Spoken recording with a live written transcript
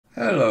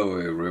Hello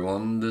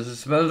everyone, this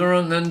is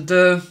Veteran and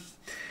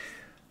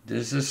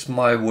this is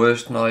my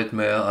worst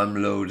nightmare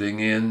I'm loading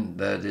in,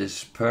 that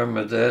is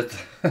Permadeath.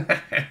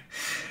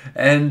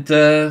 And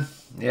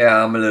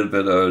yeah, I'm a little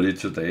bit early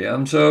today.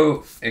 I'm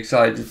so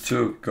excited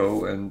to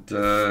go and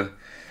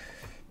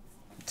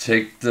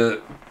take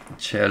the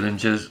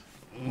challenges.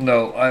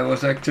 No, I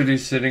was actually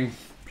sitting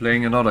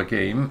playing another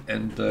game,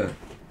 and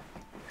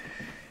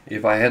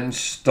if I hadn't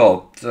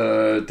stopped,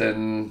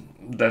 then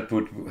that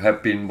would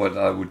have been what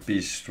I would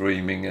be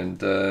streaming, and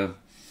that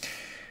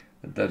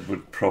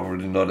would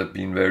probably not have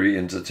been very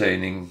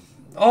entertaining.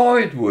 Oh,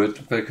 it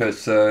would,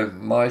 because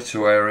my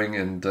swearing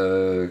and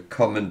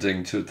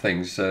commenting to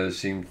things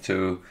seemed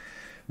to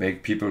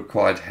make people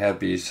quite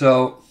happy.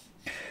 So,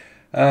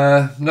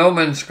 No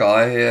Man's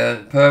Sky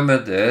here,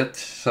 Permadeath.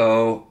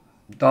 So,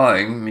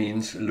 dying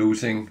means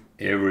losing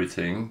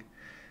everything,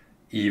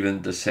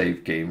 even the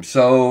save game.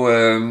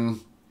 So,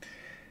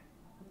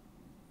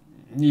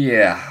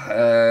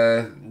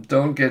 yeah,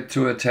 don't get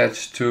too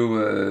attached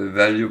to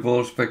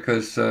valuables,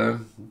 because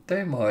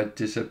they might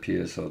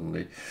disappear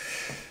suddenly.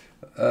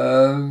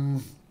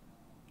 The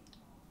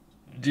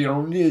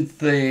only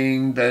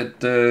thing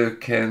that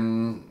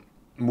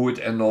would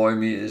annoy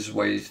me is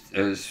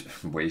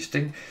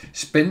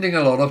spending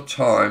a lot of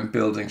time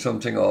building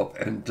something up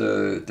and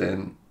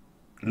then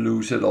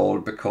lose it all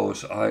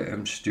because I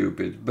am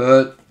stupid.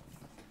 But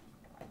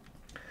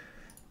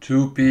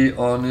to be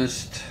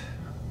honest,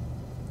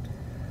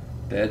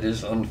 that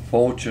is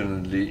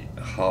unfortunately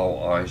how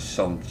I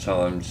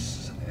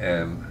sometimes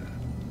am.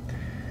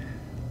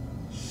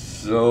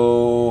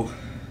 So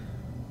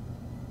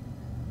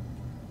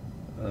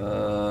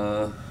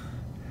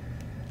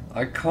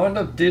I kind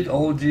of did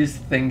all these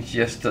things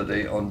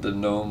yesterday on the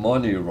no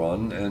money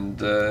run, and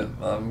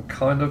I'm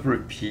kind of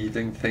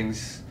repeating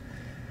things,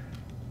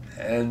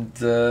 and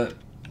that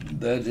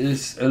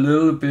is a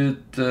little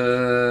bit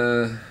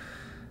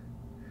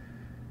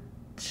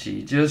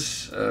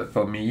tedious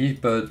for me,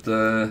 but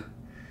to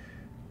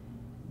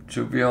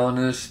be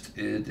honest,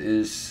 it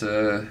is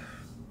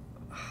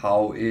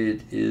how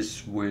it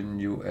is when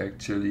you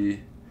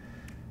actually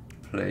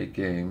play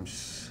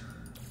games.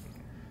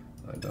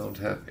 I don't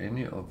have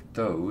any of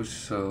those,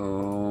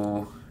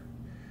 so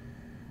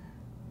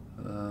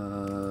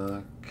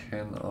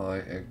can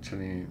I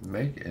actually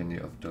make any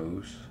of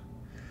those?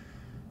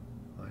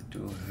 I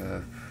do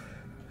have,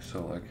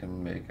 so I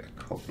can make a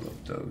couple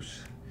of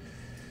those.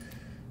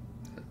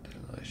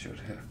 I should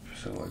have,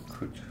 so I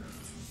could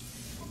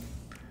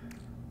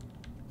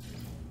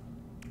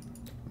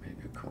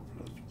make a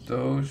couple of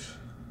those.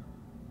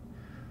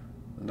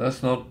 And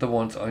that's not the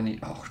ones I need.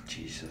 Oh,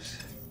 Jesus.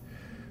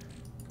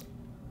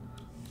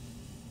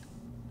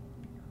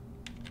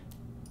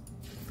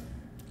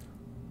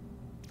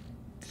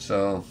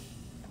 So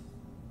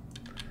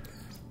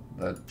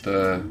that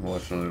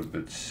was a little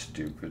bit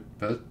stupid,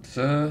 but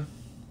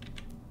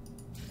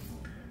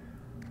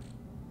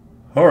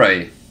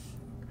hooray.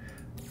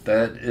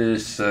 That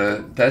is,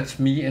 that's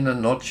me in a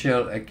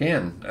nutshell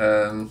again.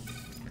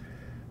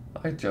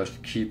 I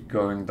just keep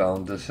going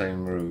down the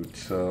same route,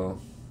 so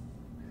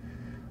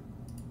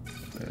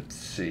let's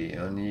see,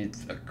 I need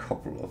a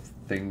couple of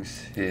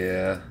things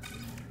here,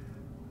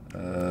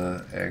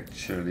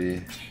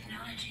 actually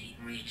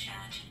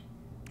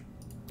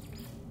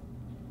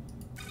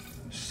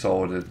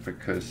sorted,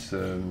 because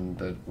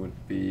that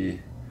would be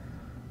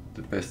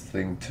the best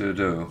thing to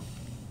do.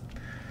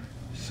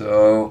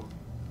 So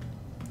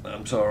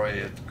I'm sorry,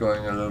 it's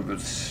going a little bit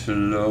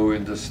slow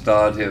in the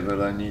start here, but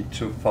I need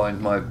to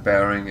find my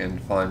bearing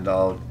and find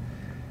out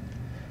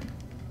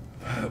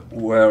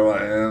where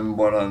I am,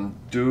 what I'm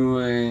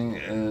doing,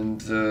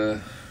 and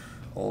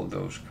all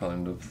those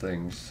kind of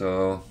things.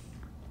 So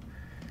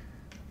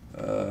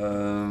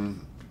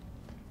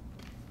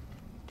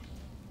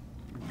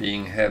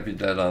being happy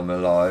that I'm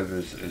alive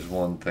is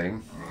one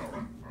thing,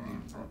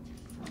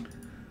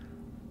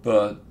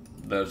 but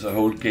there's a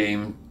whole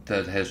game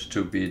that has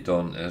to be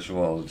done as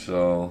well,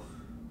 so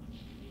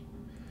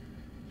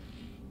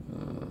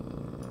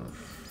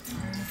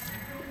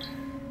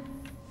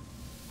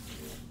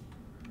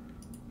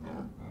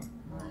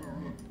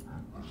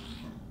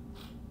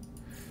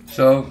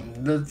so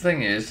the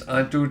thing is,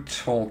 I do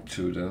talk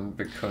to them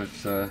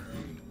because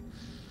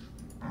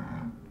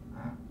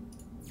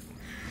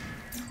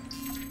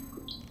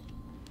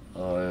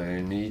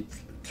I need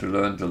to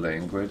learn the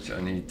language. I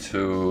need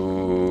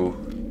to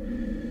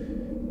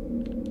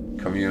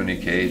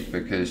communicate,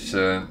 because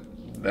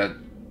that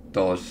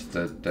does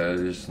that there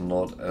is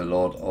not a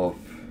lot of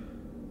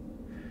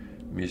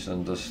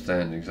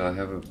misunderstandings. I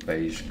have a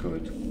base,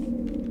 good.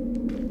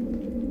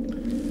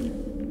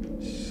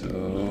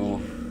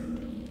 So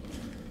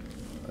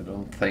I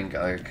don't think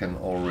I can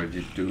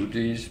already do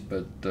these,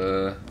 but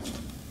oh,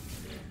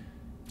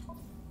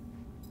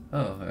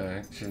 I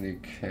actually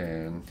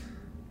can.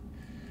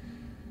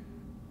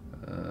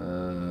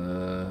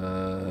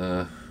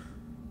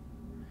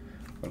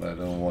 But I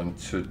don't want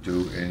to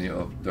do any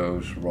of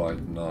those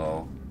right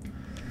now.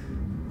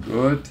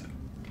 Good.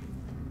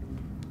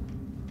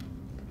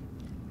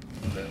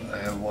 Then I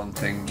one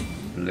thing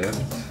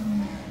left.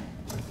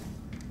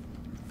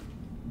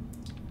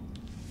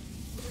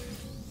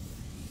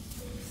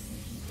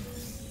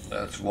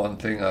 That's one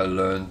thing I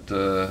learned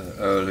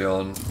early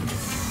on.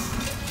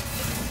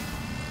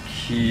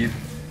 Keep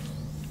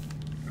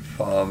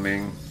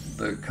farming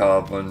the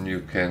carbon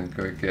you can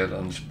get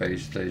on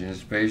space stations.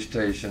 Space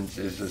stations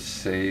is a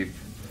safe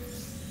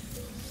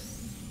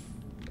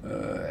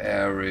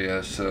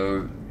area,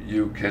 so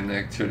you can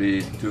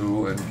actually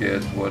do and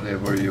get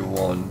whatever you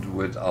want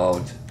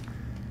without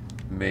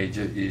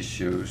major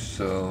issues.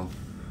 So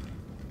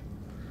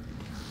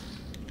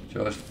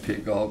just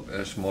pick up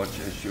as much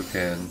as you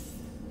can.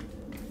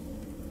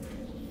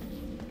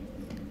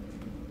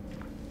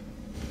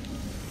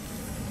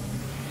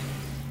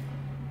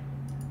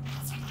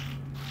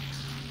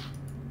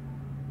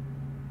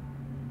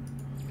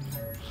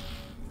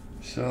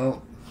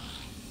 So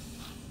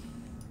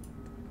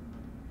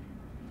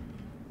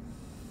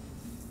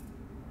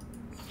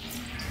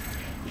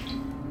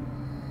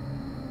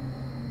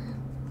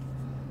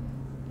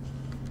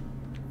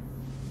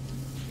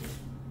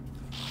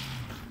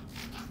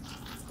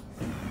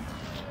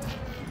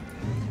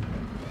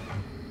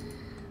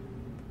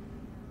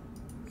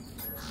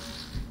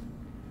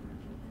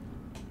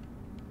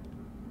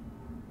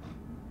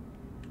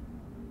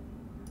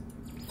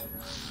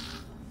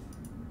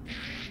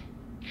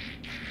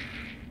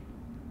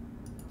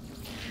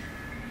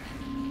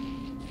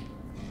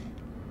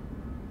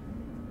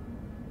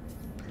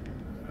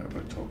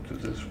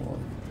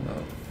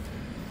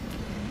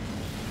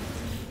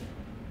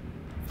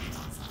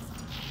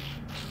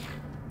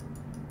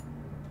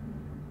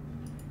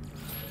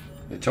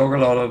they talk a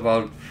lot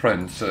about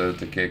friends at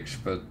the gigs,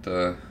 but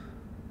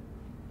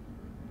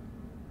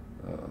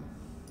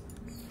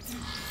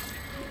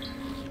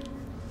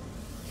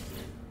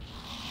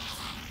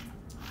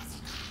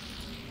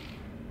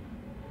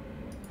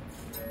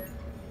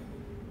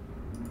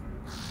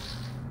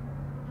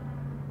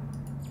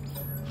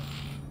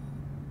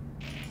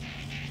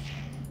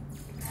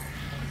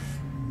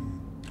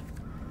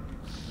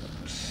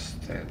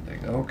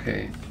standing.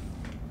 Okay.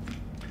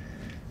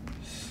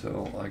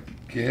 So I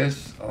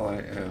guess I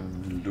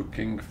am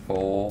looking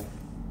for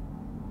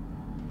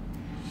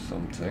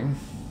something.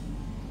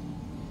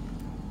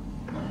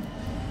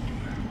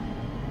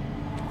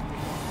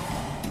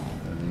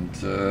 And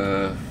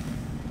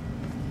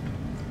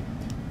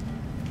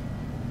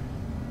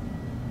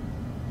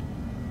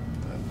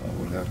I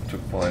will have to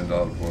find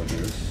out what it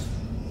is.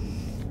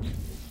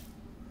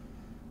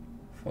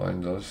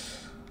 Find us.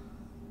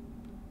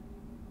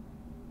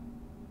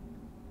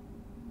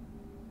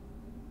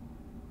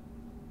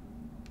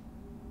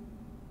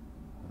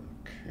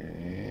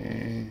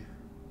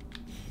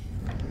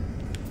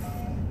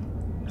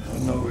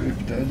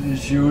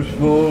 Is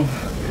useful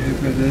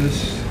if it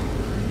is.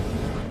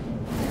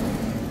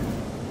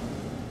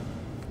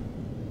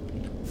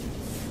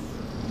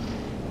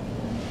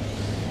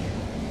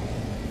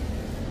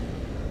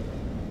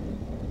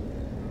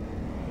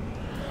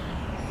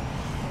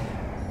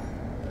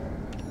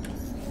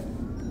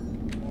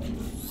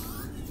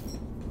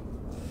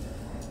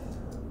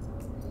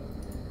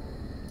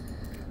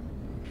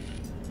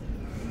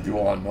 You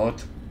are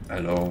not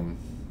alone.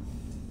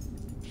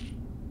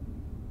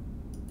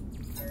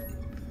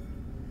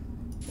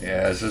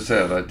 Yeah, as I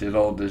said, I did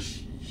all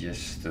this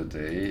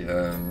yesterday.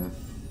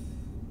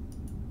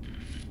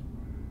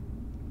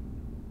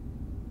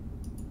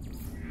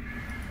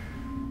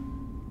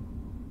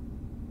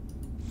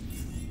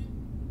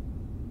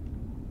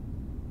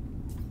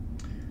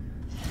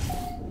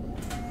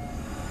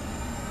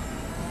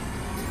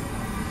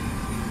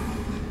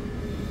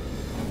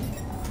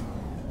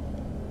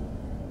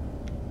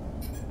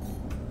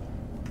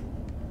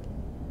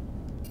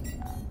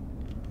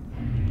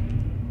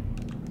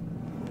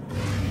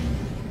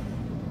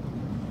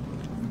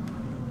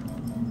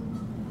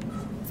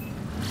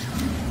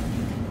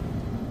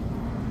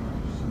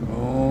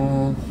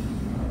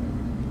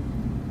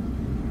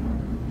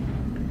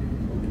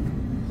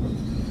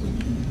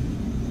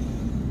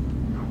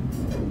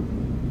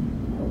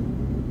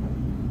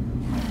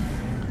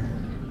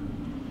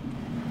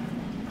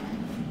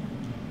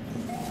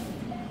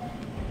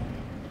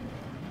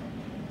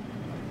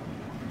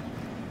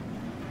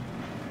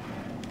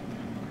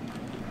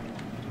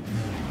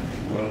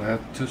 We'll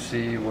have to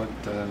see what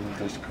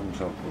this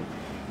comes up with.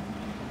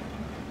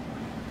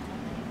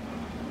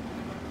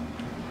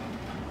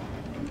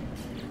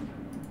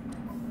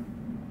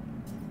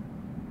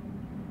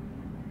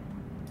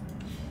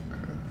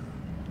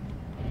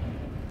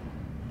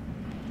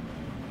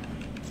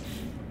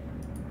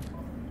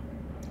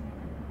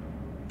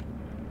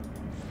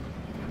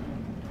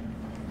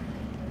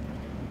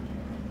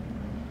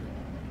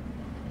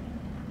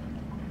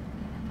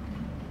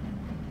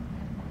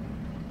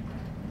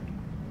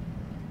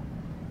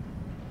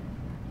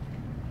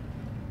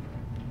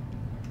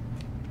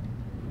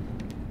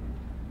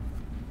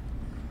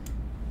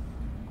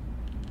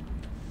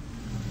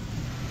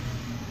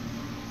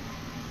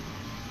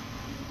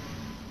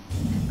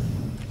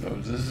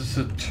 This is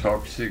a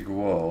toxic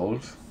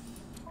world.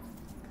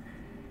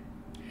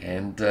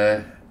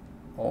 And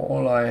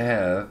all I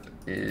have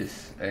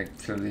is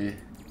actually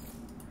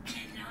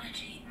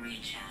technology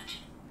recharge.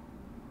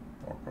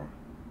 Okay.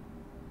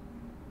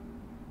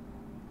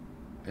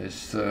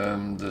 Is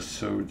the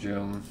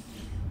sodium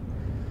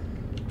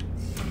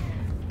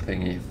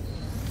thingy.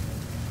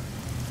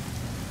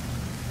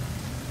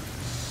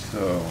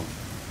 So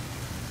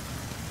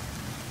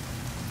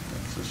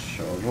that's a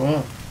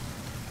shuttle.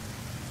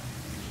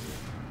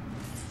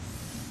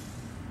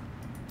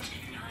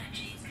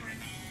 Technology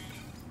repaired.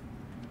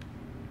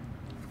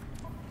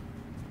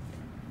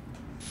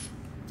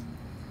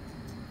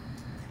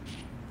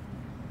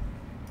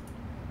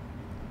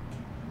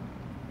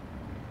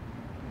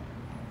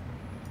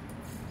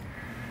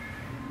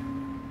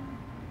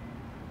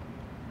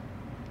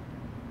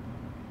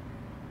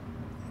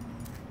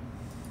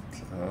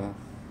 So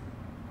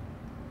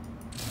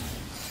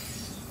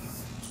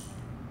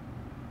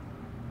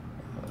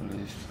at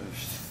least I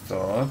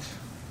start.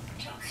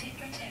 Toxic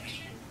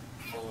protection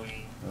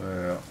falling.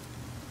 Yeah.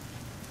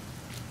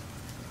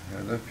 I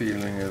had a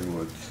feeling it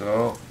would,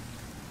 so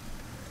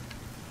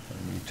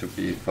I need to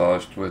be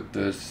fast with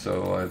this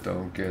so I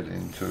don't get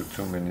into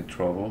too many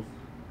trouble.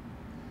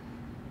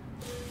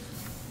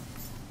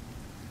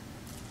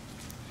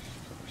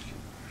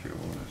 Fuel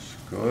is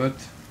good.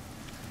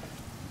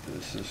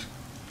 This is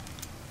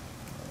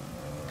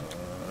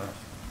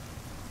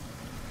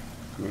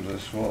good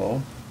as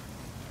well.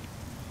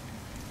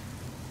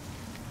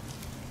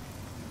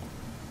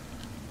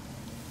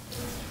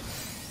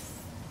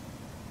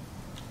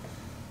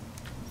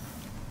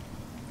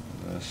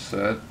 As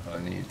said, I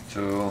need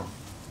to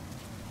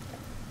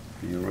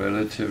be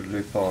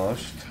relatively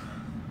fast.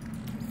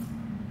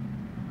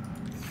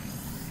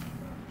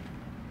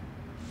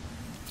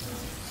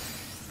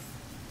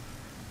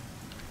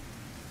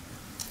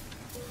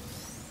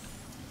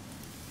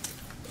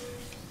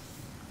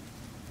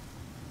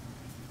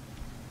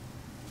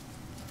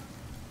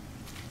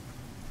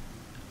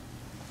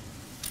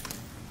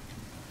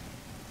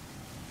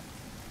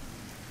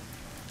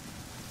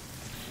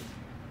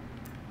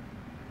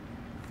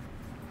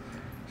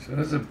 So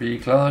that's a B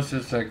class.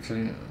 It's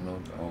actually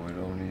not. Oh, it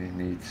only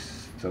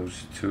needs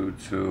those two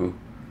to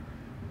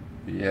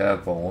be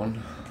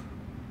airborne.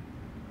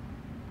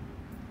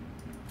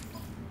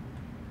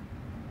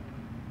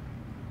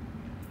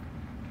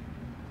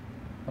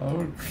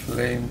 I'll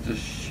claim the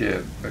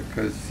ship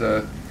because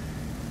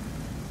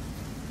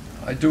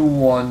I do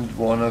want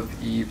one of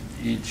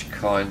each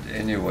kind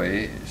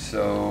anyway.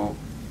 So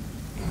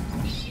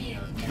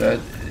that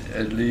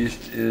at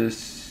least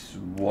is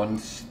one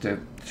step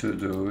to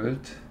do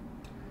it.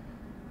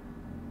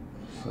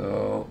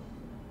 So,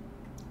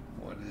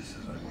 what is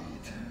it I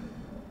need?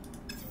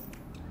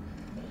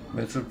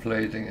 Metal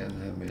plating and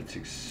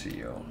hermetic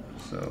seal.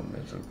 So,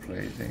 metal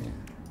plating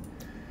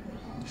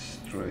is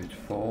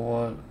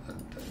straightforward,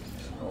 and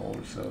that's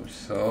also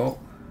so.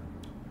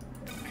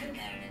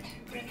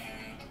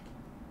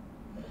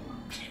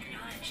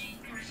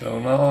 So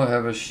now I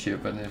have a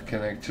ship and it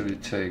can actually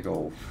take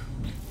off.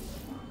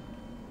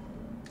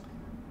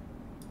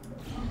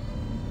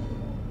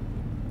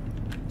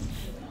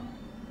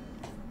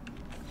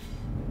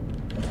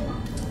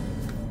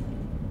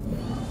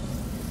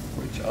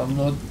 I'm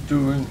not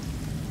doing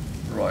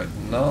right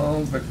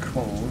now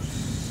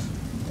because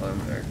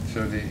I'm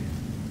actually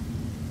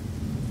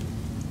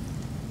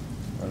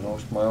I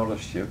lost my other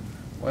ship.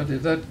 Where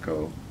did that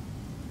go?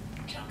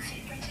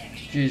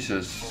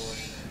 Jesus.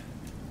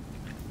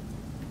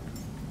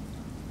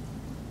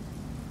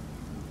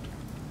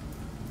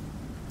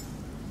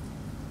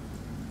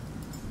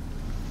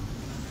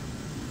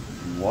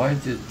 Why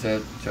did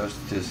that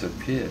just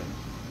disappear?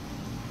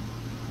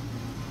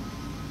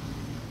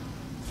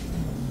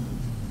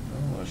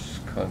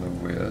 Kind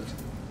of weird.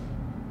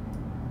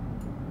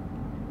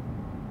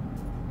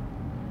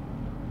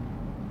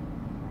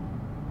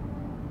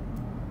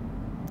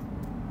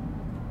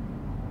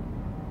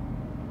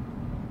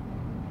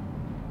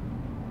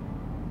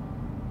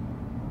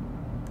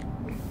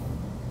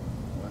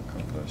 Why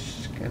can't I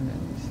scan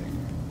anything?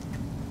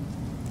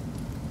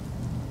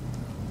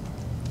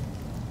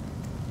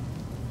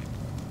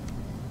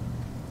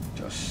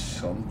 Just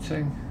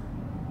something?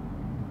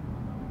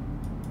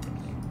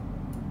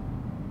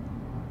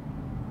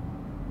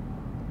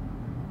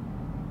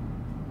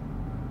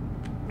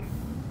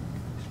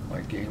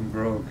 Game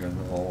broken,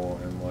 or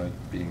am I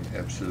being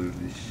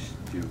absolutely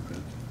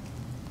stupid?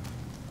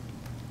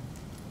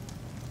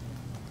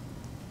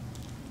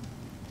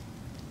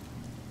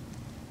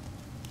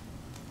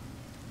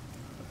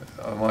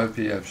 I might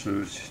be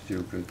absolutely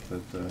stupid,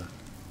 but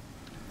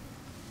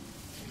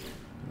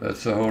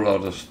that's a whole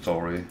other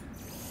story.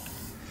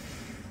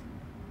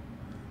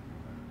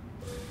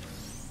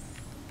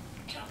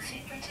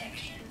 Toxic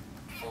protection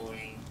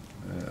falling.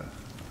 Yeah,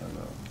 I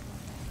know.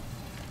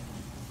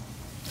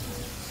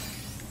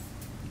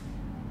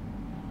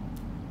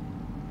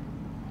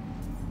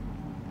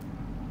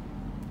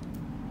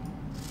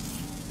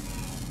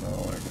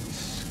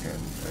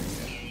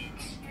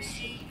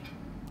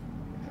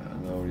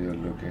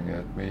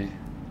 At me.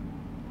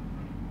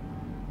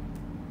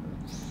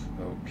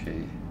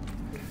 Okay.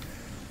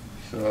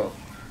 So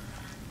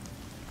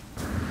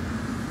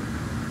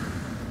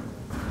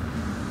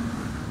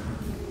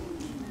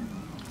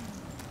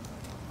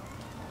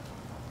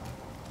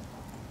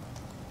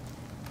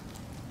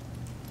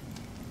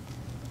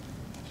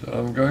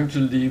I'm going to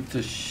leave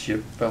the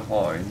ship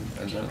behind,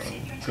 and then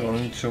I'm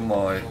going to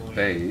my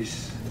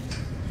base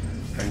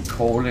and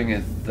calling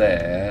it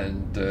there,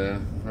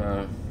 and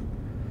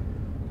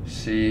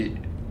see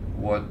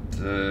what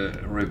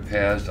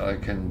repairs I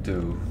can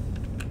do.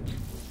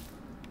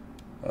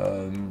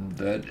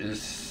 That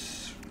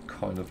is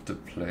kind of the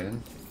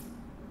plan.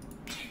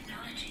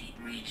 Technology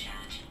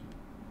recharge.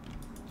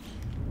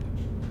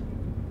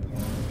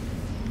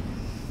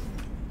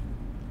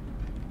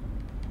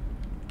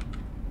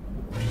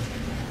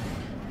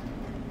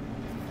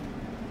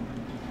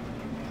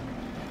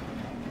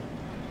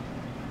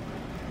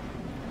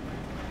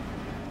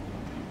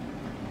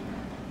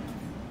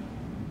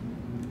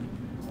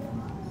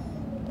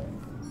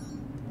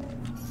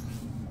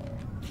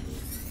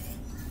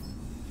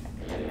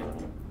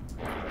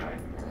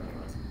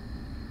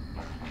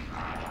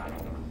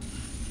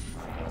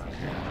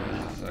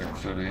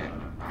 Actually,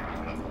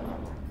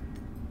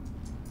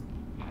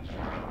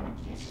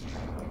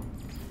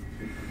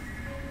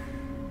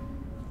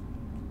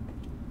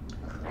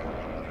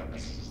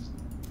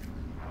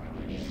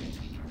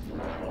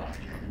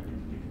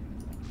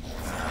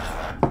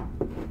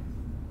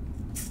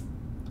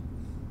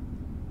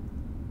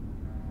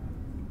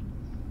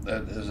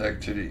 that is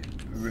actually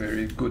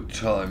very good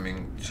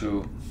timing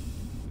to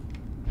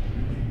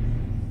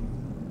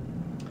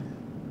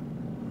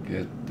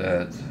get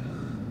that.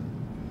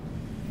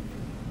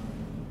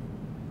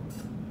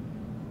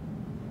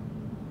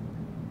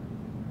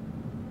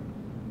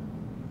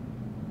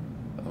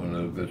 I'm a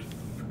little bit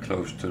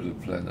close to the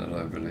planet,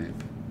 I believe.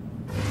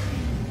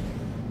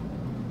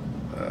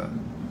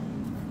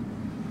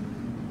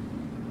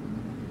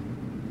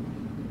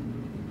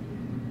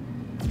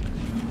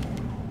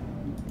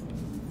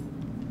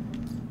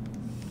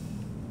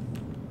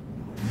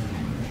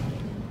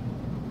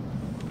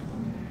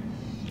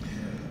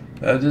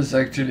 That is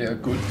actually a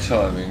good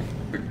timing,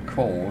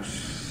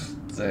 because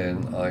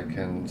then I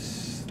can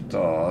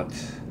start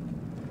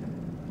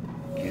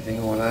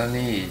getting what I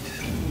need,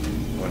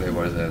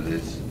 whatever that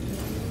is,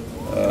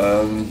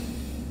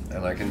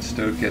 and I can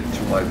still get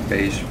to my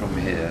base from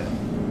here.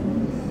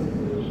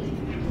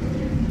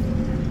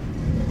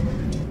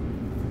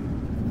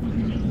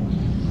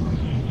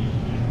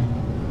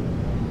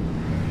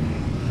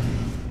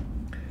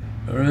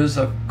 There is,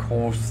 of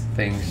course,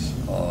 things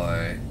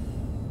I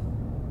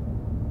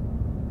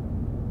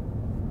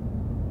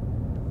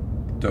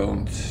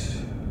don't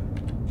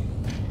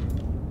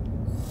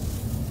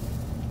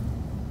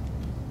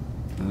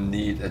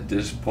need at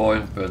this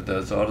point, but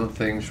there's other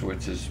things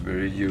which is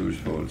very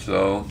useful.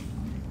 So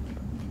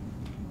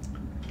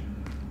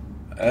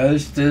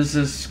as this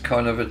is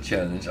kind of a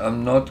challenge,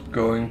 I'm not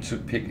going to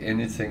pick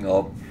anything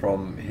up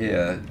from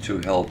here to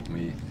help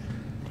me.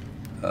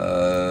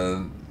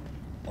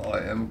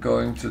 I am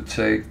going to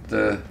take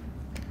the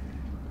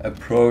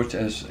approach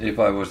as if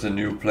I was a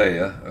new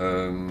player.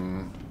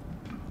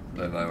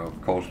 Then I of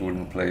course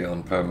wouldn't play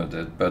on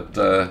Permadeath, but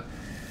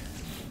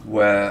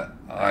where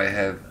I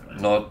have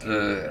not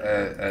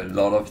a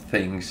lot of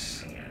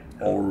things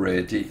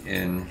already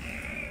in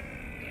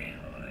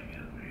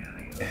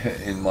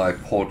my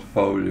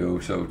portfolio,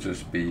 so to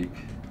speak,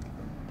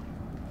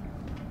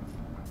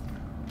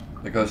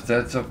 because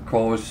that's, of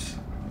course,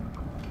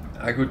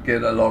 I could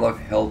get a lot of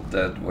help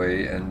that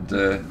way, and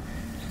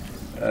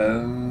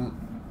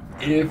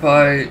if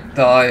I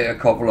die a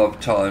couple of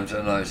times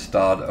and I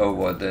start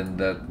over, then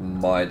that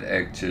might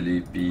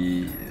actually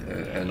be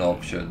an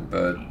option.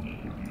 But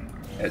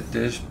at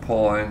this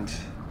point,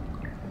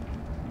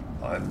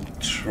 I'm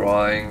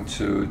trying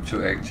to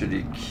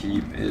actually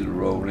keep it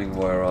rolling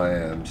where I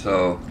am.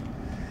 So,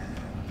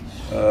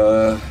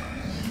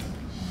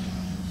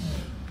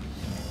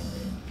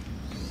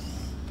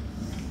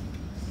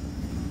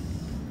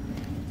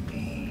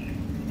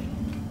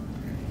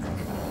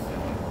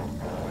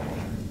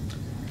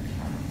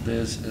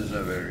 this is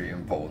a very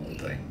important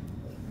thing.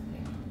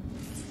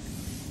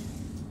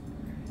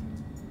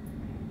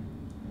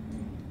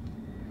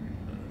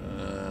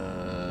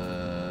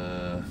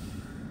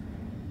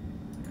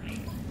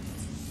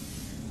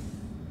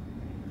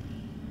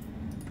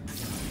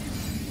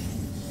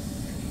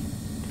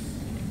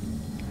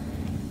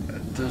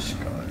 This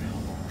guy.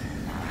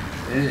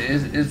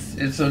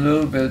 It's a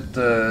little bit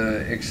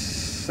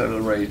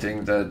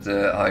accelerating that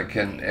I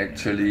can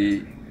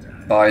actually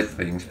buy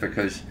things,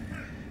 because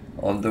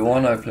on the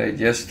one I played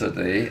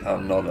yesterday,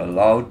 I'm not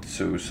allowed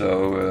to,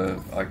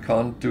 so I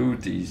can't do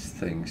these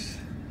things.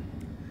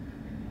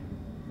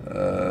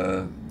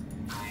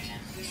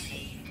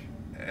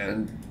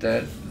 And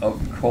that,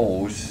 of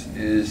course,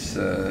 is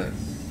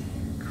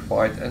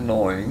quite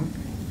annoying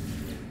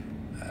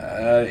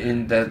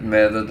in that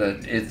matter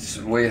that it's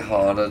way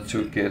harder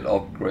to get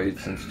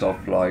upgrades and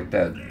stuff like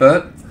that.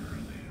 But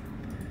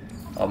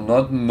I'm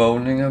not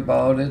moaning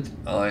about it,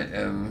 I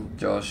am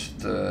just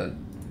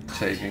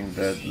taking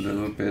that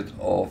little bit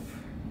of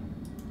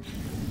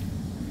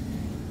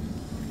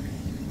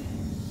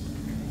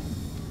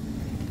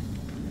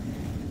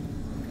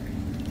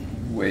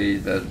way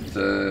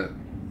that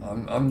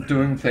I'm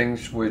doing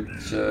things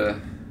which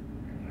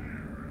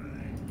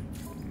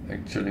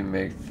actually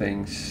make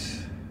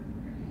things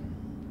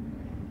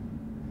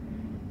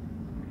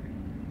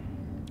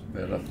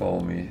better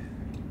for me.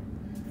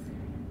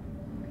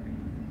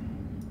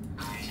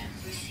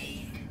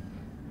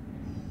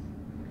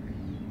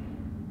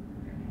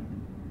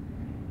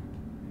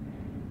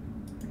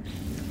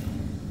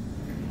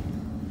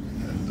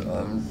 And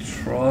I'm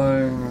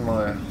trying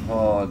my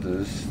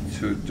hardest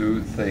to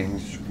do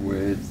things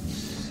which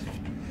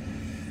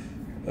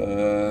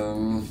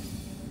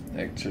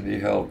actually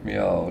help me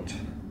out.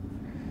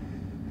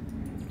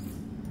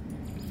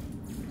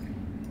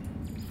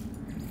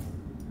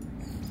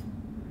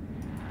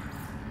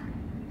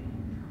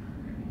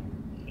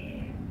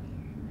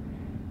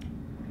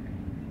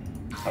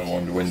 I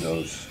want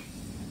windows.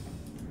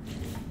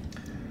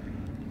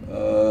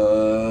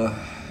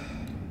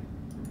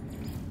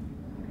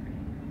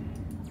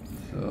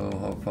 So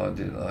how far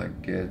did I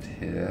get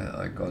here?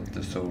 I got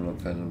the solar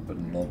panel but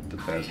not the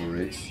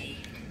battery.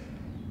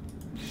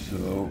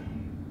 So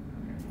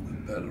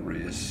the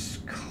battery is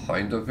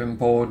kind of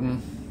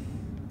important.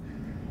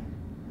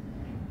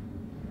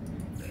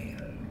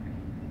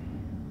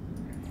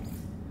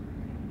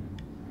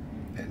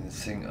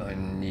 Anything I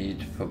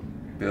need for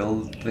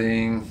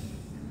building?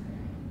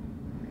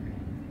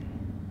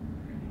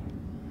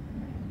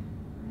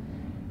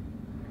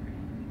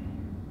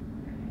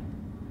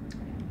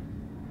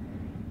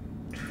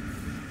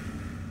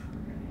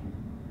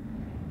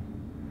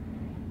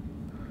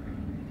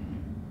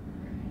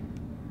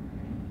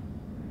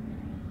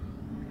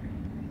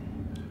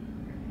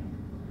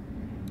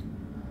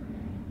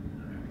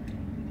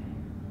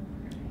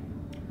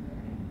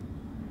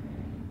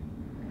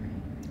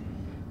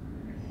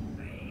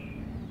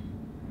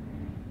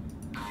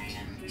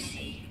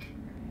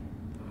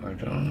 I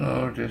don't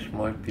know, this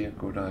might be a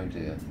good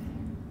idea.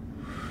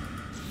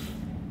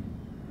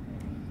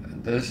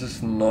 And this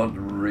is not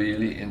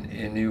really in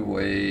any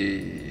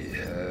way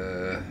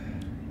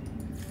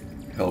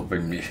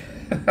helping me.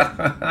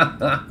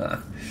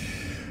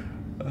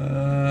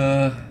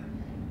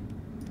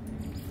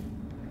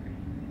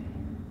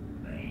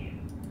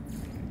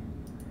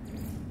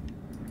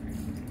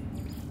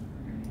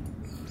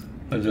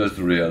 I just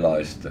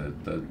realized that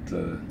it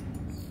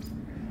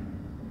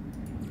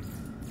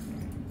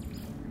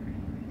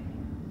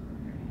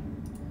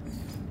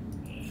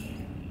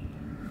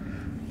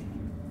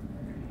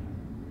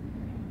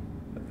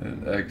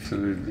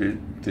actually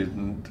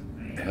didn't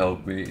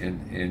help me in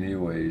any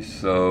way.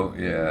 So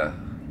yeah.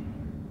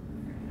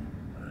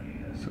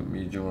 So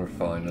medium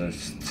refiner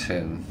is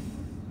 10.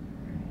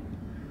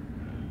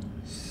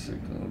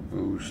 Signal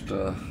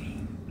booster.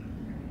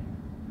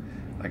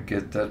 I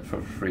get that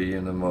for free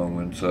in a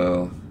moment,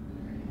 so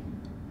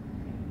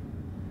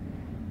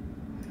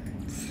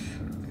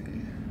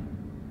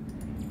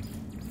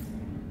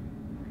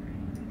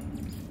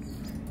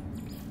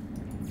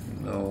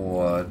you know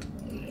what?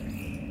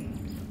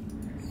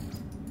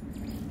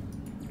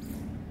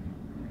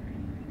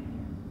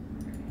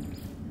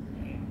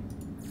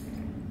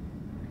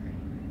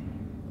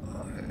 I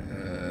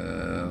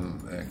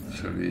am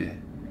actually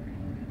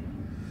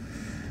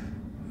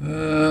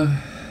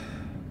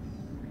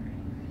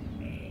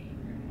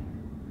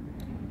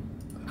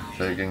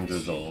taking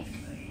this off.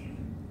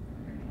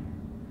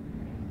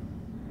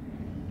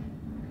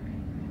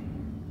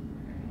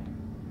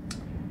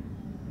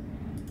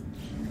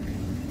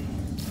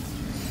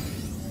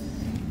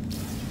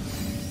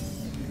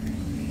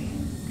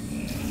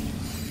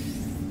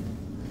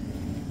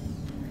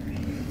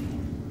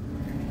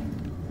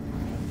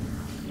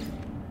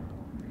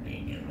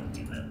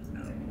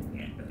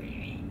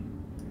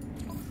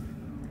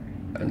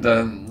 And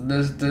then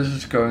this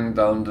is going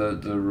down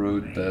the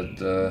route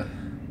that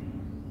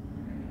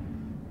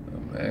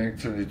I'm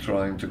actually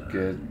trying to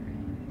get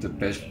the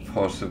best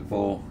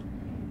possible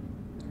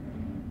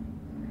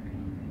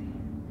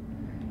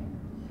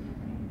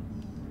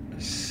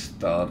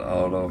start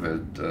out of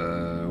it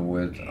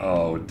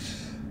without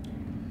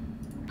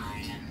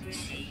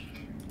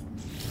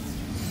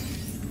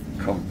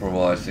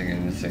compromising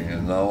anything.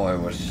 And now I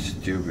was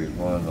stupid,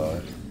 weren't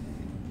I?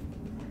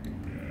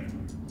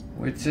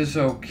 Which is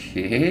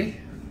okay.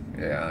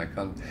 Yeah, I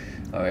can't.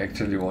 I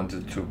actually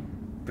wanted to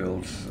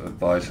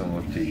buy some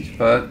of these,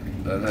 but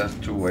that has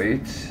to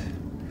wait.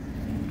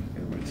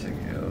 Everything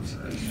else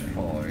is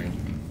fine.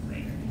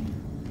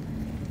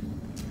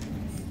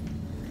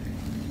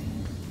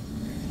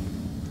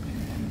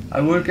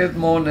 I will get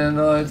more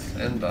nanites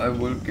and I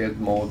will get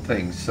more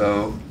things,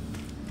 so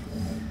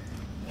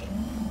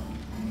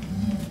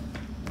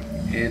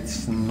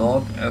it's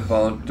not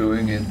about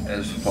doing it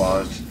as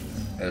fast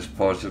as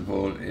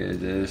possible.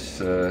 It is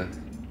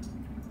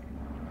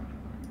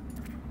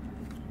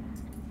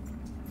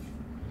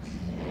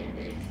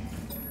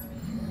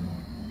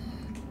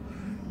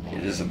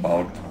is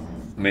about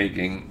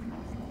making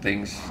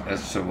things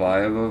as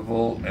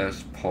survivable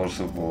as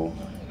possible.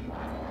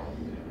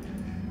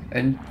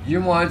 And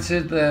you might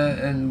sit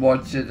there and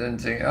watch it and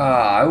think,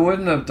 I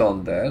wouldn't have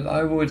done that.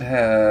 I would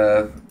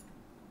have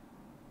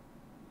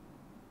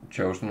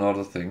chosen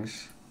other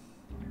things.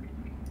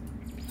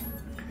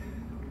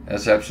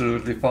 That's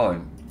absolutely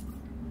fine.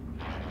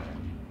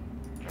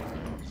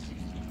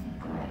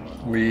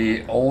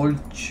 We all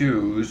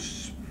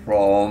choose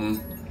from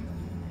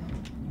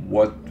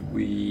what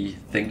we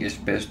think is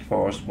best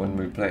for us when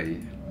we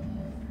play.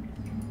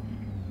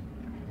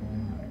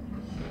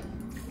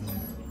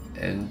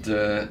 And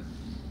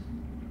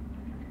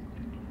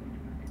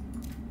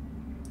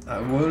I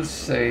will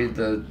say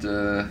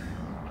that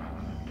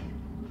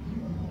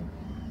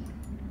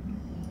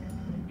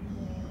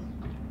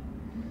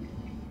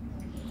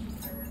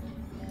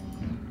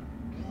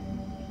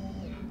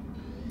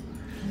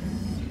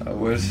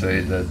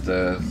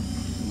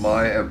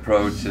my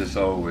approach is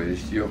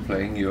always you're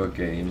playing your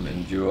game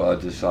and you are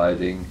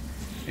deciding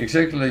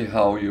exactly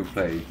how you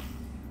play.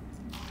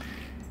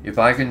 If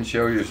I can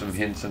show you some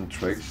hints and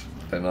tricks,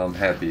 then I'm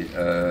happy,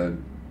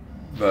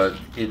 but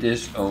it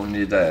is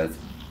only that.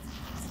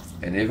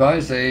 And if I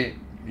say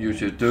you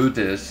should do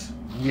this,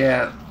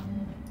 yeah,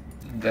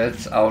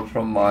 that's out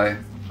from my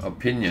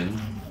opinion.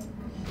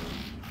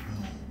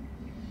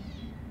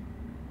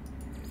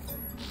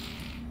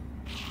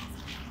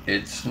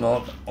 It's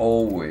not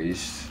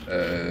always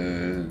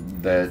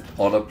that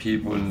other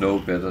people know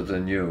better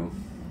than you.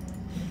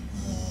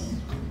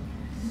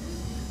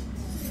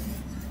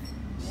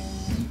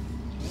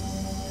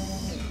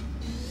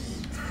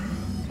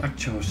 I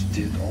just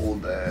did all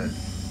that.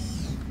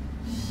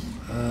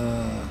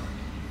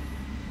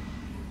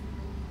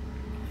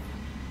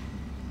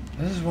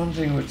 This is one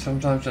thing which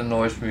sometimes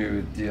annoys me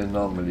with the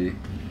anomaly.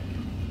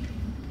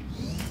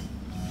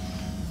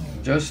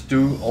 Just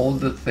do all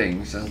the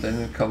things and then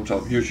it comes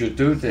up, you should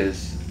do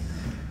this.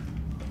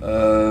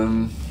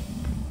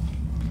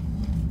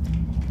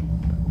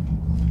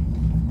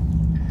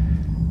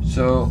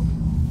 So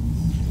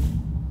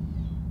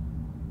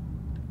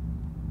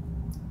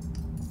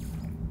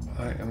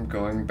I am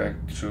going back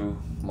to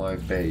my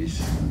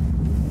base.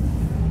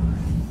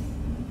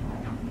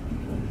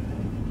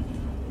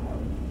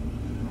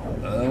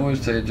 I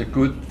would say the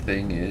good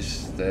thing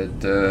is that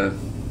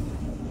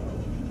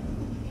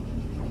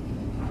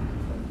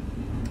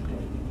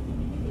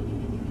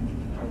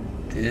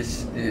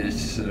this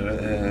is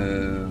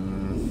a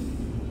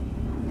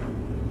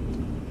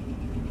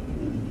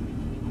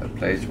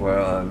place where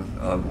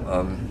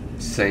I'm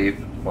safe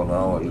for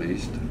now at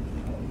least.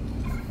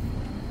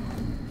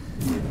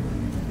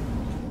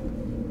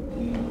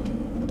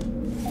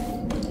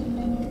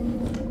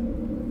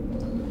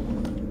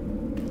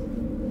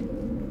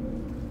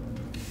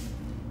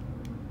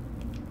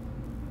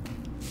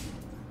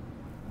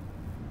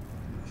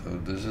 So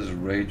this is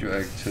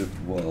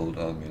radioactive world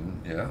I'm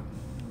in, yeah.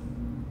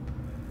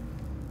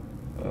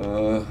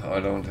 I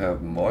don't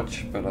have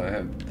much, but I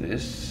have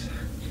this.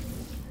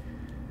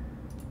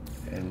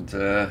 And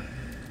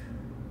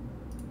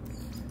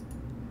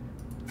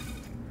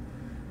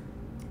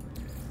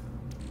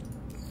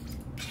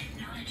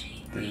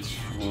this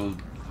will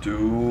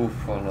do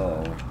for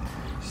now.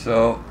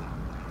 So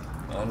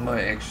on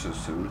my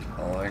exosuit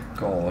I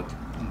got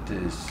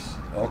this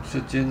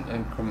oxygen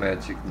and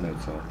chromatic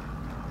metal.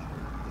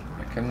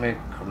 I can make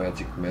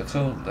chromatic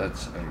metal,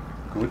 that's a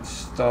good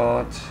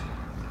start.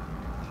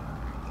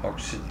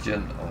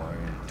 Oxygen I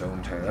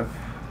don't have.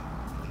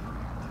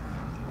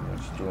 How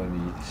much do I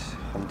need?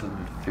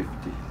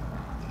 150.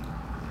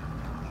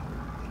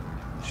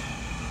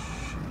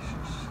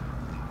 Jesus.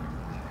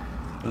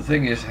 The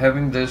thing is,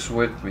 having this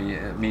with me,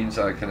 it means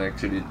I can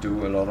actually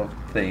do a lot of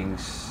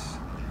things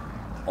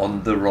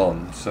on the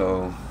run,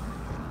 so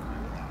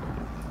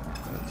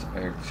that's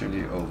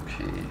actually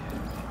okay.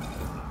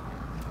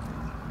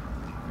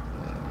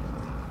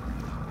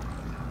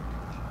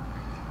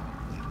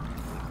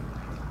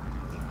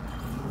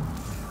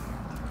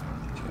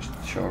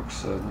 Chalk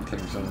certain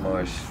things on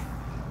my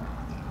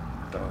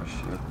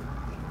starship.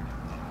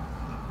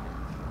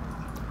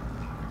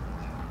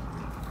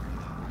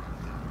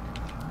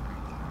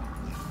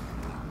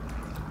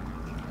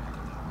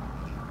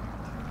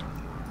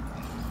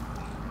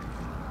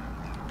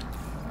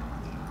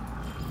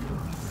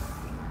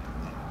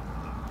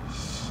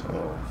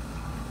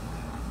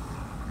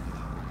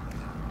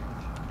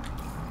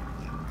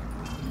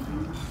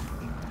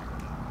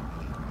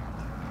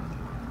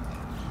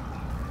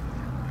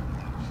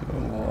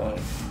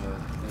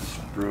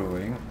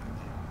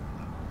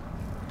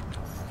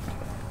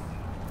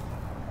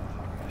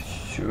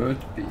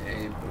 Should be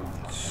able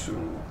to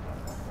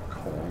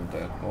call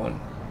that one.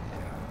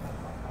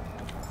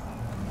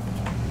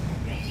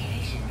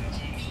 Radiation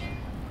protection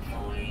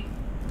falling.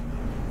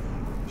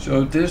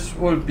 So this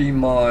will be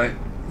my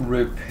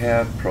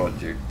repair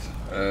project.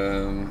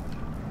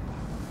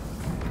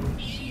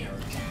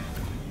 Shield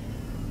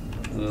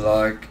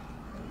Like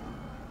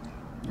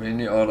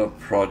many other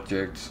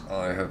projects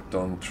I have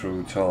done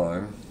through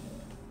time,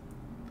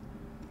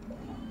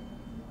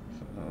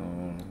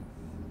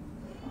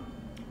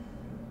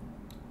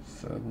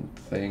 Certain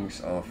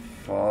things are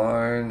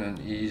fine and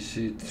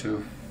easy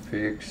to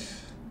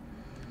fix.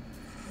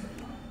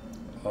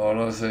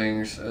 Other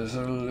things is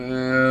a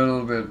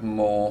little bit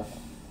more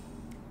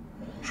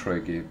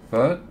tricky,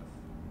 but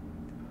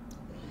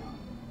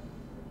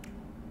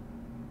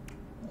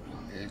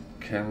it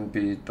can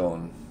be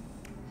done.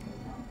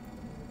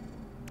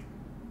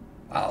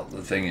 Well,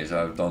 the thing is,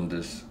 I've done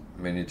this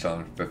many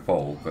times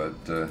before,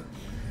 but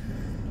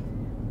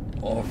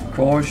of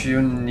course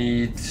you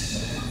need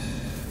stuff.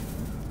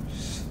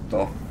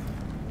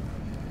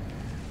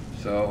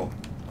 So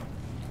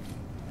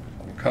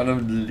I'm kind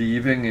of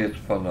leaving it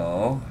for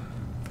now,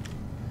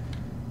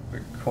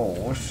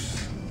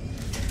 because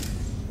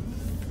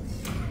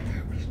I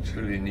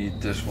actually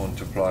need this one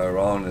to fly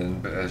around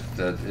in, as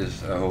that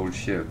is a whole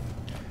ship.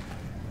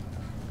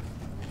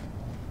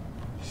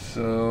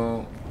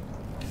 So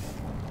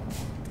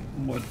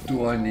what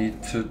do I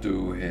need to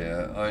do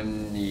here? I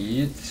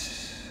need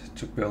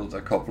to build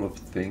a couple of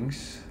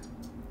things.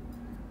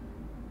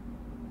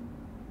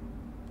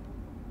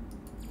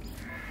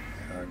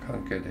 I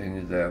can't get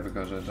any there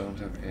because I don't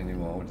have any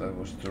more. That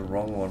was the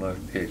wrong one I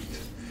picked.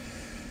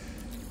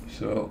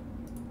 So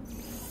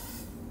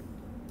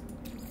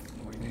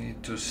we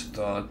need to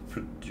start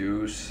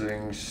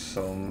producing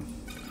some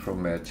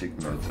chromatic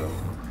metal.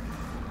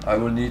 I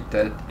will need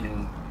that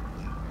in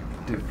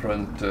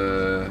different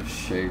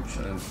shapes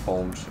and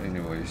forms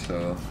anyway,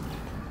 so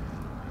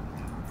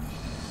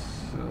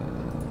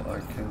I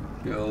can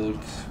build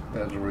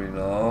battery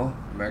now,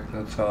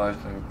 magnetized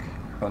and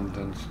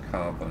condensed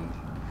carbon.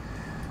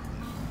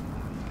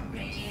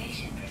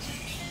 Radiation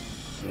protection.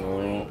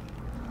 So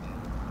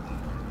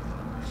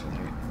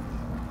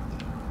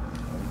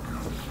I'm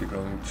quickly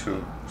going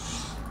to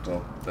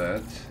stop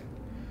that.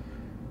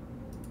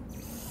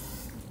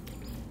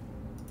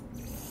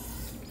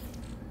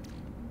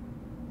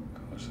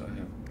 Because I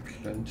have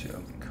plenty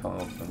of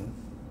carbon.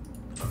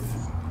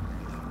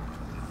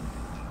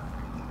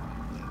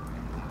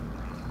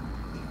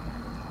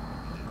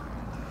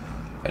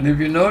 And if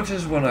you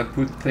notice, when I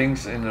put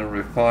things in a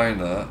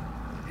refiner,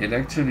 it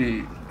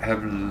actually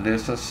have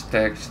lesser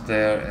stacks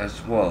there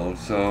as well.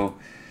 So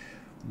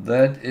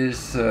that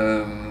is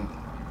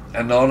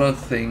another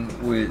thing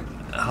with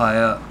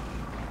higher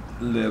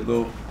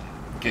level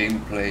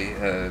gameplay,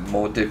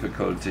 more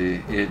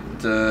difficulty.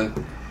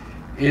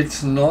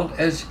 It's not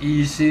as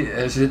easy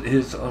as it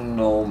is on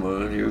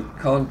normal. You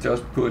can't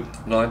just put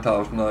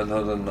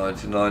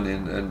 9,999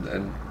 in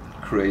and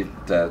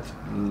create that.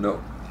 No.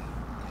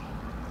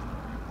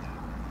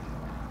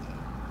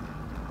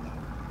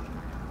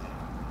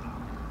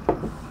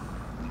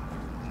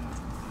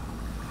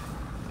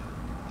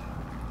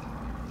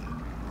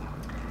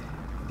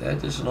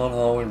 That is not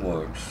how it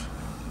works.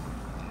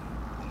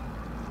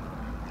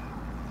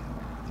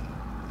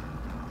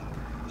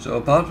 So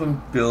apart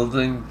from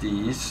building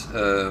these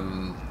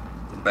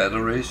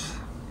batteries,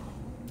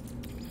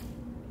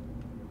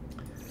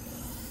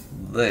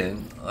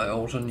 then I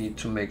also need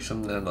to make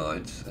some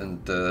nanites,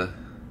 and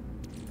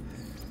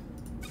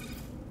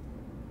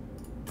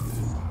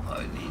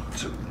I need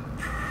to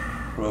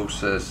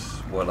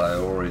process what I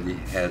already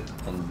had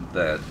on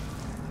that.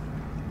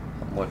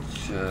 How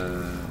much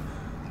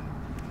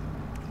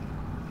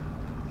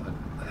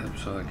I have,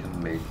 so I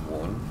can make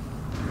one.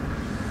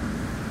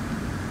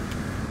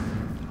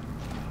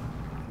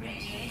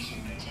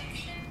 Radiation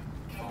protection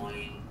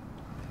falling.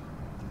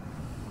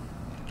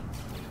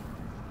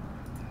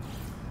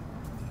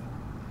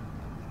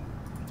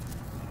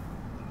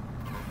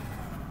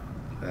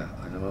 Yeah,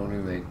 I can only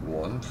make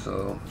one,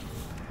 so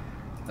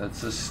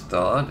that's a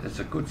start. It's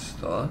a good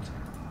start.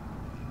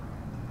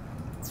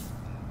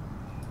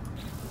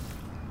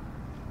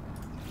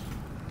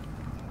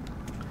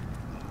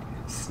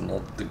 It's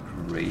not the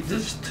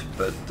greatest,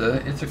 but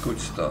it's a good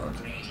start.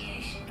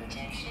 Radiation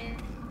protection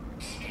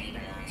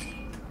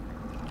stabilizing.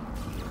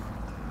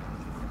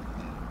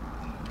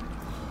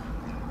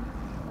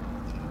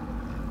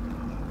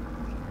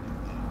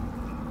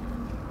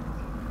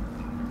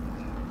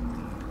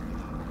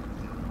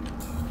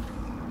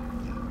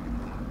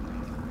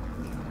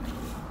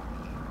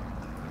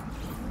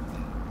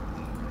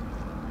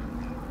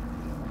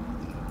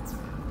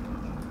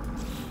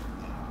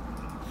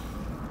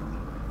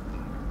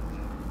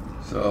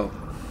 So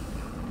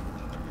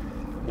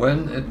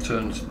when it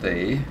turns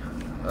day,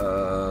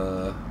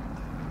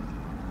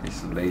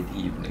 it's late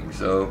evening,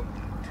 so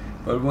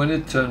but when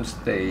it turns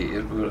day,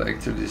 it will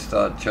actually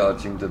start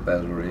charging the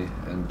battery,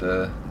 and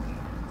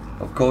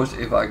of course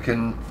if I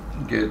can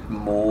get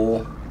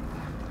more,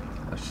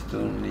 I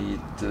still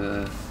need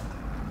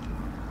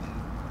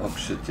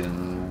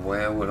oxygen.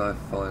 Where would I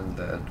find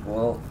that?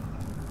 Well,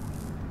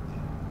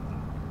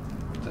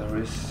 if there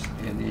is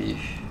any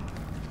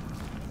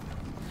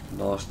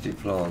nasty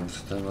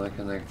plants, then I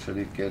can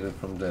actually get it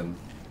from them.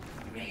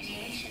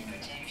 Radiation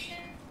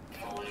protection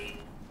falling.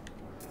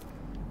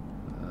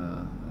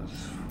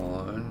 That's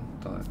fine.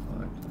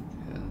 Dynamite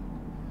again.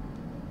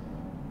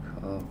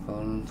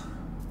 Carbon.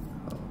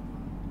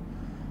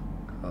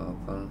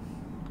 Carbon.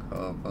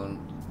 Carbon.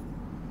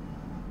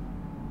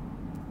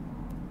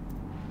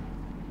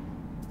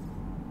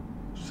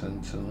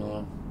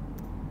 Sentinel.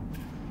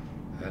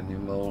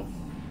 Animal.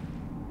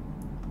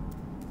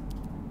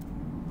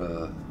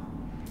 Is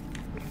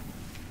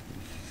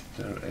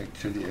there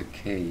actually a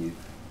cave?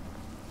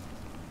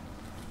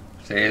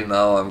 See,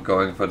 now I'm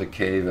going for the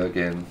cave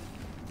again.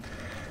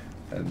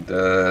 And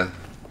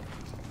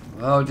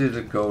how did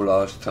it go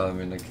last time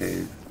in the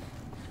cave?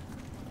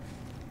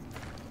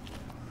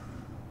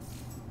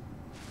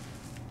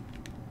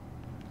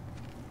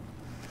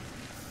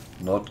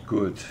 Not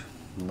good,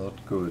 not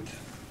good.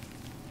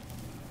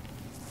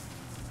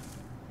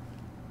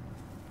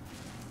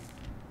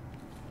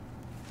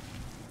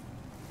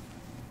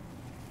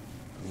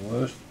 The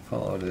worst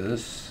part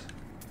is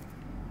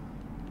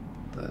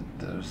that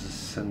there's a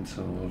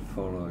sentinel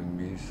following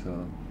me,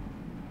 so...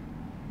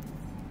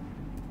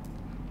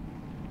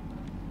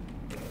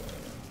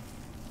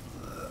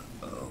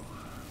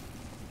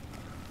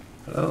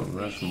 Oh,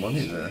 there's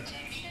money there.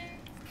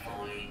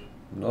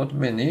 Not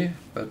many,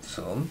 but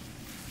some.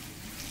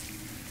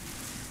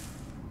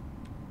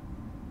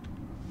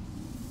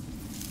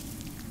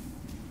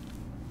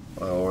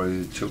 I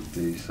already took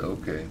these,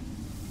 okay.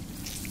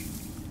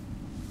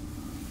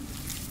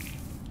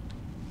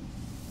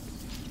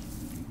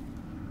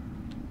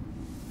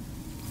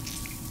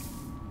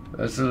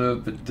 That's a little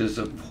bit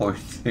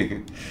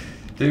disappointing.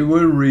 They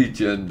will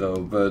regen though,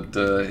 but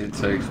it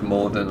takes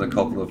more than a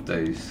couple of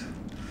days.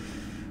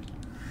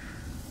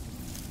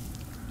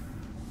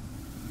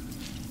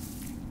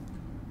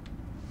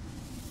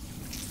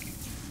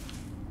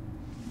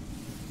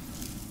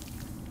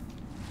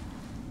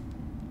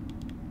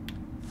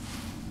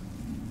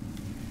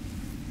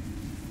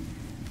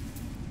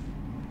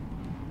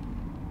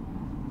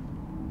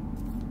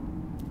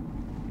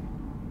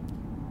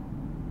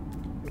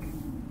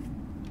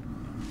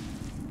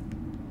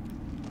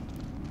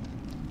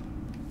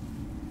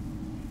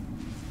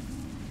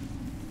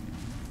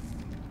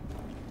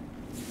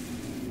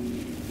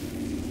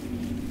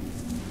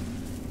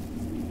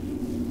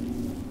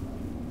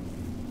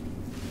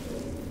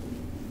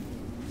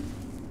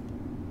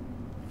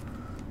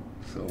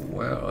 So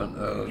where on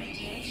earth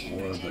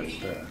were they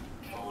there?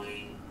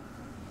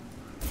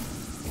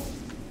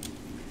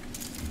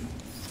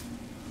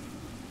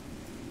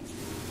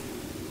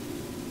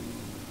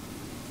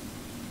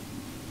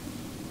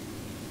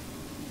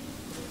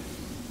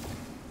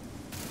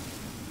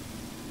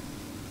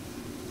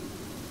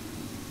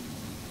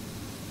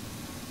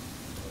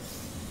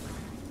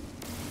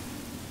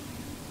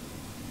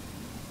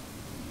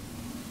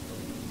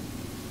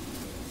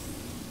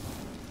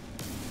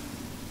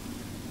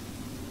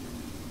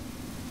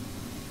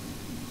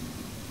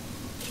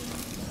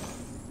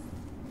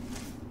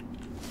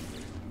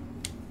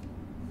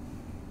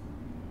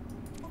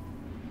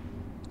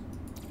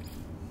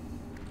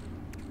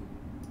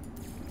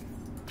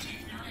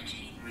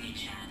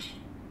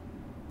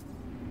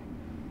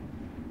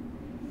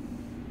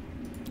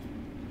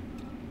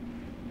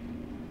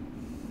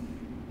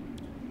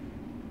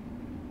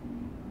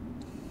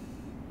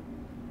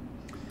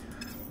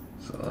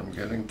 So I'm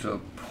getting to a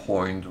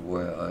point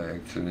where I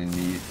actually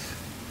need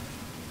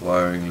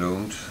wiring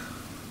loomed,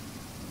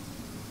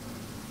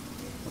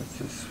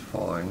 which is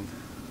fine.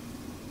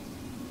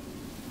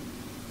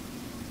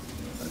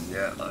 And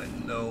yeah, I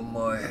know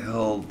my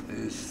health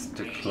is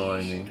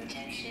declining.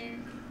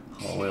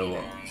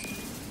 However,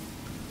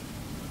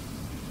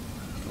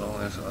 as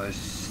long as I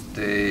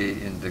stay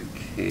in the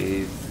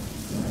cave,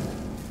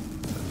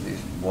 at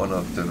least one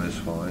of them is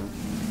fine.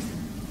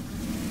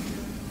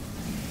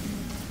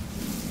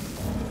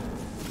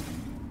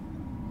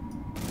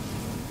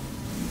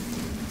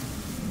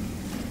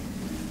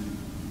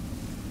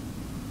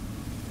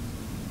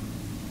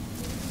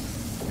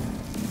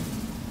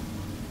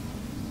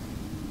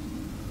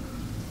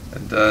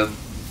 And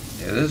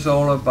it is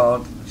all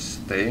about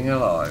staying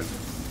alive.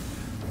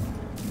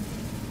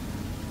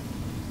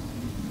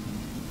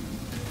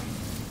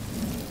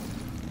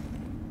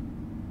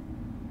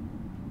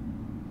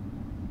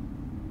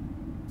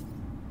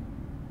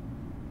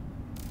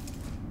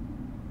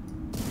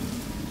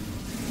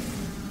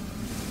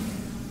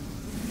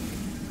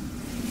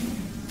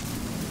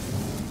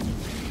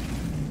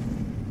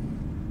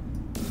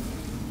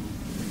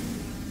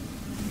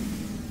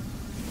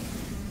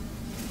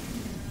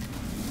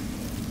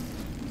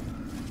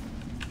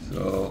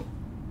 So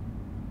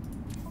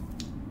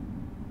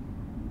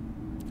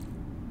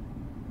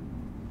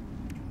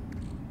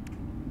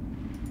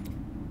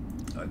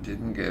I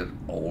didn't get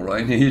all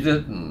I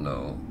needed,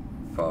 no,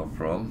 far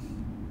from,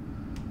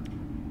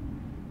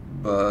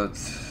 but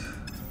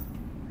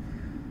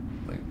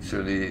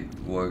actually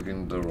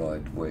working the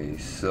right way.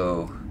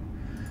 So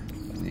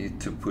I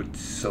need to put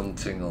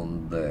something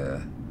on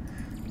there.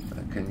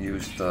 I can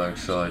use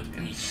dioxide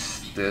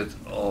instead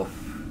of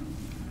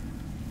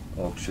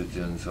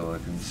oxygen, so I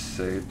can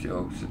save the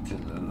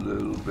oxygen a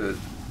little bit.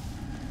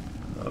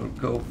 I'll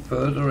go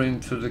further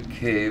into the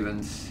cave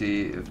and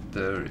see if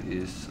there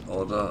is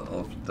other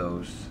of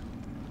those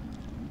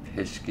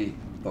pesky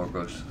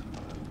buggers.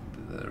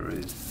 There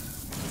is.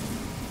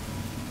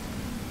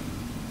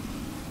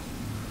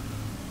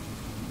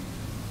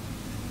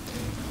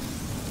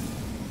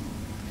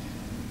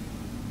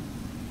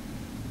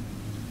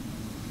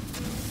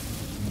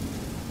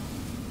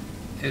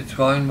 it's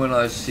fine when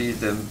I see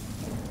them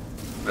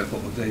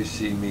before they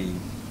see me.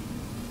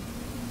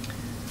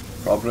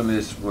 Problem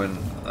is when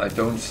I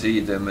don't see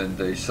them and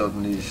they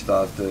suddenly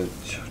start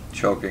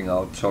choking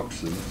out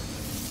toxins,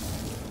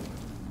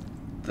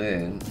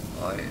 then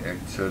I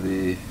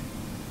actually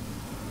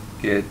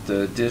get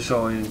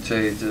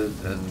disorientated,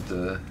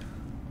 and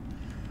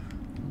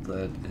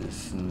that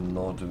is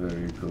not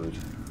very good.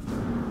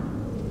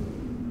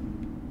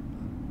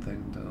 I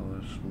think there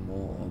was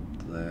more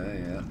up there,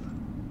 yeah.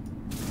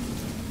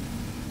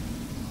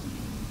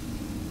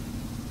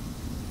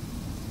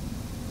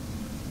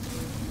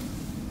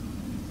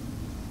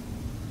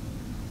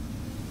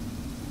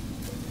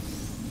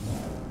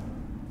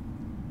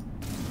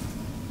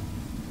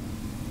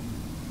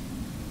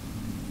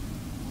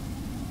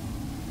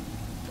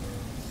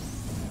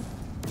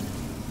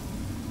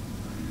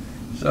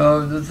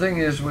 So the thing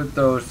is with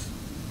those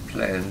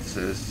plants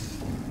is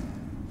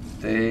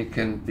they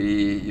can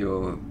be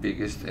your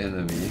biggest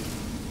enemy,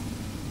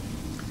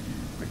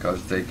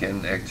 because they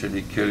can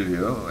actually kill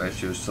you,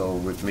 as you saw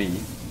with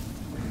me.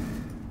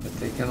 But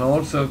they can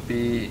also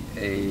be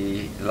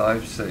a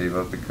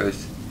lifesaver,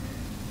 because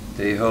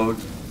they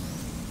hold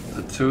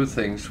the two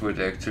things which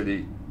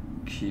actually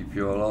keep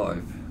you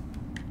alive.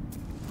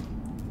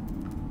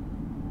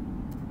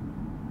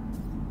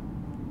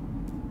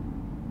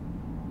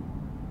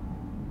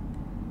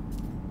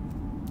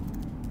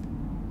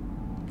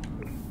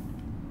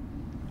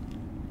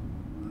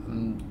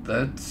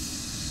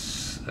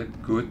 That's a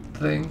good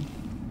thing.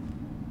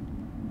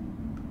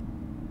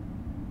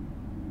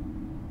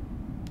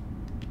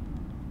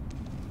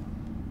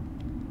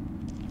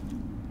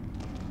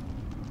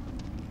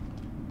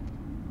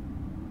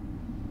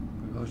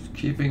 Because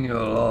keeping you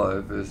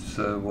alive is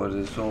what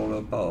it's all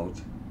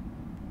about.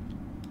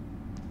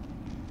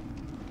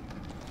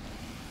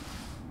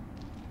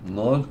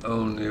 Not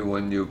only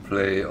when you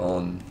play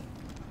on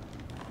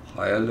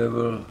higher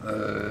level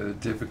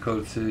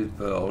difficulty,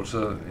 but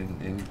also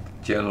in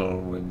general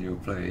when you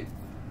play.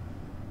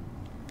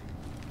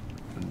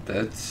 And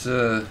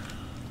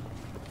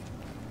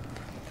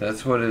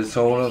that's what it's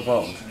all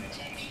about.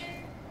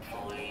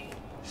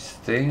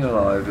 Staying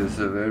alive is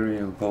a very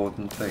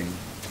important thing.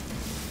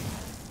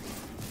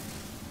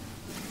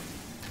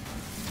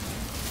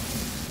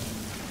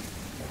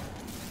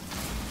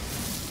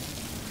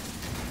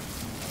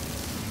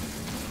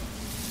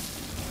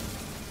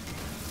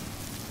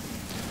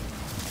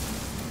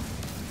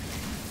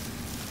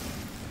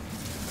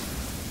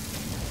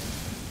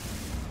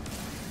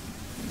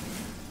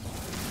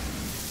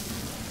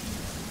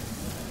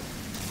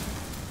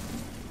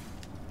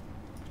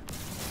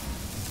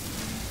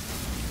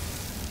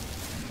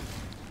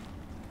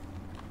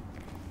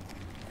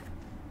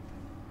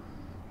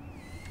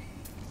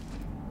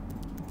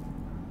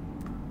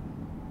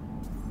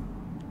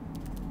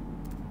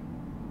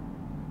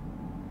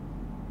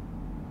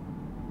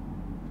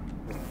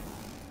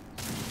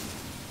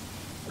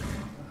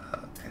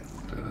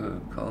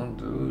 Can't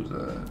do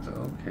that.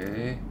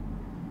 Okay.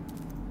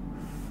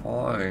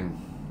 Fine.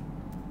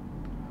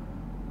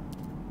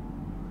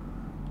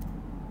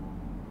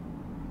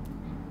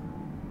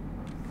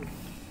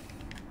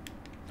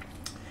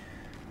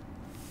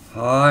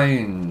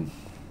 Fine.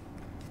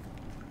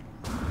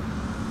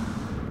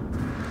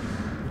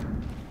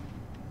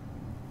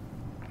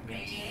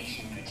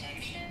 Radiation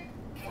protection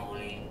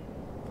falling.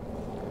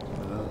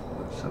 Well,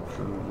 that's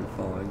absolutely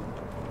fine.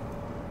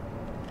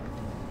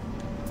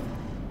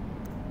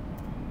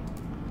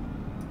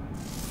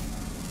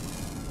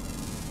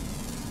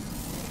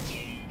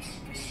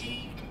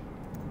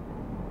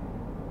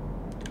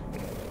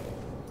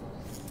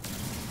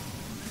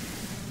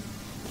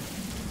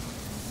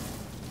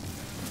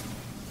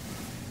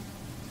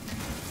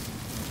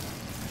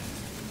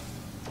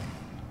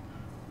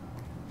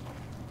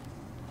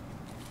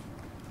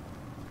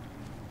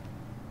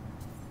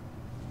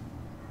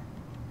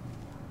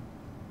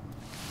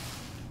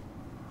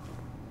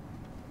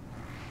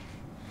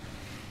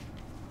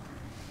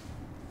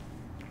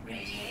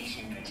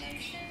 Radiation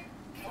protection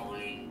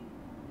falling.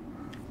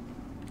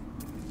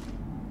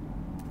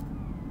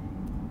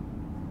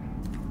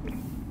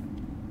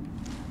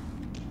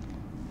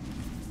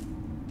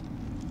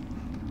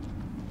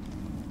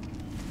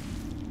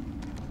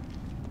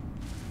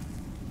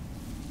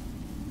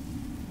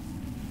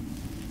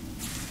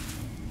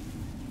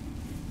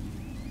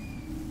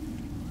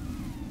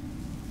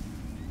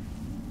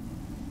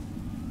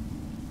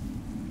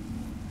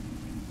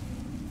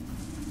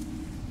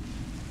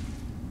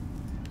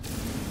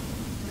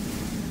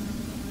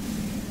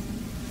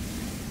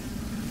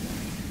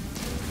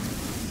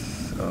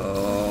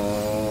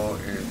 So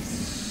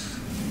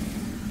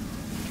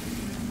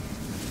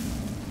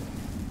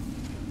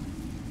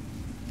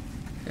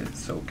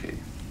it's okay.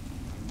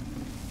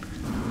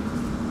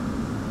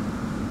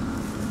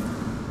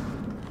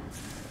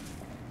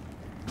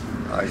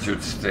 I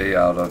should stay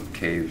out of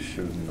caves,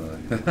 shouldn't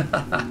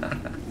I?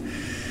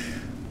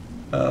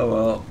 Oh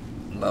well,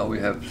 now we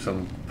have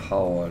some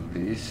power at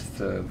least,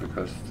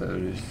 because there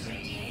is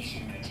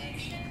Radiation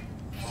protection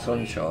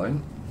falling.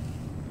 sunshine.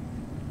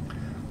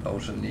 I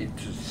also need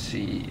to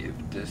see if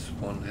this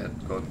one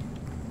had got...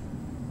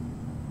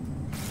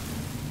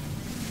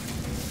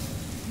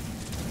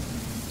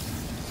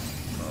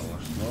 I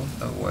was not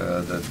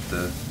aware that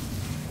the...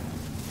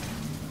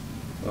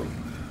 Oh.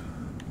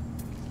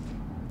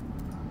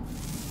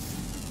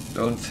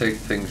 Don't take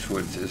things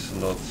which is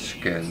not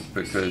scanned,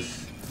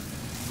 because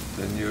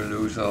then you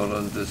lose out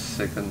on the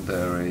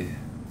secondary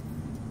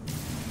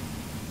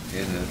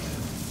in it.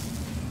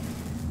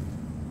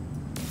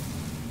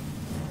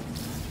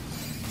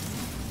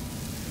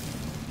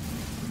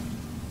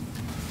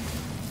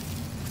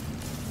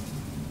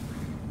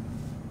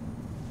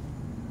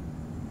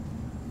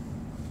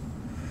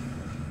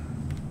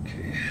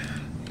 Okay,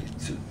 need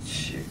to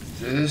check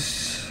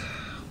this.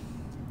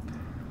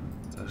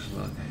 That's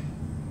not...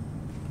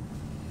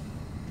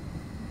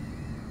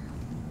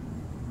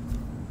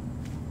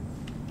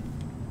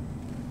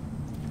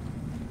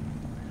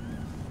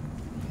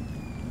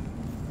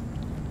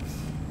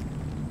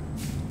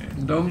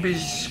 Don't be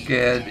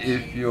scared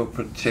if your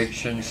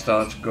protection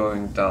starts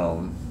going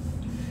down.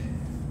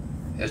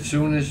 As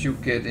soon as you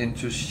get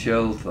into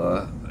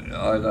shelter,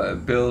 either a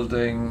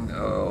building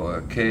or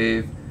a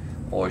cave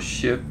or a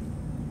ship,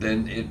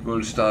 then it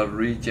will start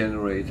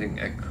regenerating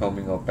and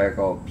coming back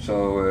up.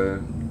 So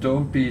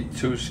don't be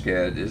too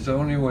scared. It's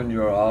only when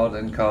you're out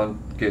and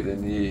can't get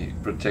any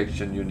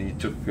protection you need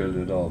to fill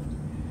it up.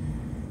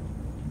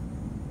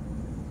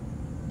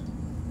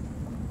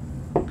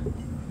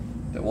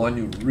 The one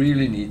you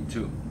really need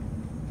to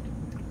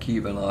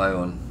keep an eye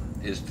on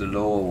is the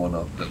lower one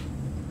of them,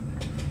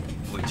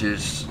 which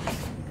is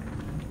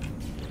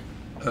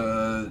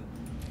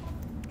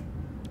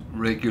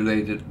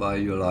regulated by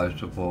your life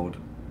support.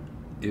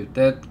 If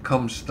that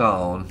comes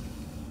down,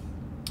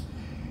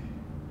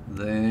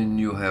 then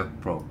you have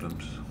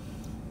problems.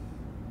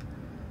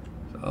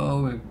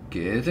 So we're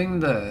getting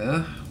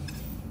there.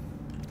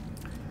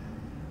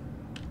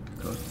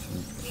 Got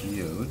some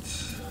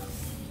geodes.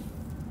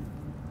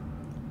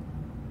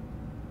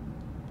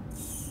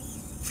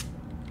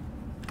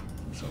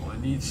 So I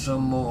need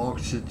some more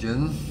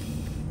oxygen,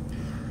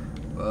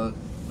 but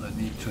I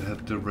need to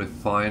have the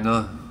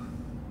refiner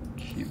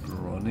keep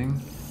running.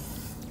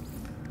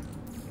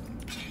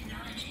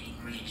 Technology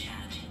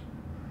recharge.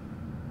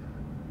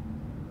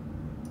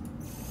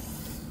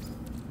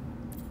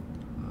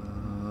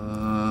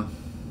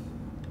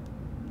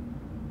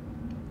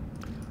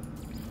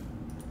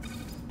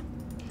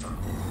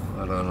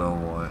 I don't know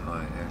why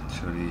I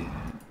actually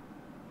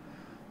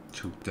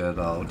took that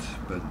out,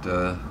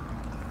 but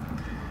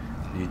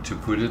need to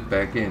put it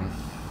back in.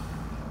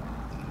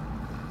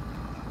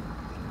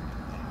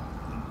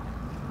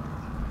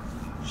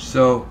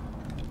 So,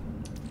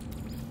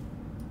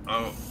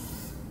 oh,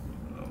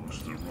 that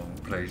was the wrong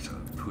place I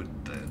put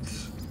that.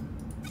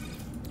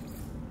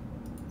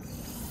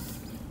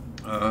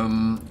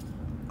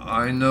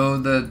 I know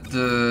that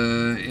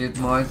it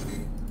might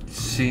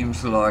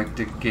seems like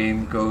the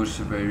game goes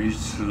very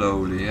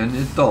slowly, and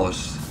it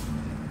does,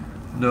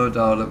 no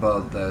doubt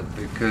about that,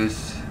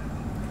 because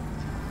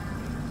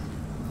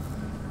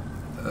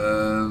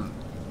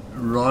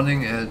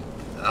running at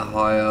a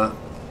higher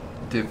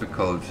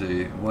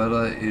difficulty,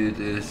 whether it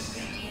is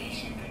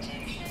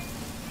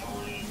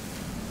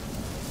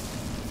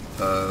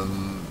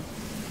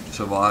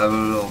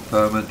survival or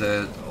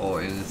permadeath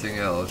or anything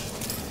else,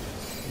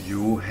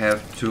 you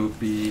have to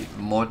be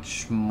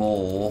much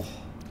more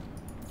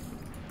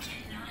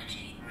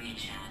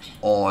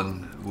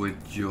on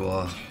with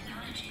your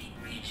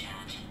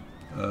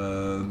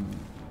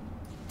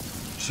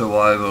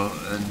survival,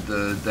 and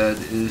that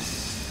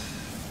is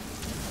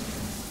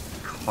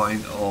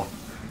kind of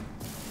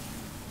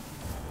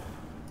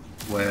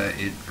where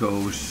it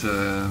goes.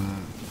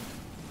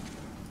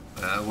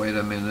 Wait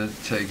a minute,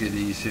 take it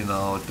easy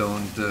now,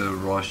 don't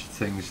rush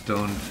things,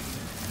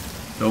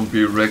 don't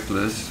be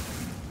reckless.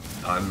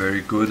 I'm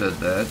very good at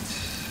that,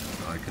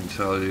 I can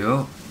tell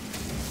you.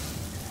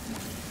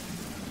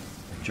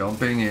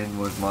 Jumping in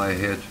with my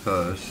head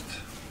first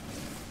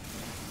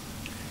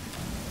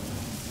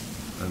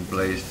and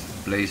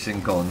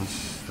blazing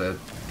guns,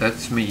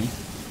 that's me.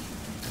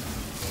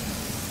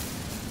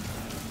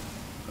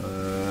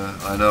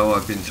 I know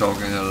I've been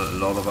talking a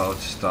lot about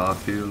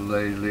Starfield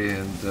lately,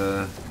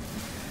 and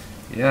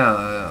yeah,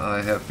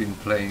 I have been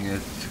playing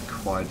it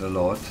quite a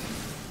lot.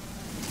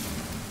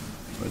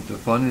 But the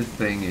funny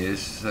thing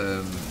is,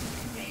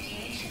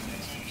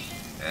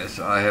 as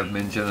I have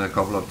mentioned a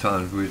couple of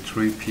times, we're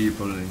 3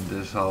 people in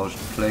this house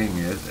playing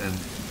it, and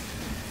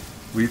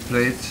we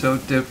play it so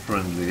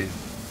differently.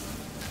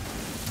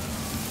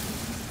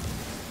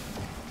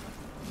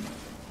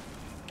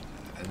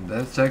 And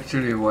that's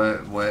actually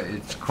where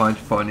it's quite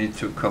funny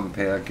to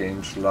compare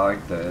games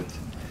like that,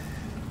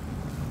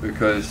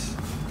 because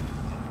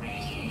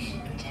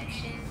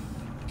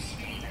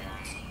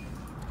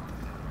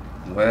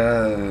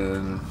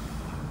well,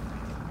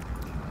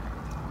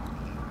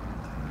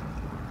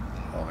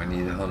 oh, I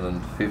need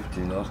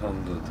 150, not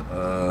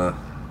 100.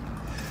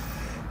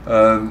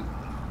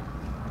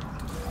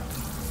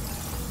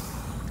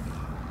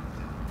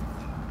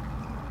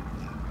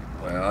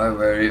 where I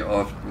very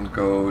often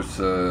goes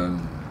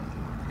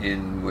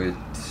in with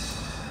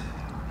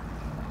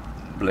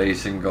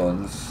blazing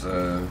guns.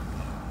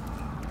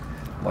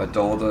 My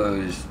daughter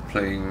is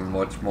playing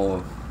much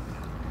more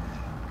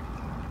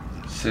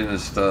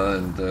sinister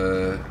and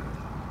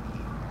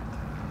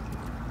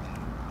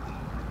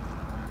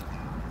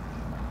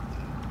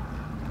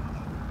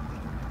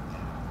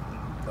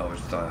oh,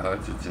 it's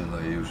dihydrogen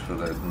I use for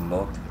that,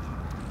 not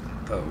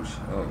those.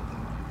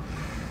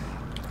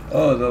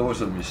 Oh, that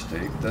was a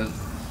mistake then.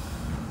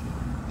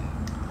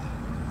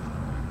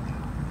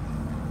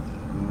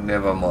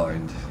 Never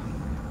mind.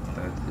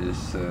 That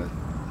is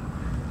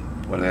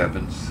what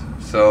happens.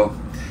 So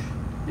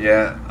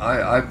yeah,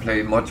 I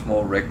play much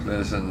more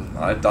reckless and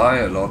I die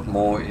a lot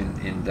more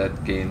in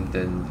that game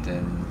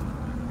than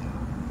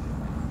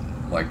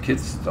my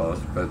kids does,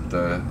 but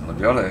on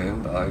the other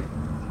hand I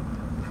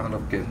kind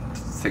of get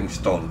things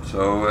done.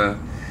 So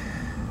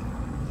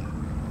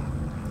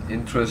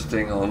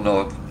interesting or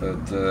not,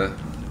 but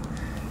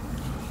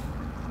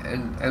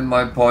and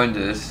my point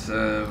is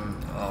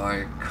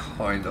I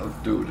kind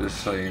of do the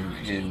same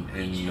in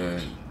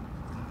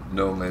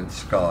No Man's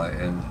Sky,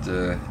 and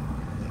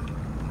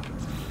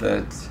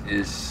that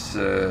is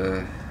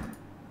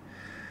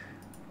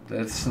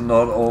that's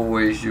not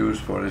always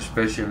useful,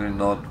 especially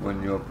not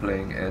when you're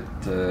playing at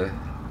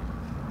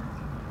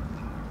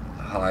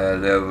higher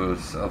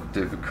levels of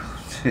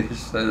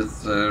difficulties.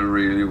 That's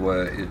really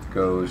where it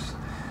goes.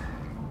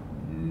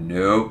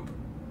 Nope,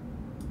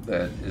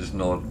 that is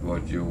not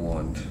what you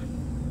want.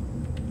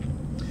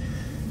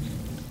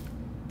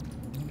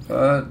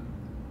 But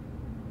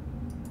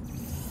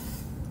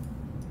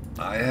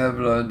I have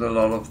learned a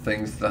lot of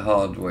things the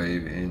hard way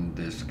in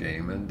this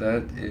game, and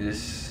that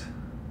is,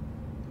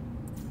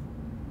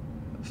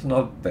 it's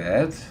not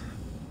bad.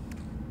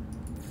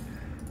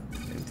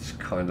 It's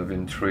kind of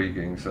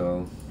intriguing,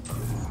 so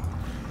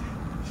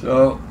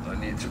I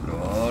need to go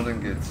out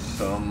and get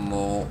some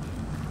more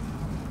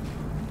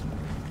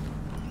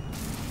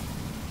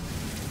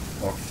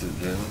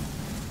oxygen.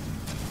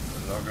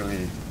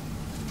 Luckily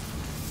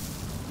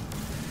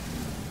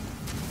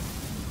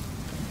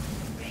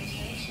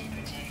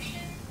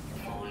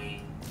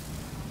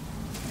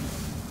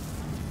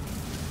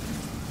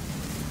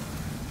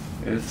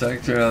it's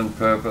actually on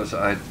purpose.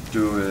 I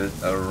do it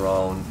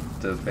around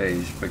the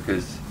base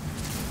because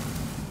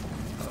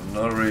I'm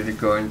not really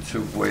going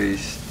to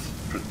waste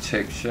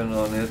protection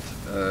on it.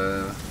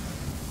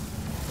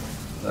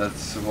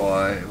 That's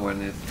why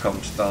when it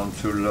comes down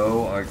too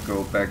low I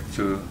go back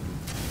to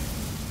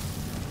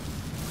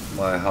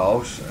my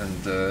house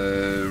and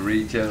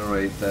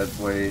regenerate that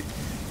way,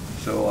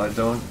 so I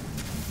don't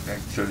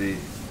actually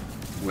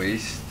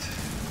waste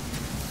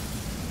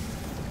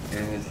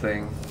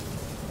anything.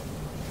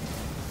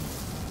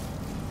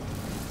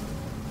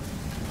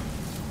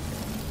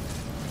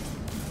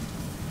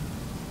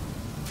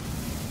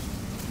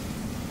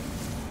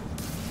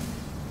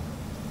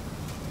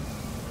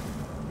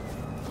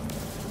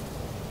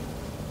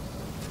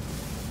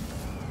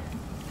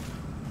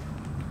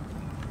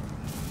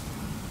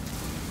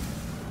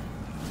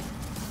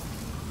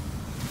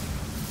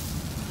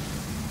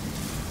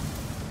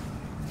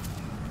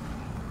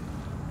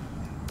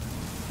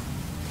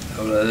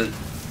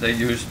 There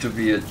used to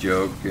be a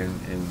joke in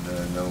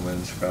No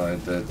Man's Sky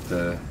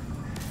that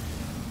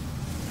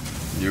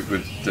you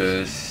could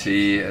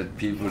see at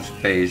people's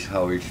face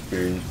how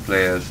experienced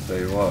players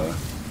they were,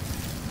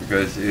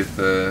 because if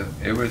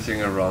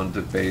everything around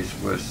the base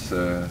was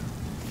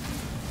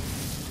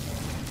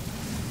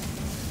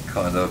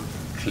kind of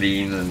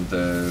clean and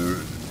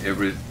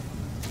every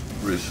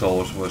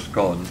resource was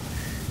gone,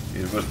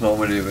 it was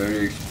normally a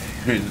very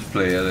experienced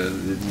player that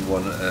didn't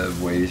want to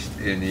waste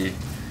any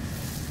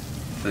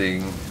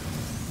thing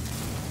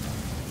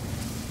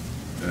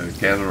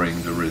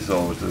gathering the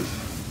resources.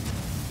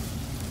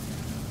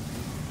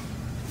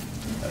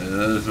 And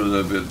that's a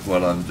little bit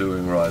what I'm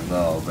doing right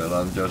now, but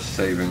I'm just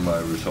saving my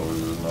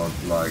resources, not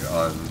like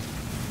I'm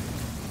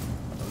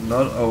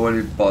not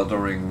overly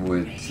bothering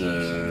with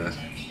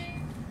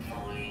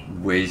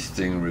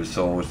wasting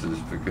resources,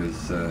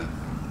 because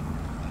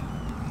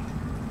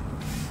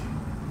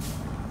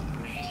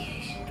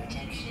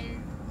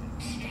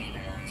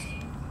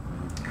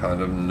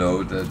kind of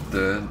know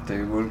that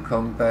they will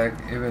come back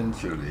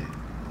eventually.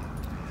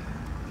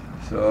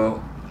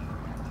 So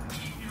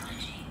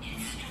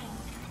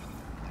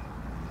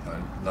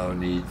I now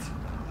need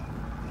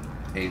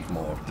 8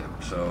 more of them,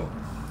 so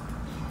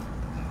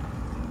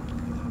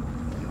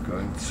I'm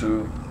going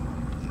to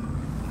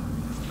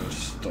just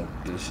stop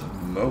this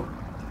mode.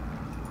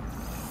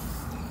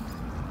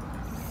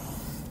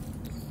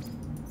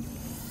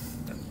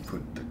 And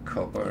put the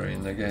copper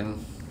in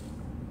again.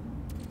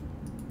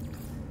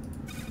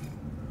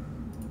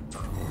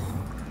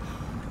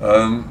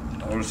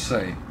 I will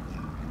say,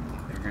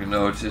 if you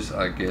notice,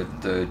 I get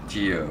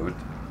geode.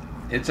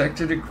 It's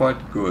actually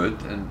quite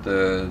good, and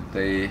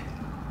they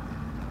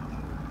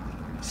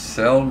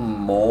sell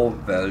more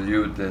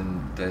value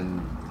than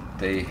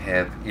they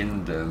have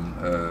in them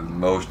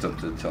most of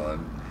the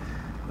time.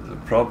 The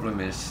problem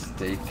is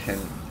they can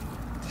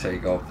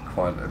take up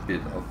quite a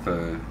bit of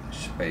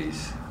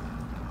space.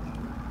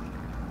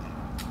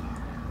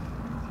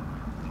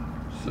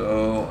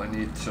 So I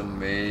need to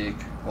make,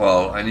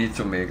 well, I need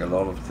to make a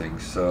lot of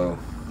things, so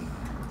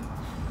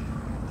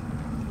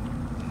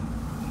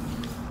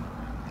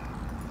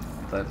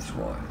that's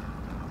why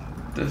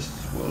this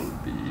will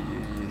be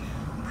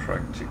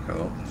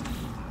practical.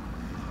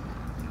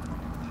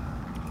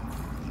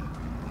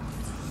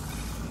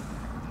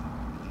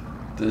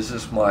 This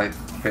is my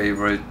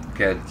favorite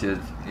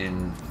gadget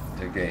in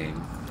the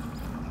game.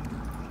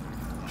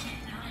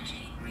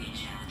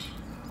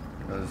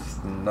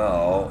 Because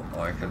now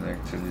I can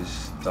actually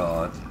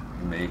start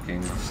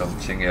making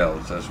something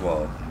else as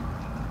well.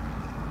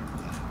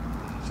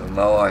 So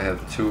now I have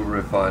 2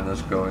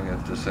 refiners going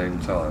at the same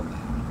time.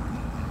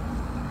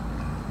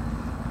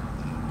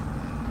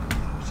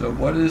 So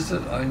what is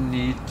it I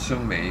need to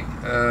make?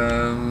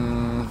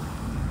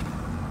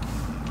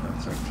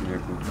 That's actually a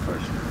good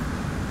question.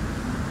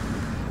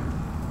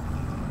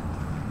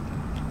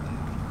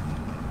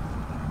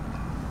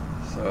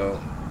 So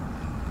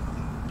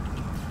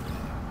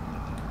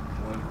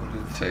what would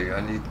it take?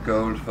 I need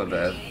gold for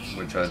that,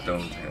 which I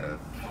don't have.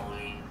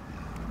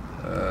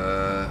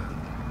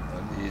 I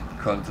need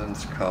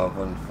condensed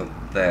carbon for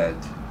that,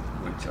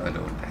 which I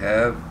don't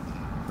have,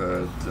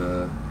 but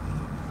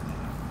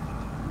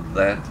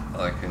that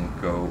I can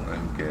go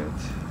and get,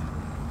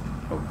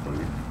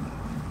 hopefully.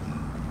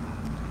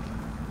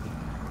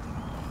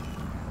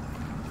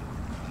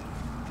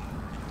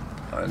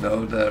 I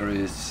know there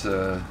is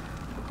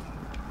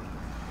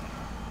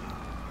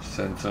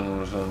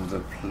sentinels on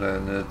the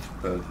planet,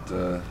 but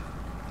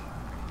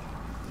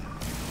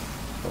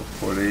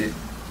hopefully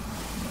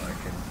I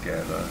can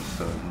gather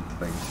certain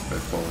things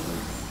before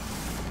they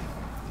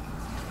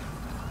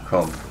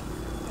come.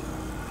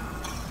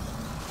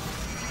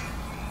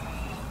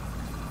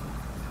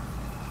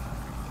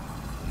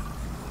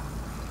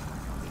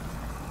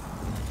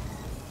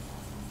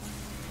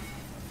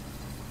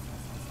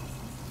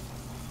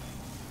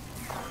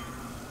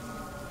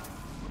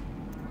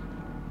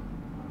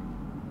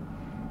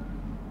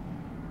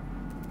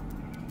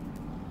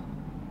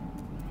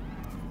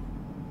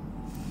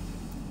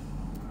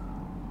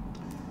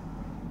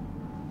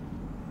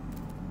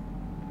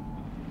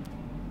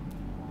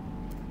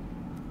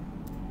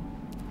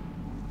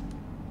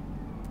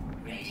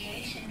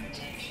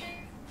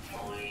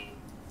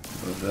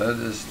 That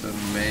is the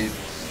main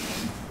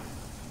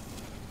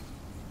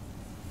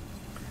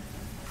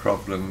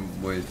problem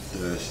with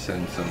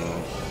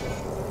sentinels.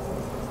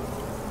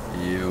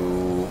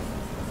 You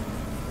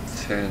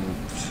tend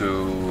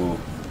to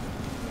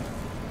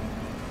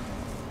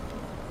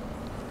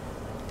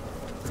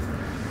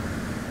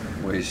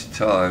waste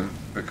time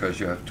because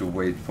you have to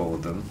wait for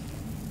them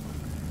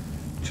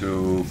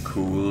to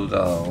cool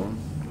down.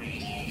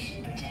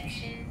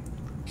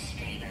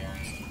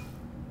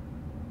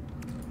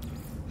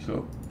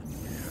 So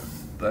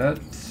that,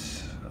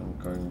 I'm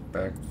going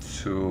back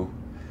to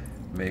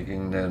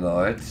making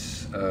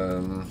nanites.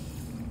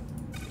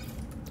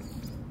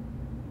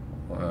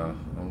 Well,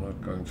 I'm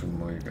not going to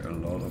make a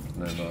lot of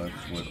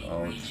nanites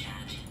without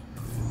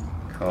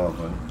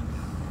carbon.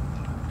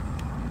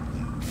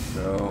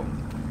 So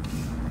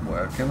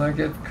where can I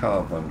get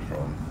carbon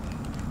from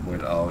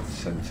without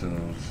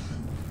sentinels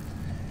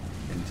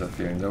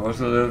interfering? There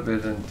was a little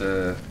bit in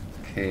the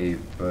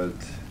cave, but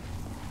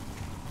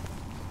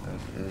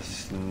that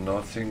is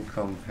nothing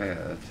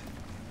compared.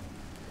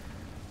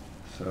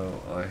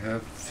 So I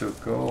have to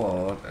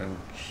go out and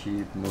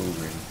keep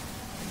moving.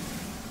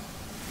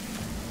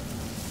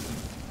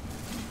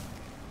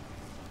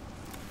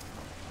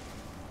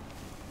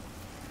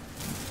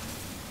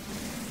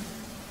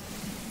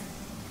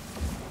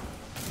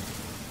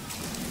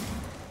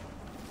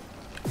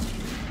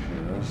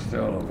 Yeah, that's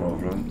still a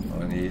problem.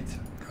 I need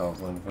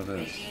carbon for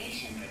this.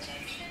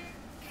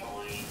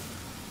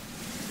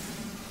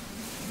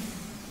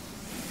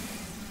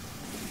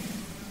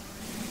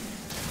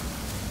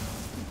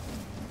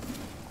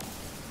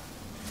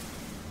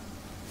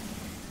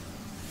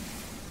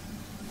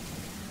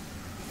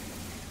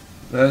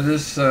 That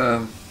is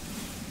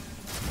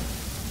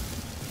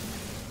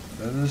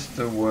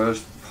the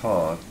worst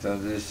part.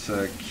 That is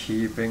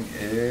keeping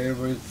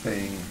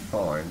everything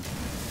fine.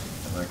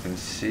 And I can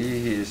see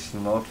he's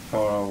not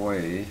far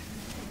away,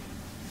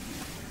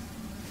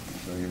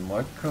 so he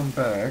might come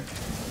back.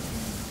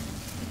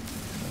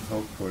 And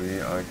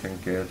hopefully I can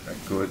get a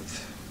good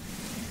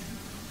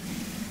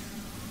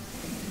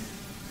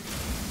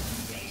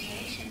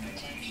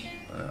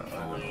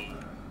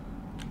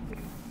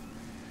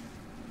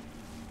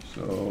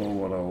So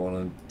what I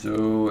want to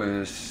do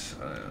is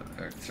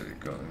actually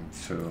going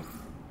to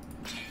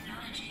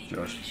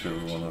just do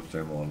one of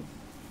them on.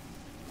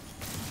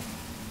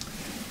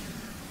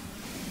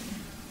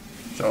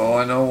 So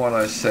I know what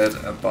I said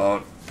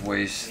about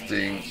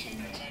wasting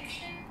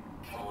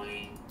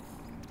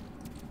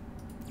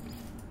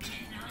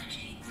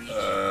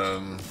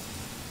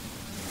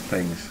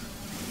things.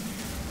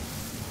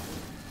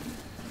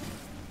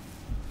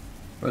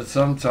 But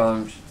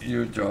sometimes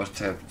you just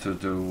have to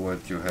do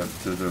what you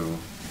have to do.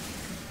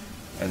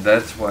 And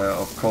that's where,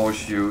 of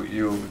course,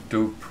 you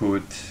do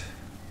put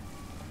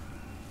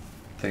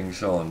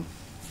things on.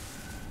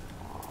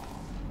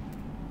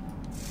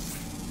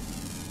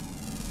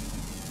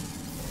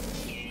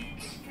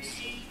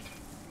 It's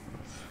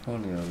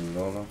funny, a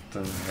lot of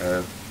them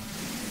have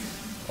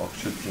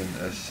oxygen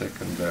as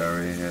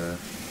secondary here.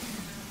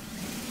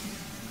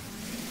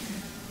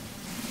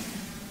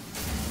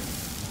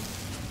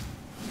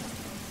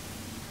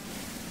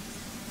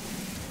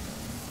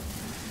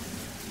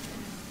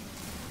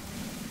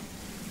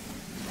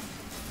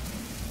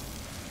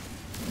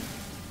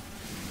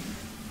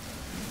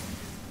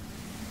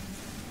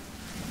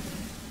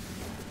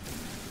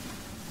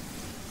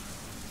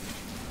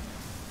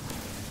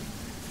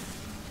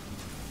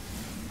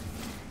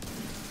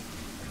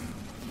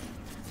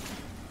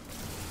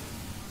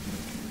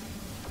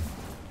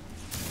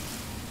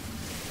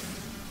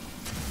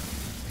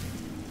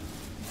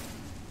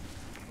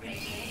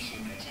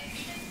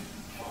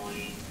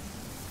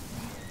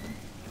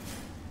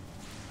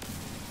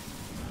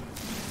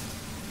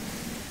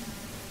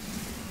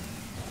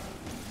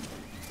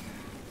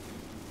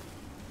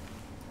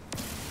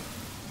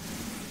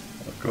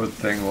 Good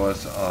thing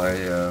was I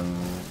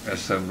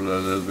assembled a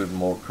little bit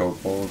more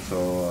cobalt,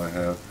 so I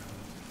have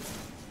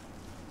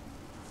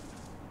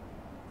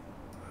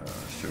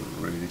should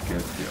really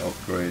get the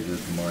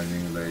upgraded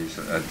mining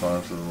laser,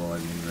 advanced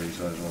mining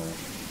laser as well.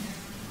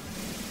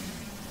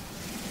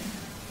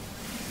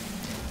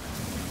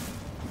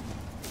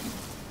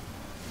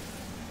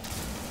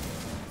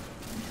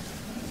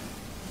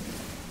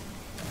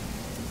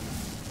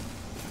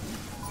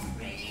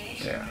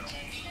 Yeah.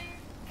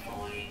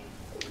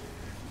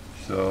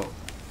 So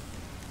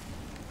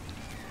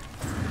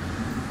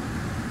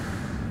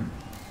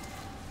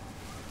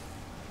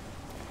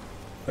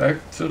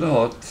back to the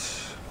hut.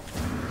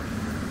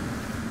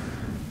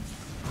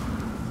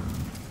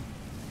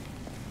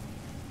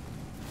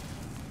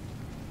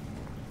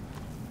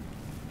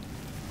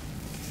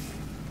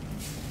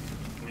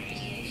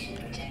 Radiation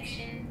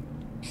protection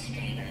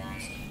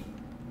stabilizing.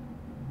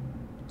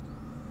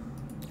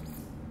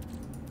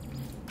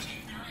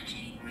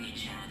 Technology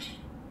recharging.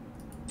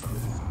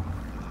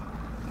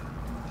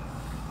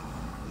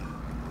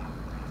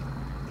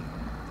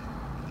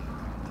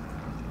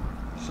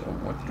 So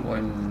what do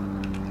I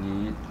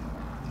need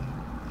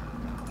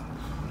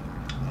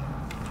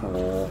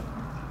for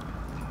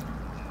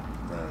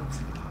that?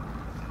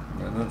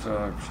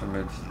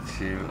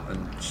 Steel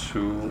and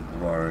 2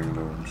 wiring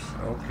looms.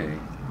 Okay.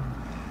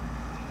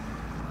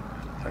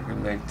 I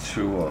can make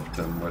 2 of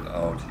them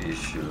without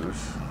issues.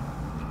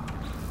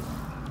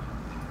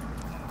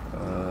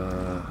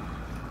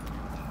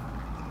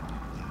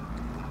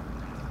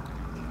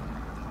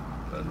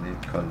 I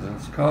need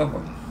condensed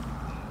carbon.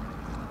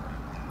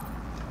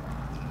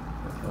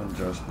 I don't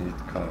just need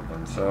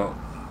carbon, so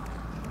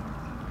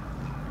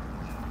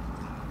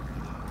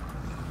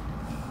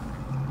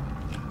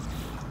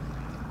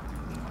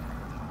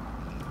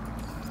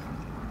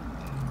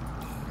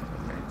I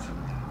made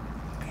some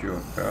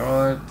pure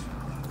ferrite.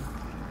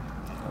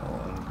 Now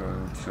I'm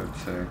going to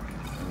take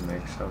and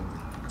make some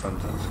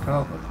condensed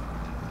carbon.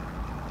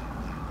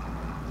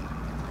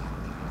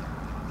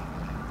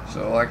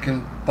 So I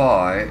can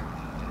buy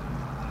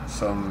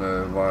some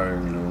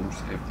wiring looms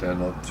if they're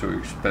not too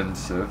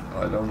expensive.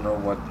 I don't know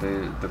what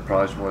the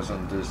price was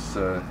on this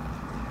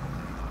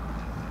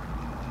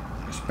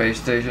space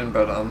station,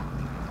 but I'm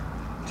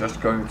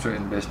just going to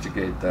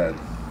investigate that.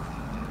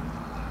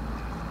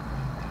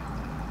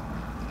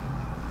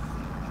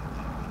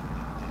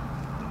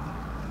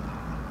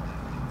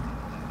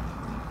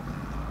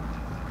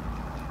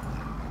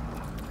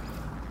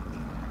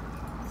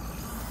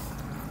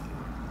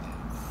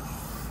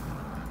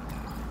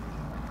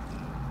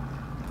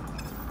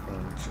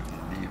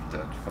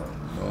 For a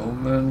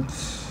moment.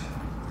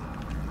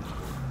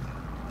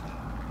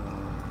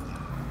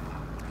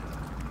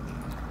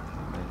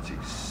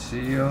 Magic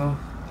seal.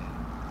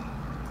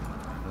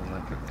 And I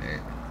can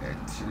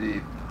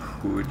actually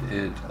put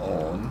it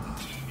on.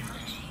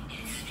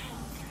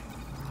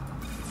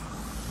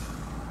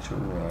 2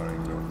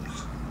 wiring looms.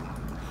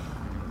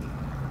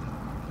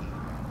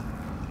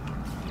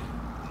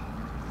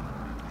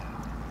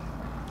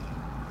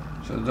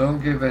 So don't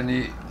give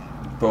any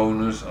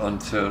bonus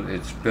until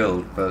it's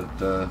built, but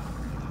at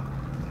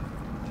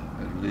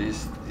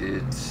least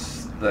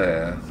it's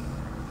there.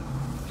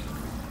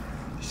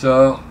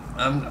 So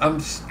I'm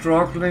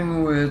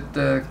struggling with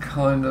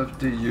kind of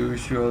the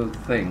usual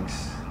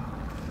things.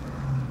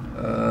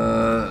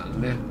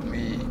 Let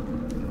me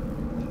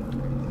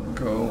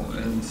go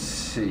and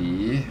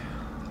see.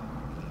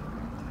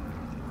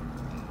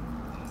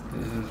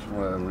 This is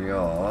where we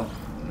are.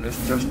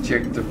 Let's just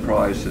check the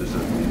prices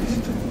at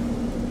least.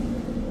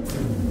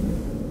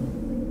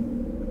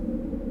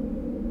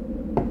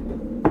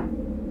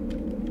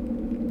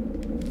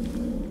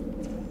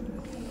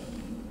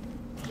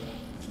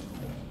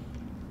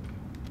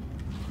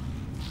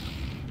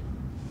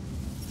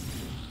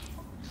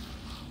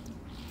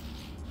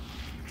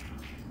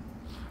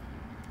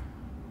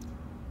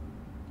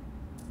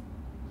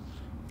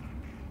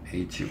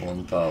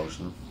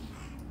 81,000.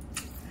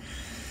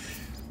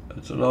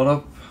 That's a lot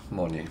of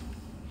money.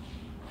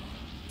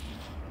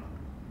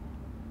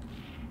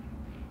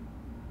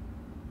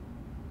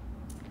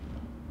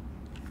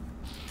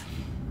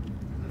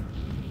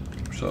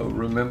 So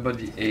remember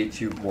the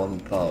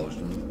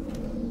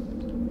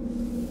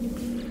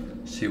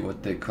 81,000. See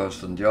what they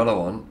cost on the other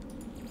one,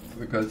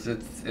 because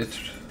it's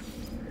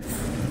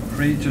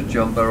free to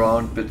jump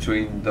around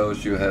between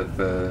those you have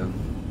a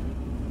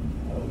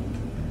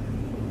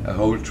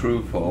whole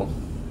troop for.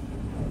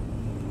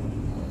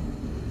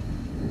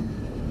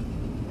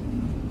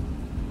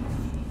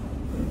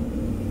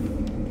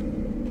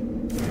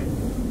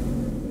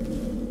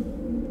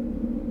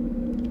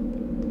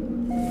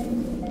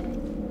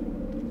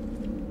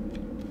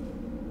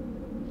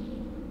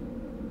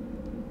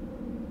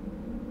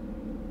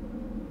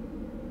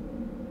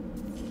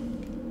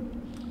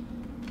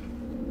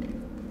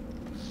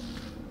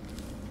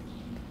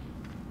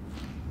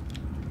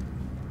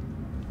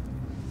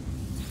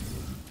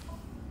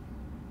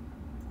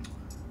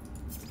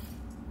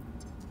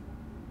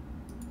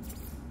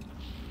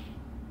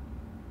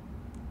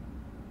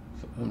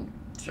 I'm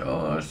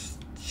just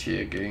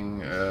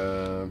checking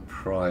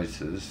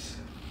prices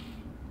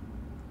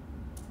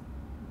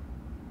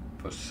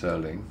for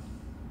selling.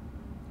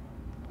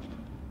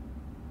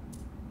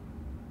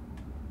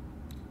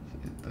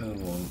 That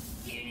one,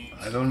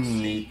 I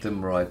don't need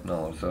them right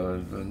now,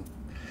 so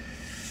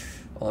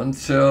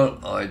until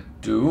I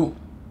do,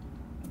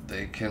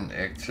 they can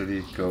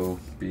actually go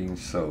being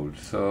sold.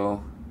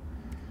 So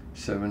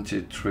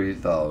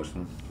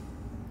 73,000.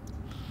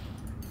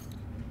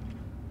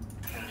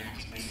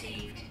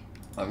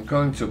 I'm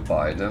going to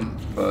buy them,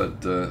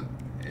 but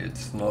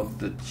it's not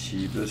the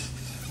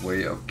cheapest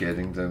way of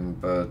getting them,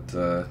 but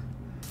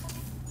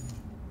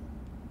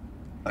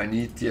I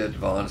need the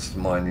advanced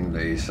mining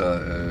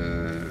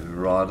laser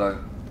rather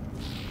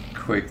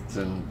quick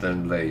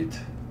than late.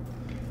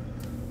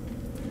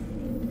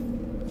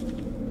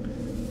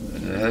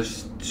 And it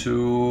has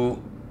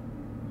two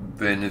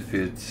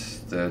benefits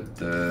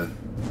that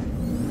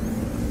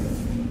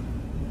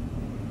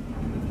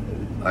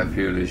I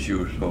feel is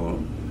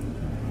useful.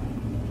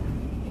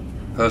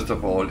 First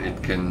of all,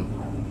 it can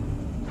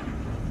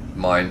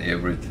mine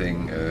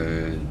everything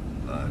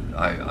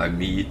I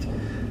meet,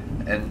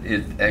 and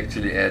it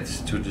actually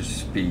adds to the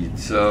speed.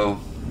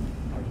 So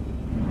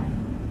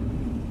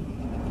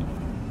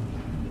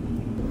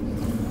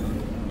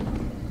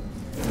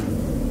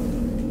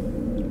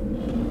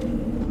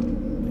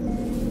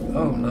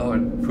oh, now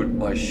it put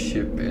my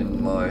ship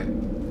in my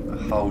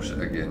house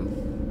again.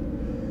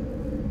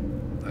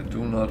 I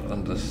do not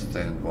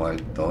understand why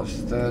it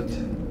does that.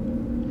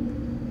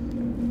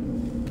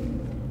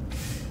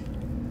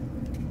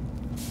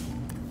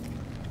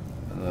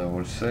 I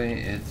would say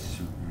it's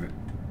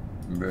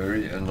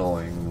very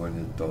annoying when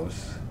it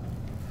does,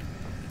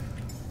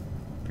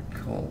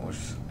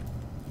 because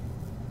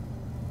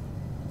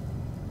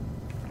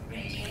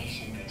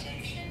Radiation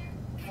protection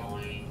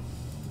falling.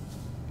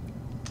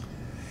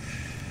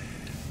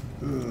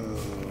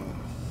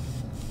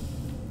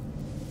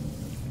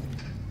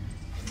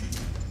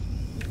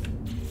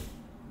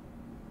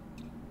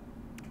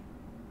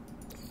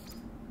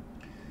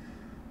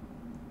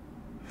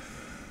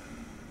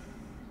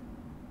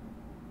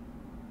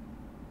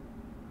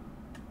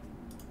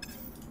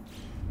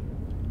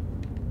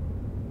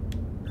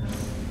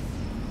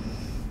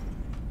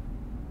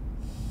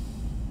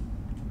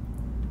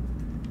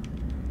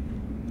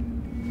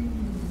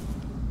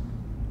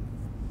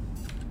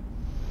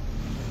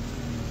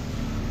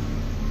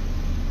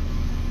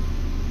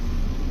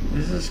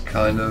 this is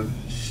kind of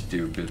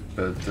stupid,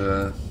 but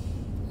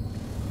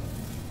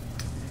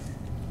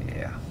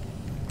yeah.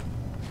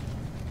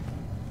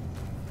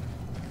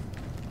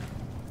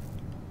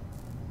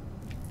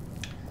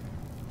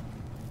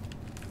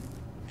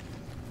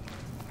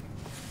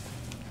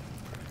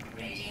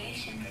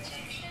 Radiation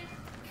protection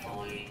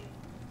falling.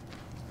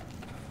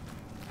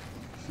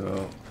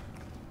 So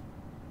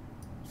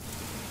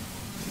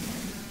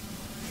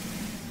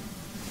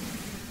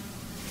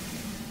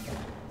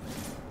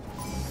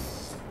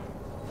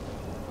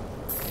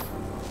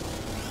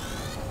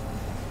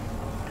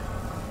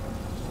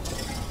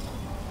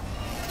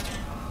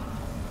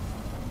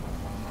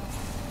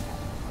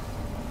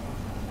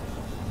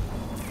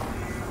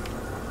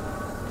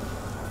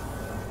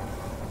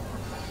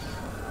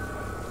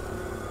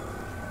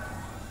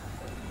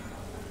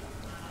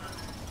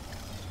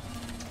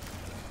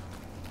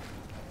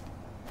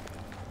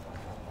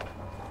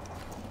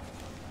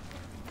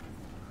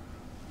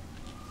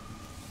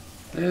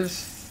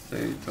this,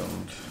 they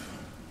don't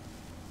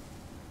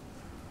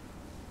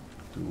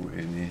do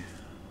any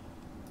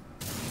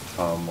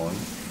harm on.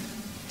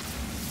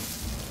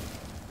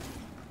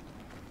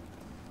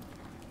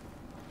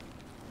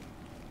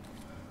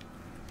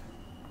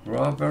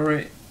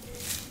 Robbery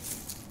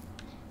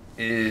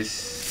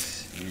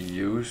is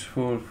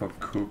useful for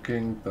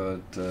cooking,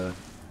 but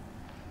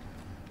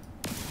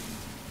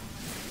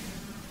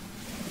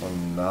for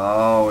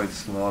now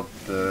it's not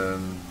the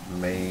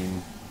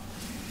main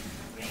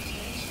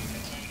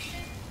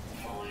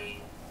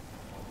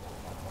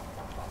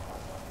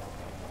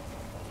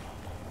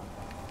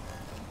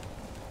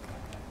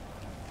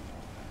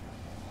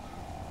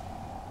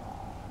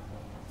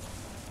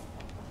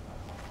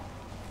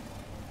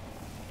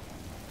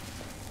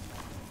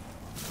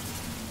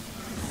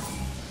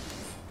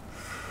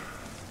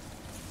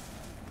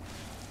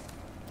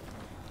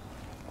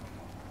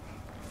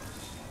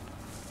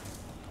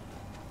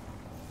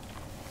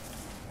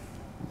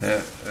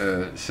Yeah,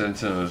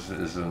 Sentinels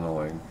is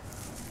annoying.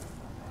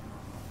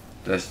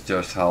 That's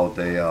just how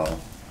they are.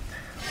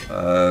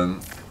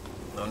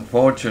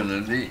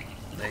 Unfortunately,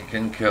 they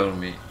can kill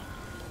me.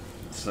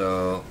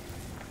 So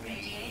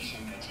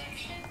Radiation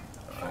protection.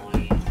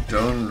 I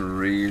don't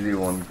really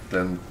want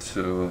them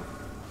to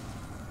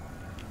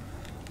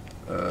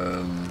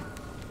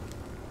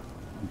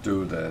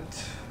do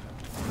that.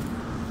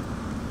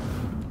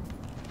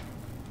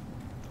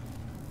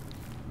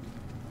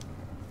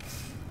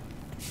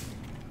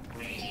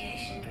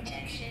 Radiation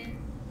protection.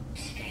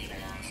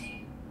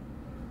 Stabilizing.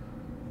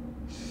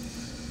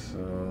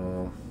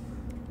 So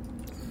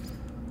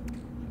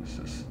this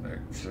is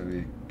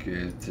actually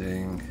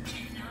getting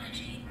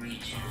Technology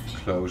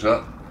recharge.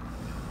 closer.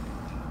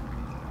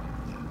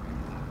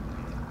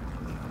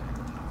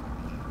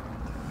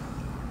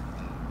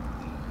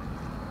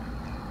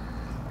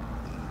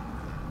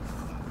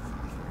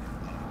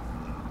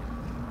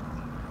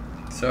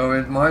 So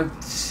it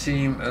might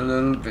seem a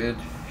little bit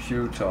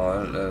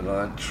futile that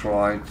I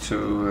try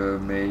to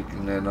make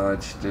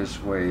nanites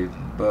this way,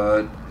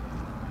 but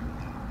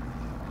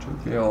to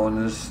be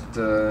honest,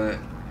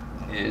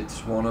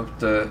 it's one of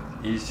the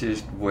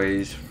easiest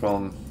ways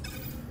from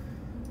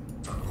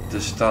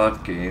the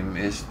start game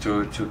is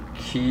to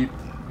keep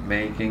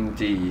making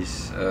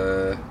these.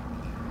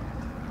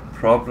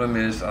 Problem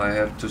is I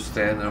have to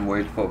stand and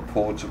wait for a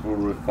portable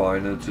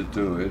refiner to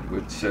do it,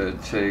 which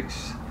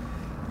takes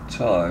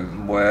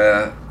time,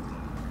 where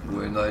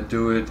when I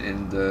do it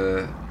in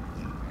the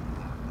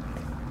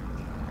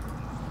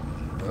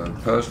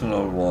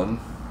personal one,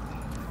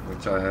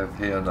 which I have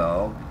here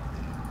now,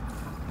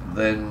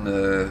 then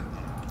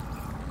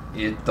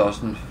it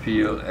doesn't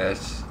feel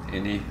as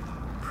any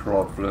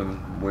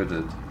problem with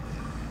it.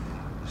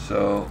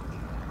 So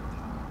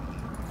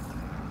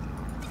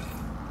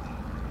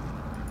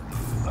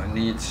I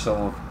need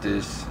some of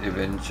this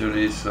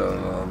eventually, so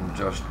I'm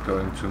just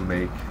going to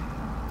make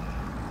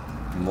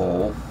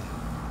more.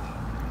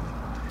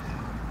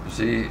 You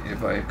see,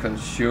 if I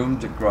consume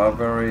the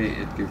grubberry,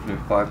 it gives me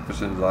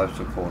 5% life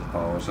support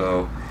power,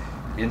 so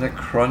in a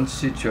crunch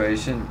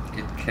situation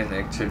it can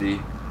actually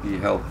be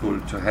helpful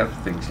to have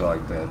things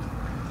like that.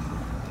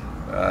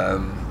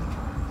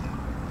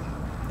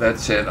 That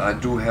said, I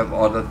do have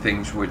other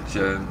things which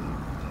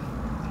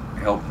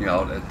help me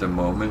out at the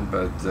moment,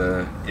 but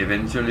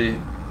eventually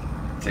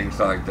things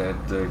like that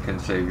can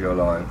save your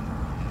life.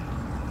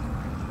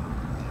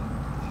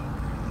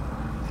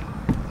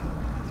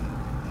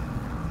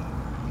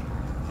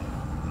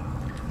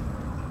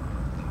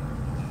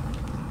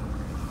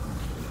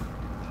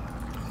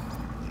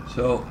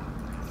 So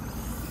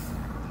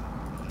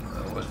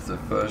that was the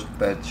first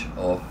batch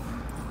of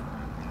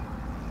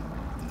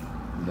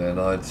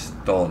nanites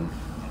done.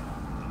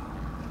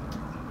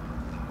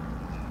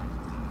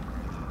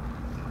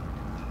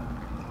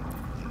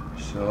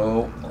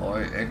 So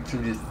I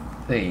actually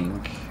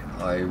think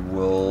I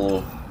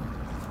will,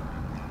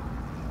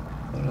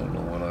 I don't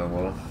know what I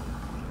will.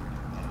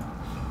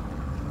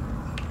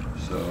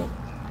 So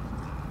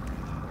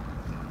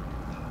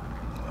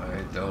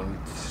I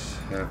don't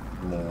have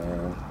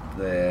more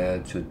there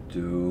to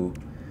do.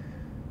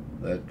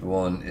 That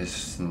one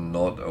is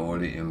not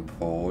only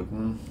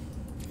important.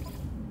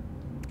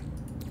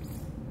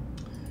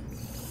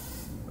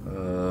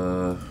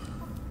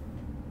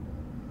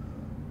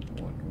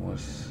 What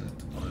was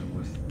it? I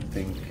was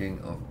thinking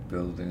of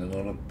building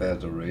another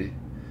battery.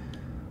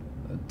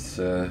 It's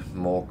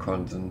more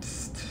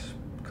condensed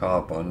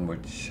carbon,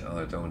 which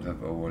I don't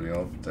have overly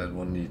of. That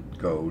one needs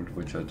gold,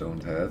 which I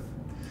don't have.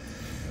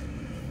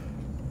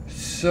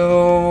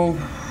 So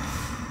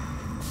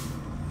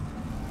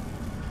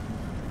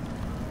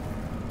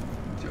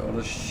the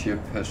other ship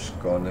has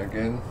gone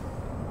again.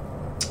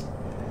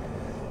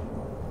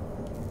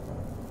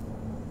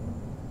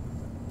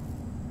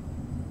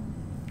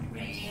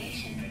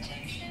 Radiation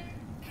protection.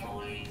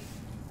 Falling.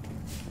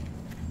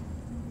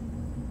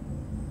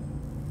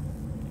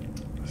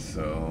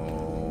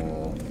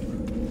 So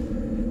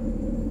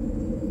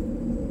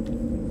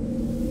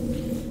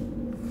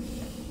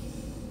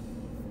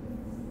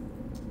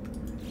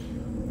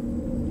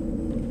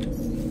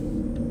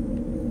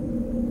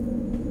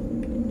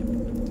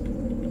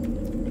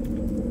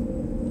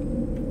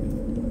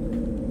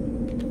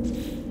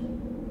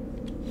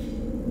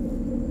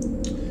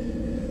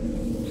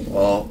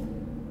well,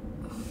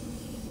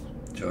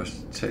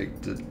 just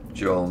take the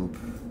jump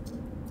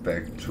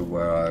back to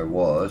where I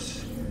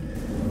was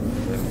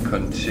and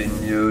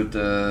continue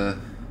the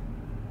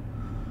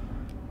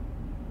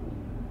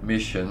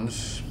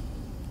missions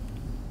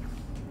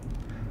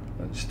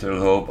and still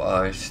hope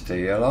I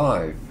stay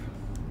alive.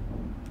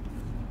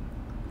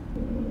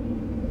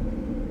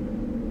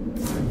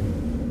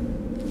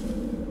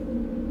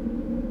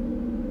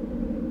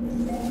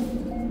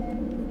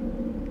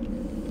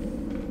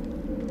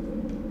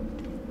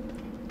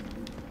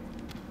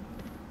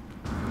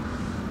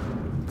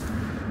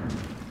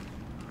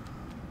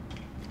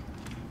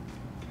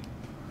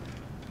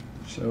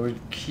 So it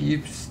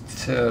keeps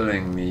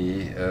telling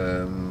me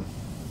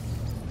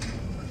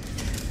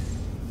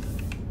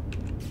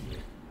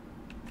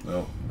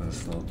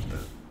that's not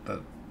that.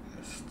 That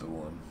is the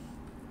one.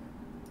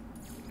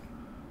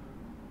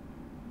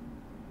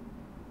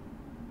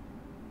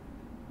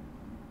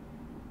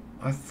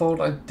 I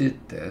thought I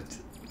did that.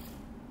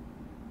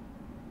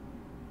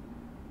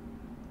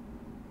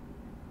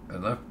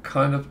 And I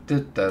kind of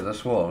did that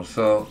as well,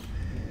 so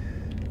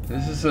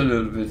this is a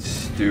little bit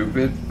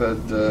stupid, but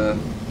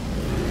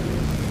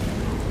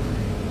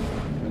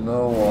you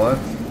know what?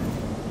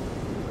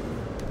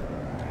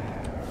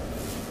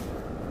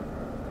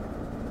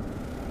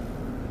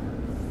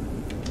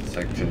 It's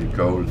actually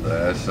gold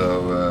there,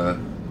 so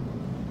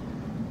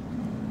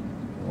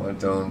why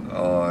don't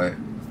I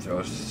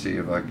just see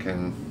if I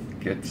can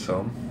get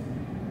some?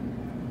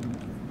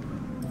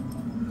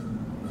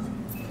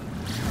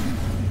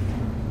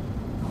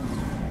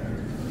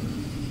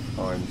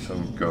 Find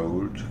some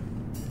gold.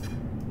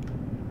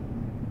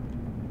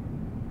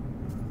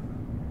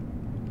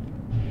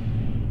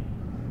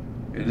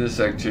 It is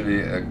actually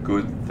a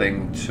good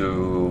thing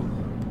to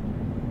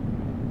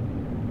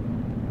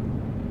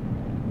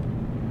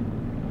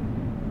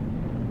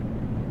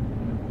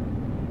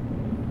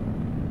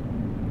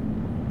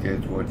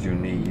get what you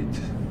need.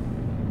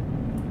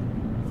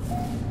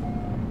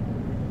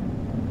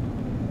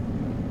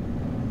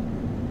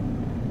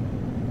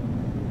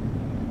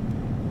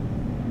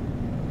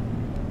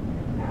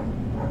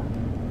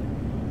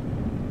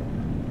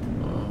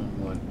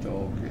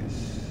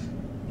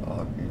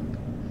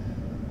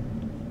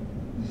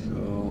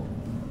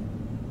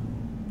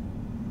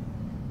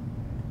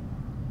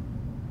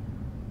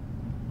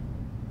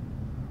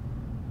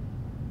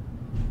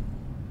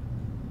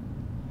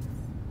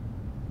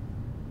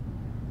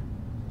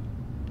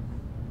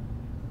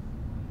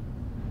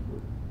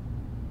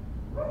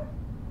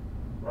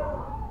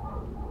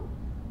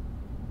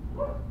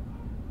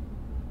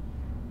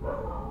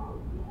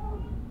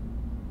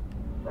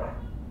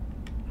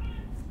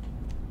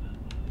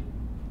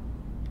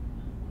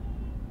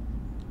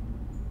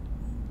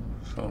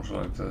 Sounds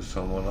like there's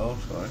someone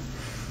outside.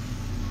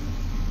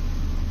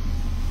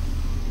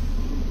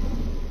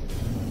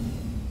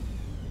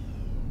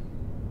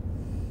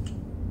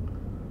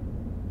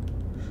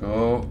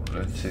 So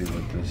let's see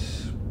what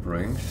this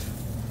brings.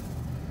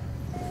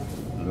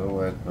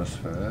 Low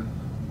atmosphere.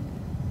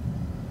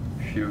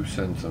 Few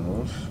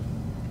sentinels.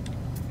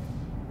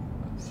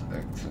 That's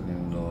actually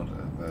not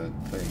a bad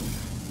thing.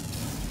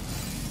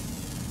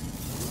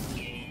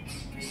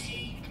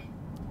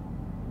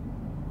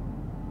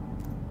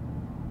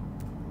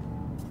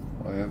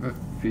 I have a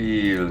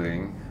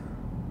feeling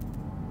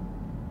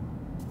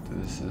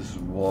this is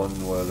one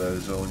where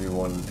there's only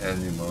one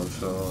animal,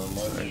 so I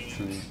might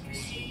actually...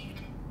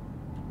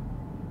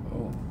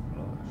 Oh,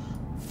 nice.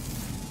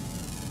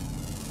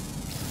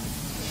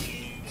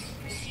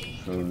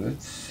 So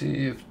let's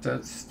see if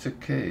that's the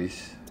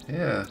case.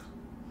 Yeah.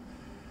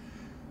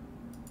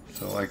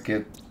 So I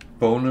get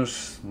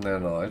bonus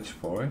nanites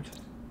for it.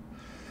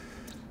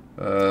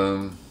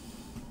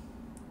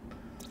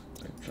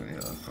 Actually,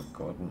 I've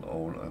forgotten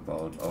all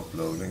about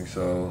uploading,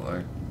 so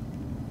I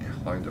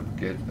kind of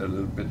get a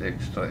little bit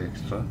extra.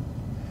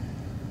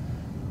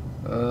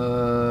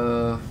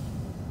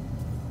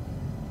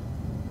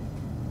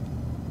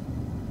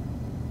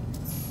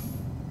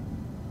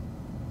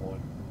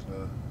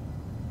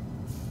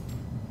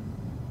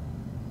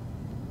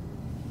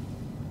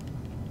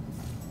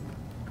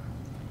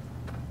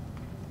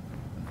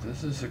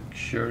 This is a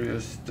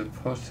curious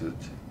deposit.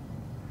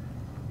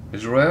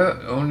 It's rare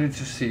only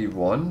to see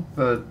one,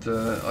 but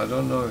I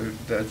don't know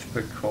if that's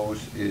because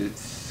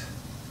it's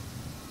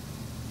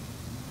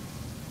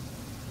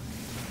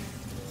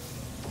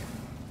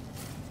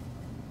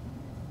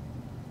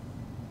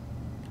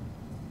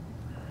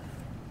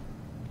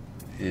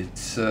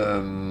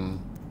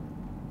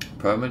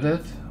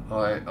Permadeath.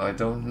 I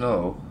don't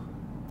know.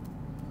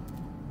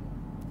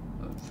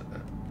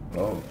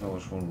 Oh, there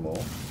was one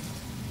more.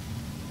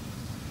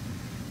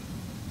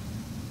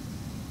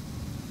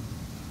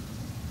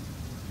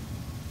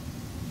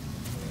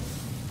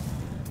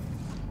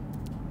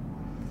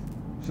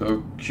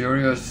 So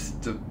curious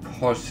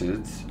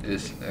deposits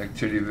is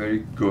actually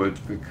very good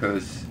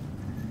because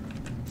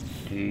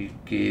they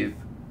give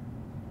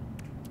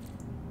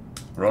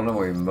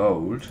runaway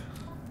mold,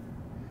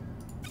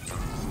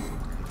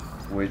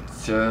 which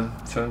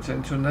turns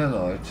into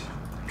nanite,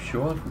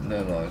 pure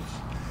nanite.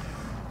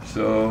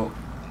 So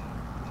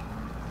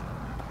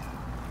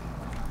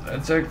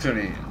that's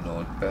actually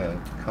not bad.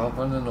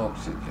 Carbon and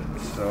oxygen.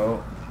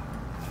 So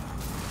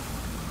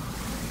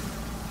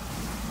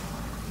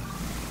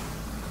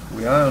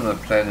we are on a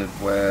planet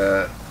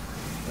where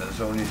there's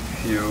only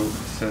few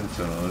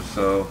sentinels,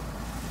 so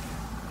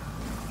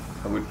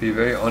I would be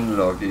very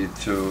unlucky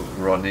to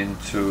run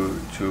into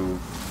too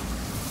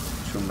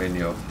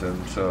many of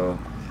them. So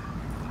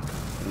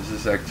this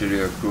is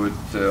actually a good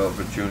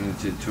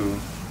opportunity to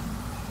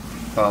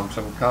farm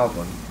some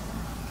carbon,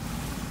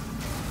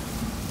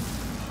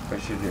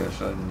 especially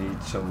as I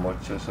need so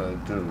much as I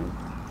do,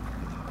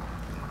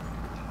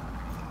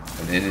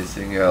 and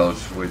anything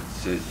else which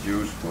is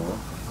useful.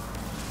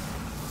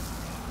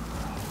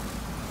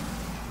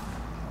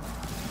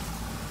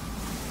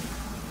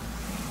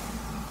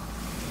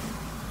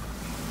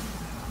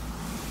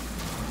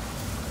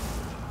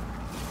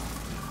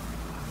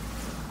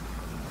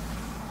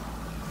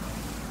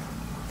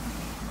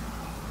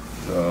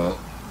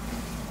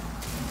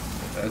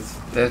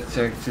 That's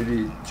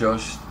actually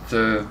just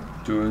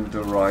doing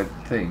the right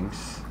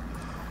things.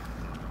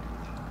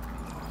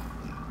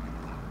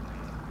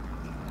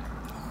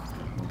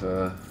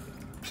 The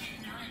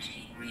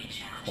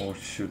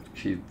course should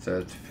keep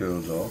that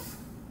filled up.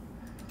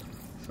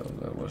 So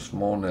there was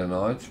more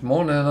nanites.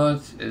 More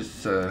nanites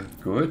is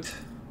good.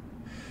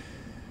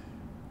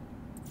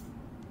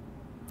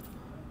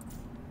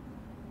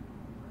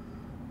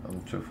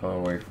 I'm too far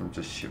away from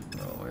the ship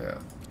now, yeah.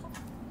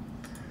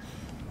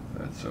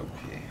 That's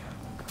okay.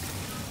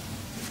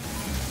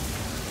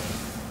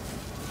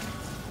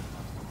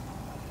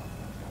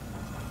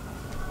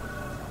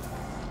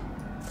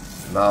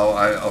 Now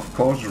I of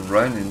course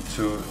ran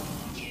into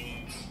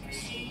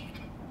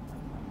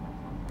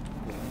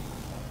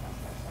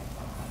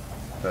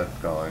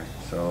that guy,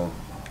 so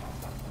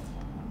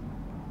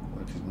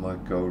where did my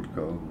gold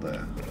go?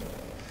 There.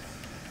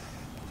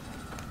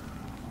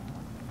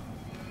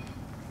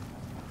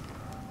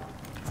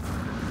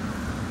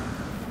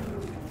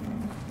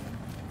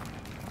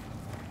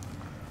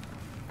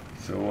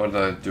 So what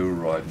I do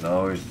right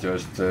now is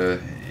just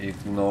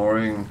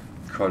ignoring,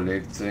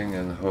 collecting,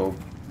 and hope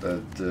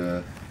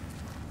that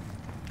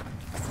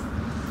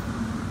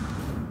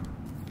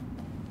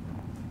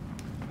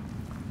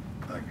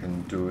I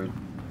can do it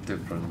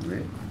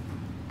differently.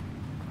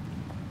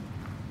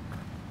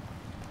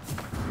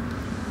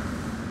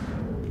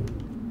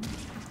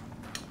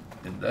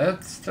 And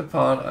that's the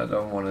part I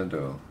don't want to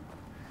do.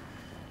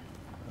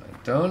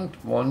 I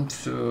don't want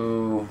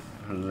to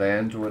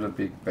land with a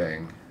big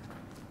bang.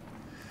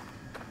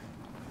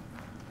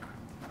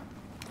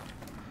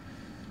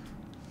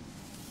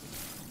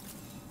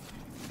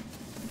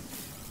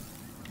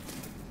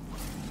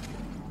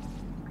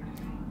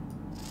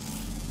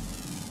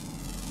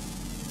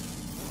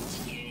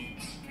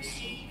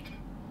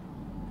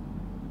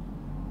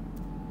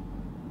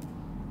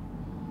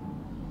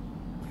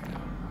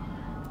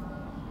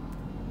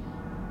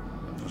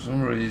 For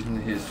some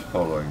reason he's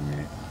following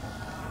me.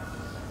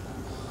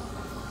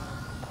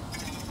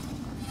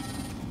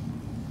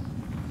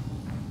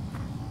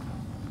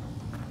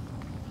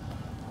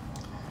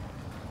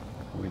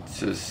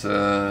 Which is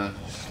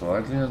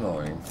slightly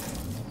annoying.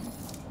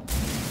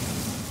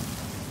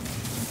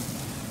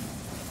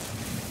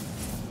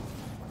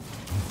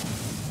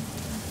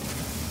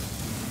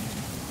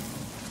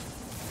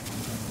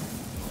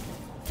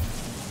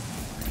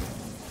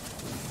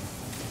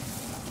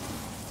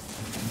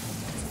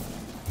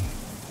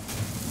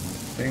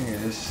 Thing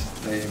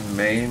is, they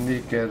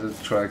mainly get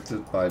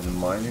attracted by the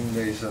mining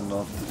laser,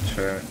 not the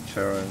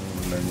terrain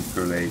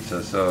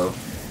manipulator. So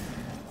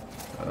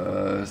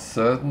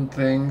certain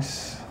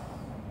things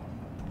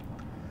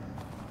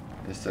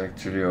is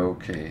actually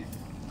okay.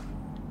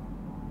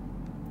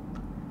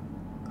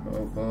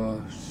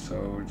 Copper,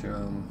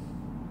 sodium,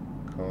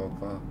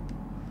 copper,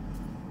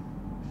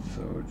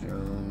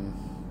 sodium,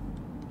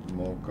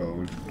 more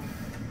gold.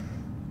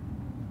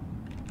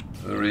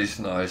 The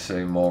reason I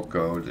say more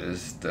gold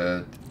is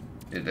that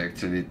it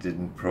actually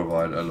didn't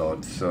provide a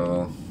lot,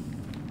 so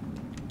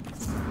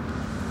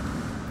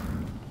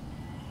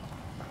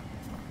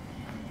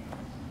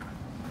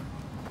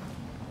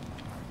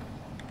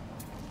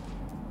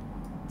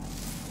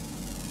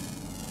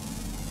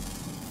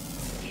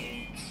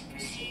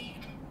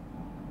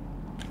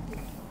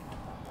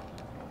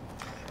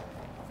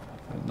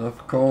and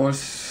of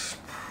course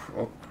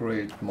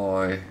upgrade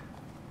my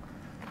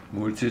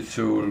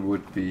multi-tool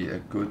would be a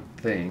good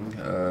thing.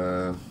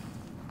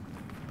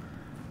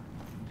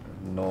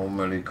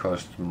 Normally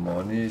cost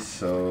money,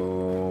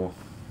 so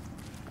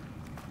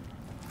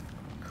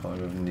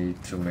kind of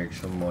need to make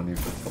some money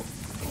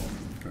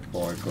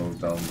before I go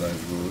down that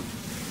route.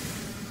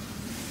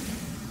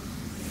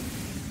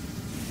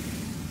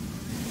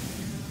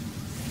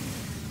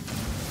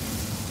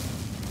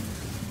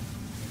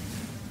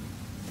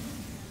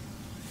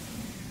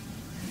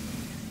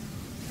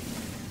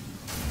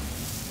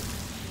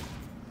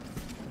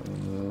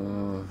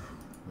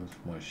 That's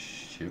my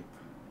ship.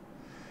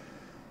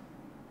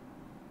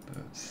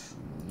 That's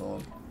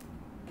not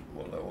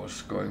what I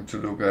was going to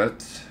look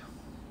at.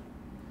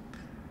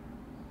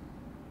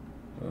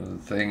 So the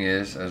thing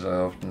is, as I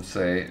often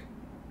say,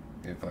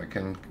 if I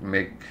can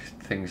make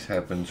things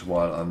happen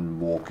while I'm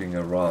walking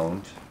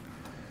around,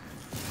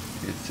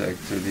 it's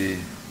actually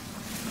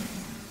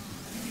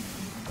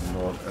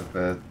not a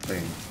bad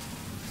thing.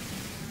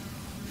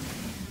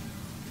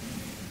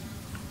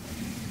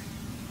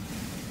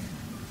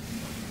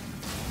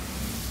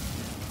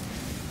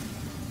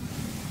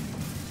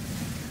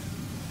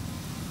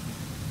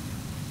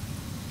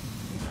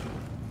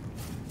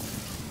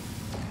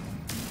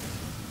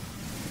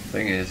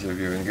 Thing is, if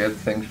you can get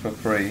things for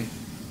free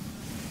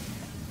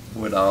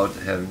without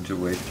having to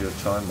waste your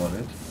time on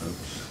it.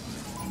 Oops.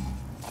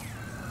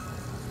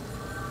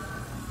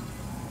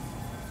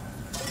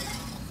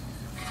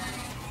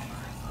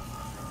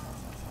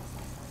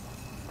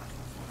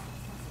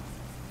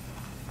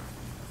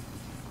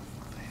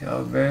 They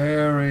are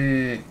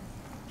very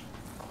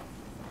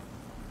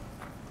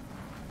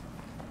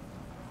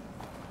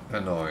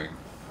annoying.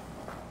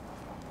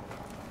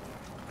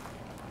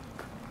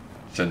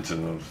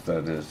 sentinels,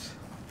 that is.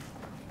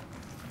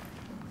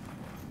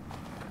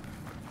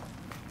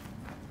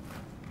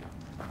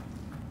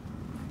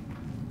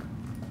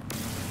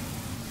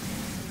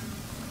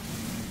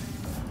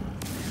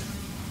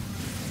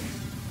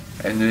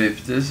 And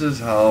if this is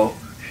how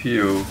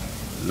few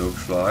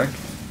looks like,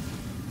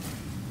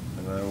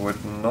 then I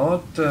would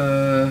not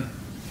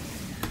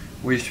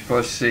wish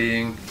for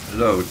seeing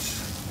loads.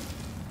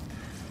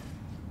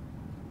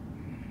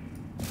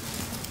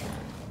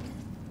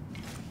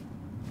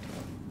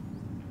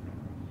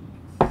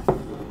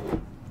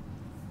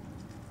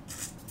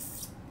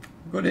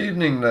 Good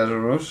evening,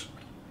 Lazarus.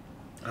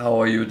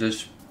 How are you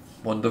this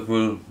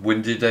wonderful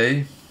windy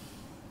day?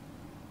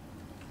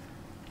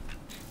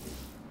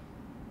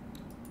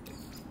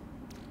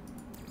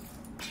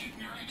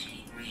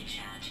 Technology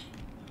recharge.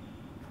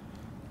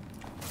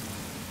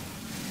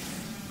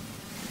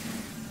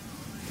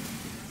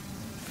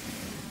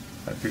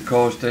 Have you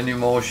caused any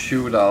more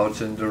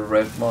shootouts in the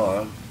Red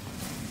Mile?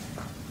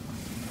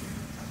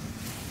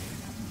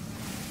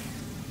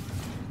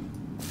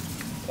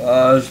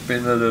 It's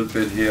been a little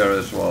bit here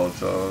as well,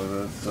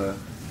 so that's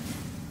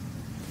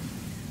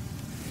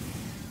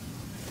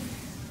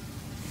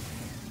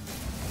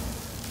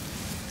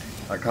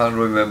I can't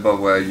remember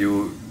where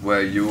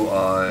you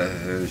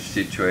are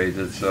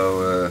situated,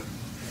 so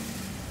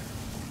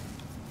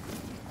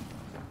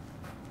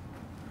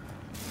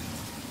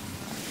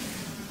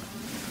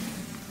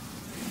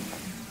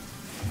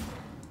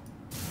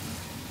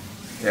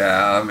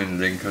yeah, I'm in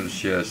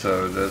Lincolnshire,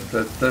 so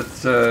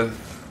that's a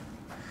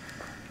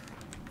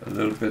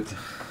little bit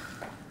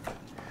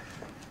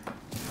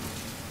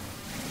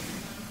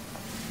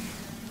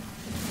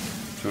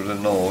to the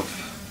north.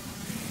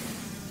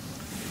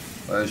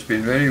 It's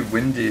been very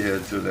windy here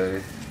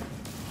today.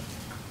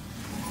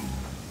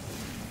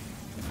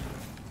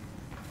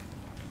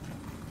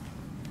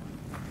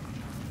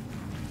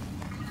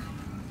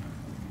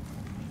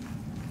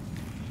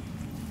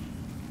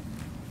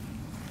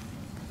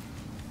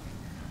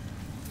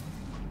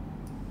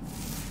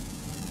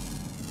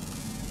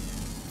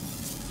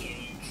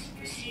 Units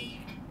received.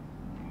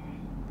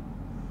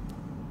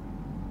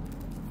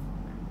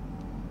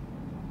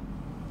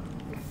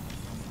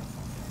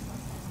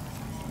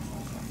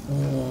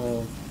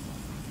 Oh.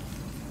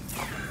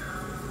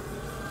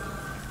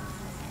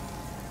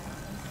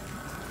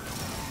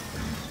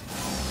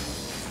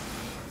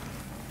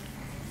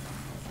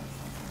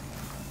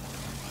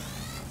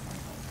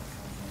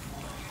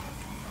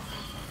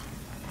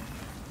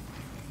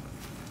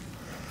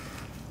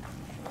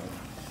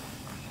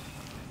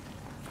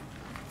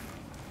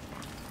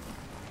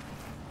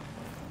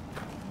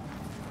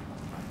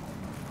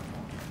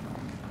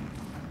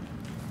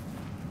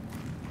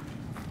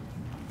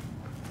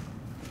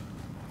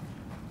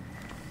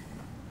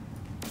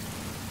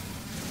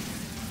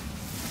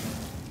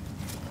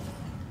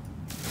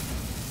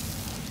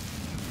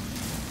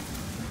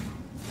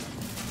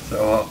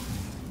 So,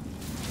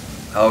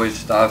 how is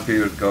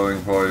Starfield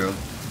going for you?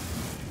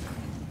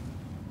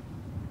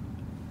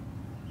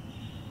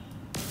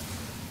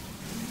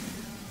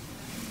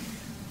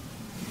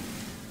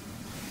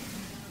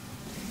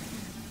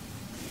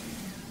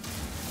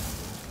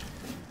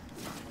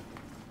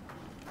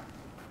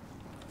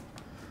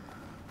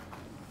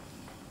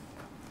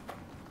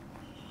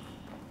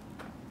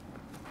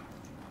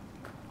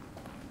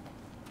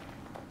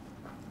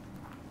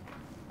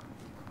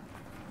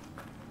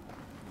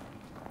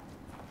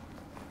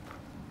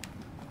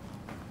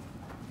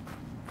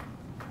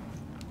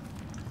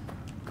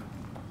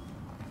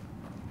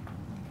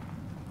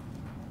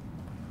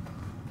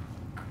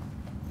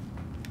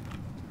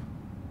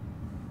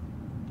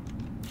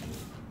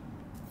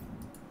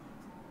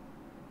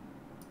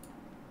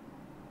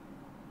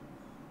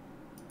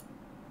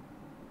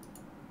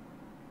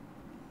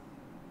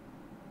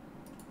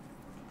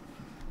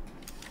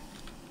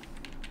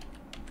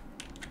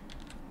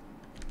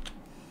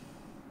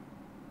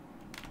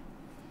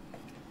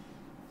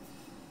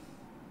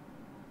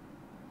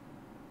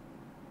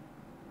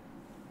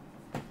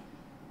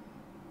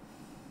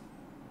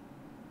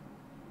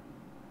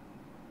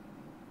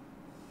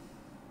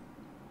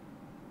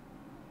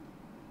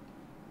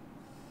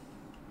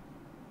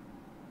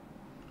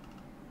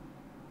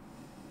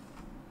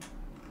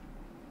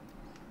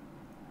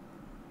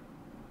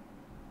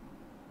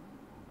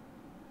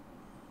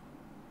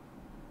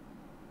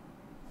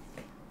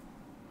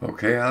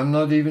 Okay, I've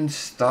not even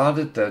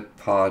started that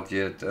part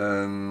yet.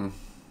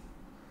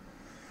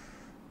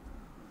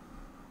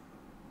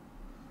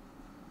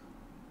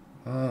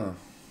 Ah.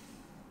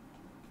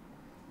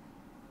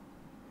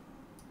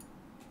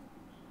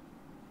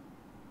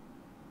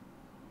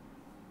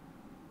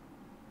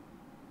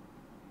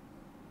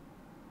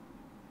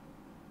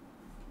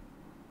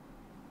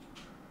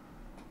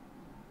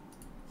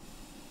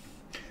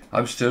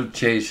 I'm still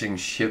chasing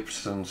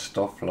ships and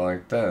stuff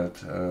like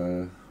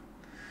that.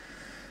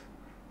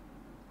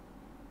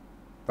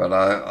 But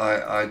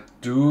I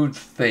do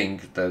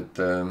think that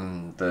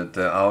that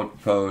the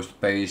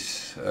outpost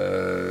base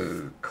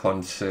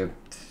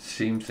concept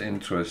seems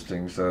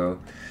interesting. So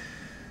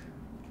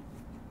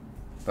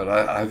But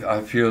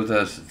I feel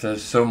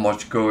there's so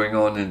much going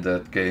on in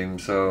that game,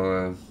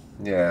 so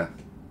yeah.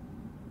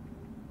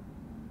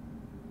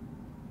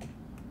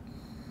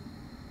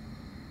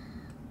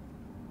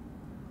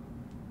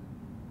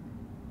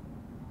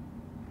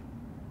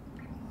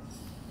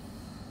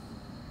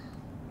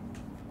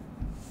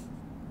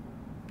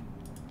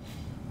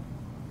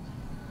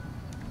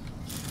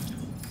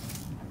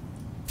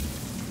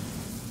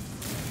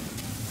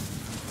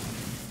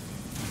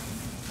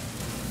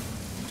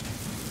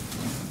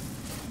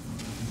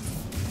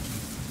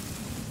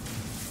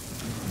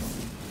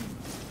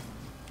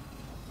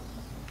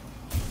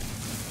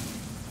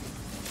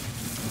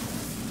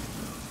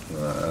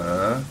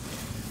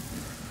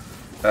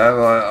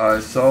 I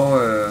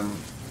saw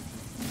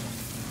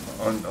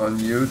on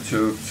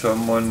YouTube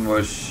someone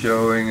was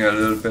showing a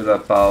little bit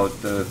about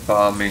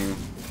farming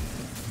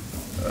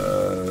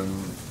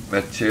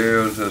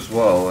materials as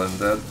well, and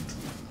that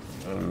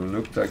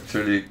looked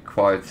actually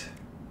quite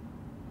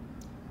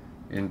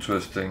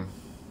interesting.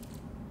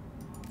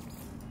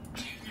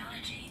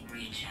 Technology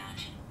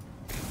recharge.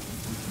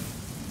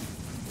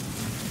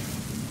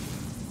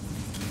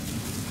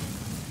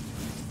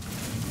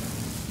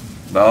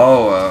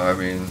 No, I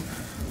mean,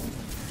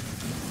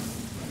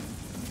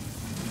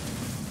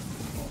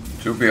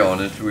 to be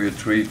honest, we are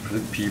three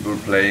people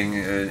playing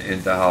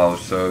in the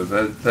house, so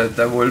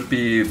that will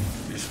be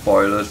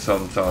spoilers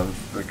sometimes,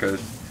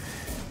 because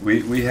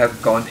we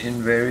have gone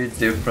in very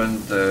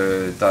different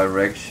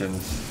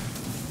directions,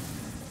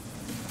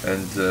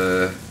 and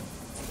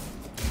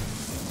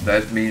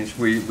that means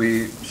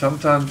we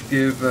sometimes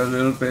give a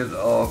little bit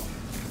of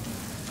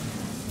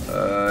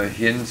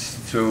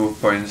hints to,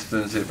 for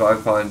instance, if I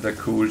find a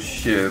cool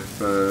ship,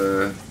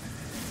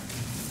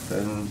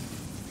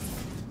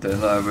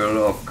 then I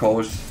will of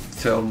course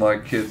tell my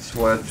kids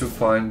where to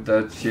find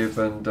that ship,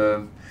 and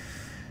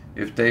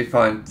if they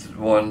find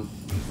one,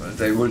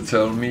 they will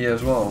tell me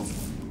as well.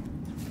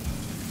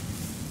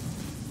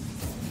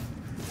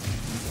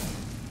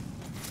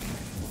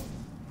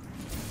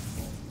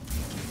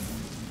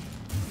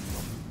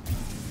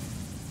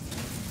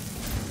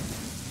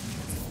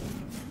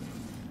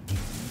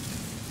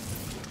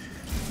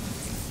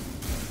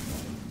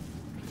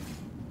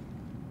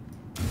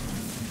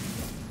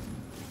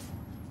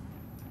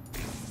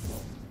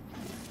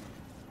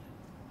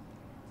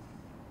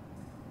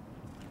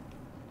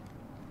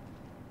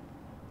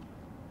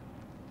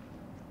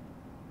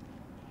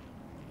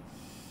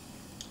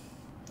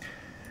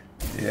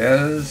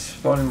 Yeah, it's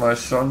funny, my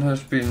son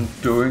has been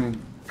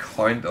doing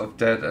kind of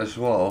that as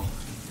well.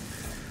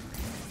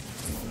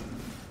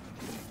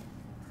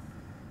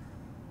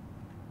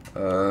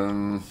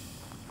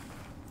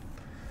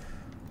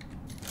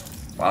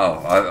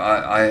 Wow,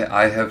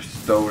 I have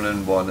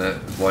stolen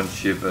one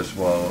ship as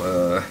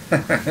well.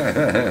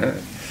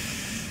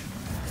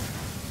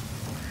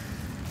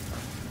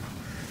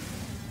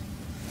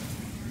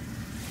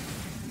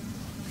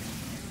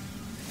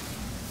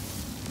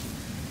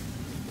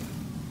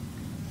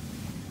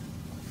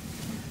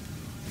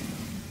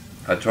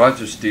 I tried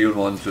to steal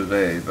one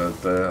today,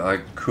 but I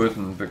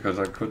couldn't, because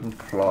I couldn't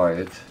fly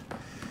it.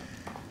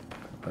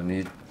 I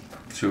need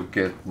to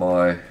get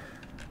my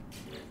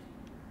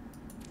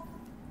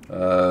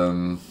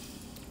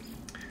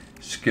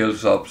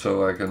skills up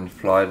so I can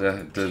fly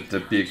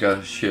the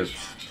bigger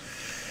ships.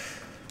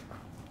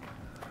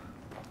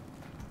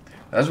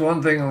 That's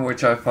one thing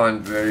which I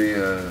find very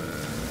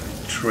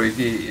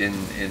tricky in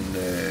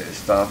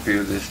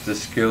Starfield, is the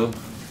skill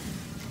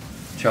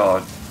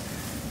chart.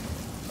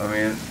 I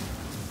mean,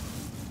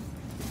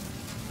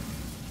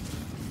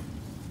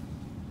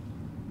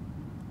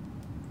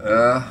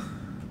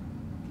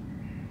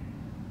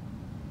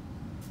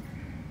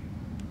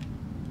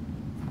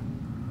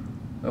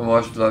 there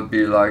must not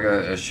be like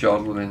a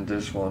shuttle in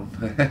this one.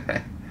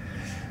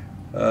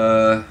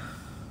 Now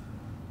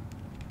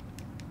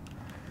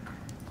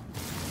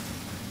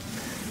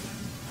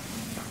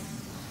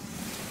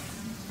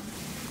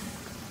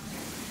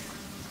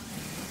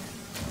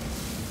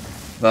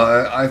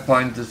I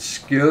find the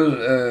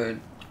skill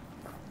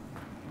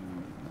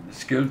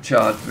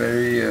chart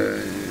very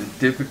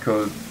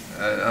difficult.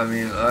 I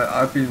mean,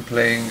 I've been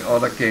playing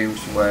other games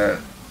where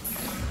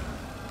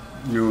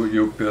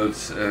you build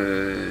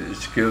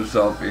skills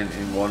up in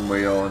one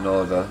way or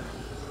another,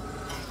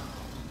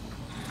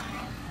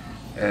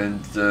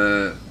 and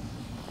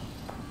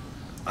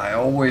I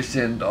always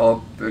end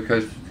up,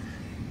 because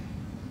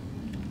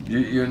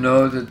you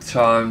know the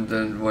time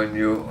then when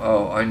you,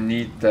 oh, I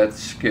need that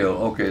skill,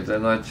 okay,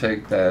 then I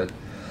take that.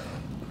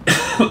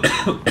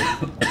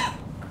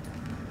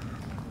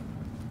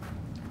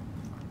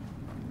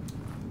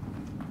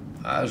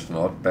 That's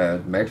not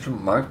bad.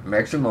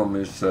 Maximum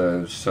is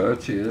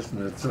 30,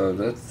 isn't it? So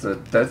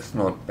that's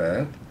not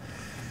bad.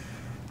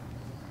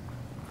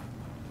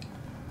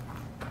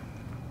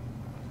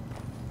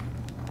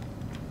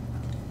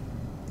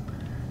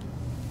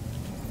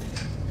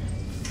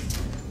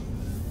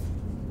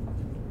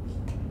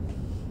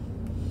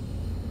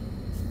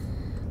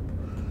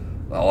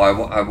 Oh,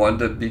 I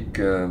want a big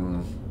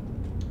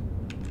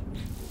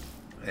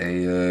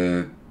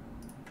a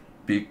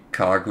big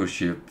cargo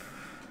ship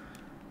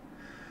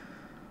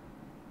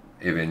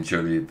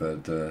eventually,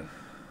 but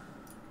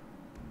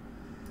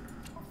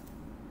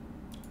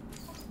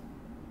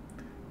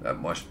that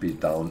must be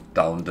down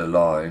the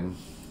line,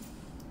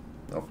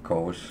 of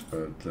course.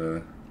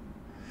 But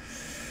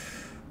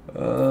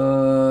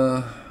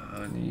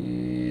I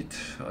need.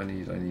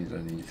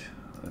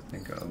 I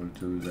think I will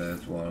do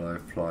that while I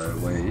fly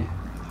away.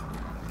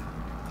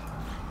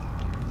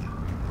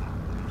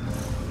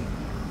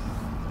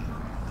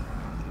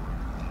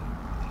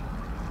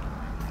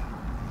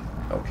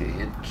 Okay,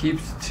 it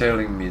keeps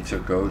telling me to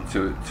go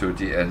to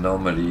the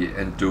anomaly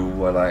and do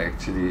what I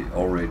actually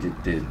already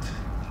did.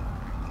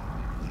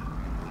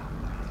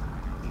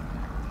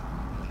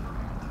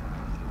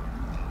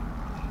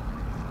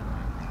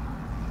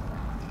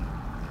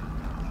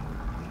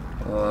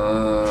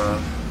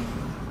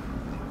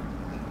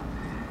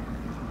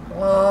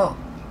 Well,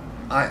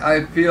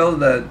 I feel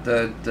that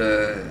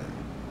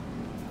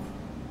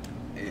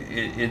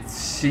it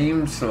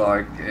seems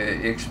like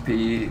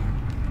XP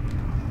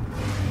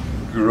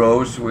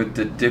grows with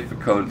the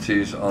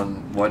difficulties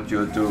on what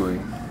you're doing.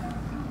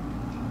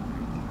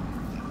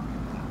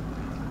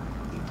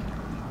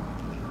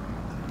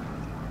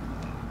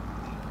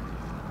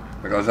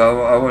 Because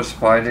I was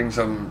fighting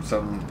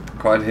some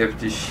quite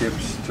hefty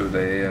ships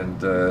today, and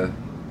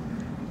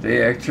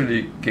they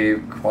actually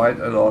gave quite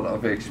a lot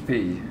of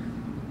XP.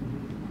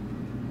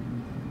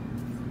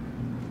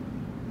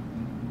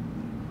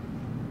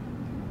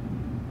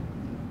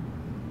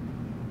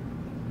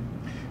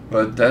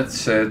 But that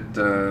said,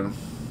 I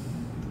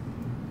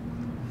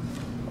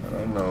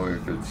don't know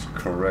if it's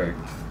correct.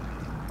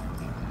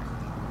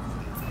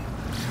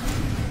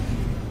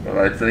 But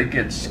I think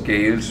it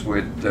scales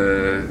with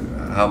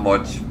how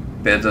much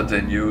better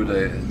than you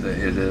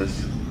it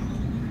is.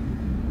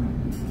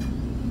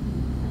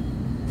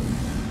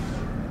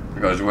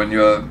 Because when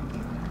you're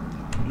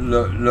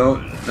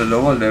the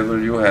lower level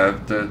you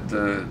have,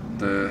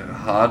 the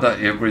harder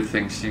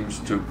everything seems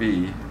to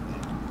be.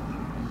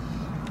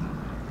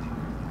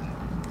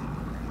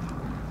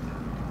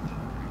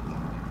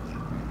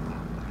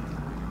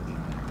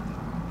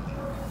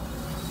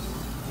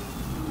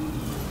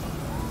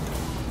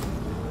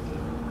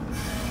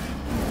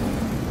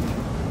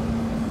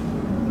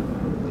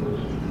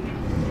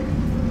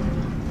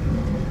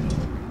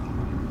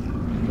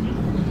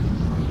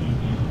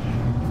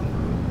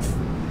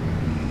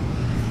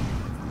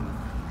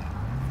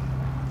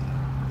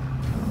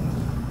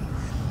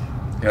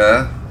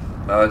 Yeah,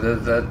 no,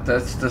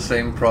 that's the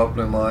same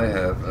problem I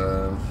have.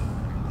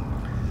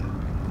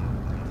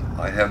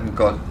 I haven't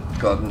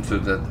gotten to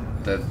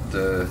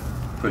that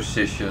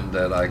position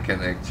that I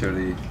can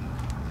actually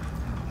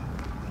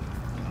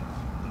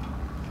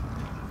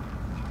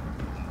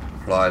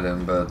fly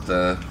them, but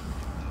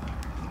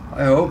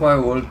I hope I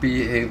will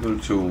be able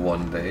to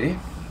one day.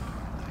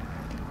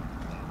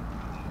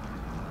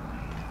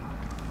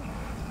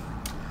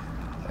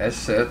 As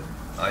said,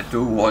 I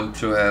do want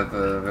to have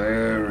a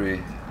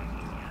very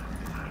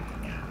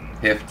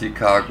hefty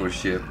cargo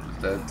ship.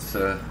 That's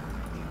I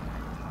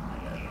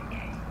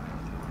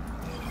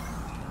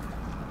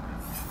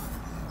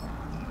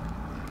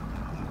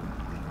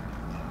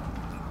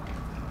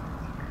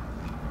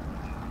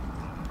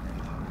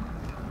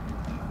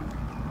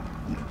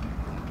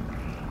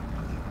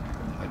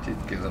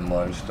did get a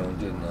milestone,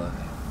 didn't I?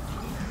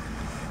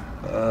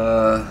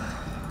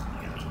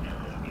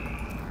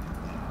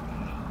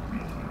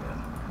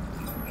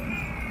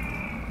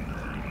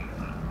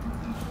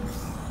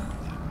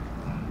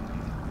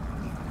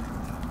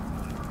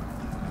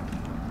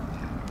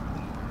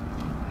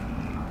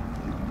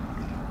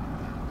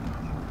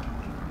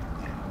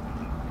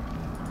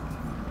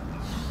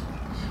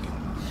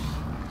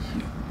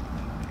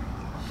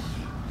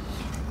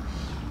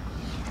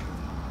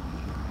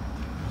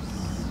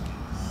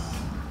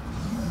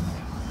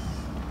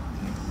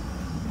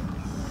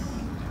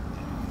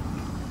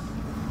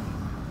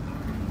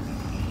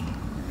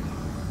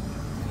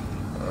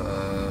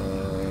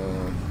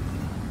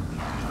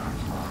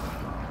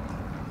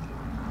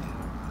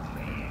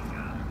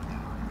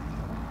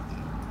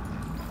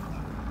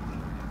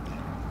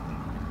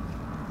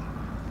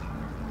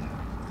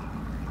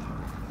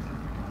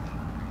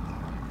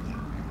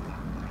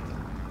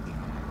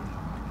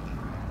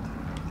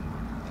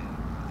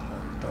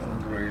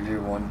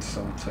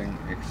 Something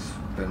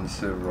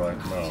expensive right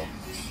now.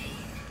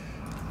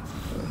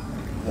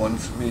 It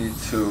wants me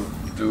to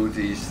do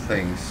these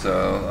things,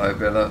 so I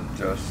better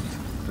just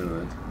do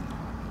it.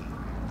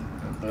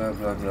 Blah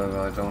blah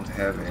blah. I don't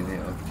have any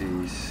of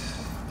these.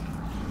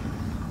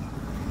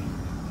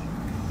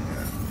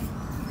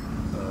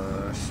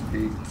 Yeah.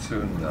 Speak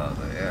to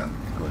another. Yeah,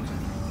 good.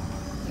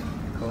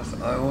 Because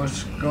I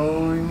was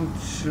going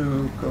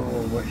to go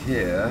over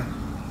here.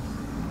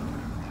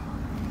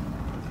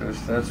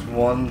 Because that's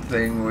one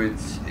thing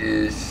which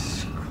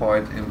is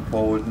quite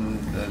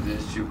important, that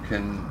is you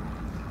can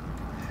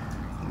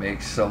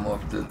make some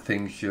of the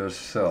things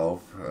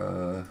yourself.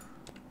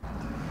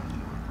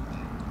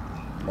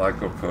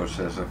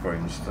 microprocessor, for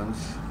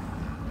instance.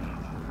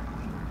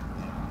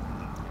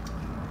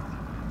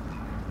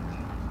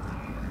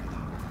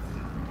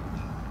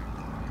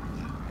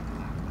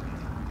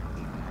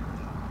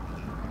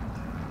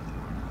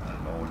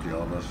 And all the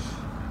others.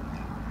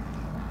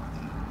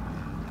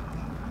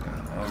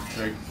 Yeah, I'll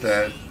take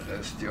that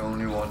as the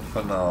only one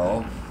for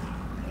now.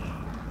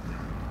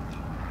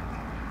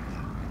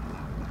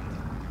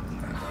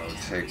 And I'll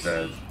take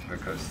that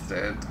because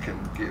that can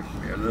give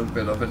me a little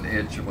bit of an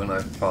edge when I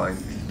find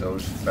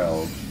those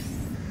valves.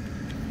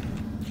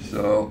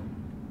 So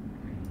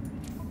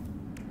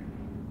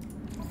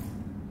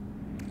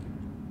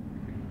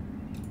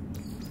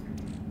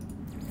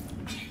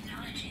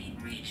technology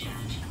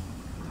recharge.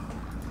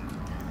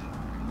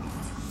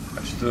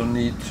 I still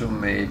need to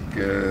make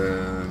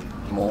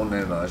more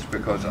nanites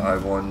because I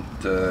want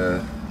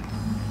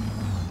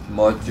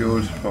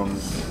modules from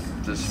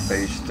the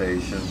space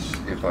stations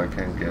if I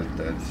can get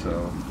that.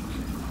 So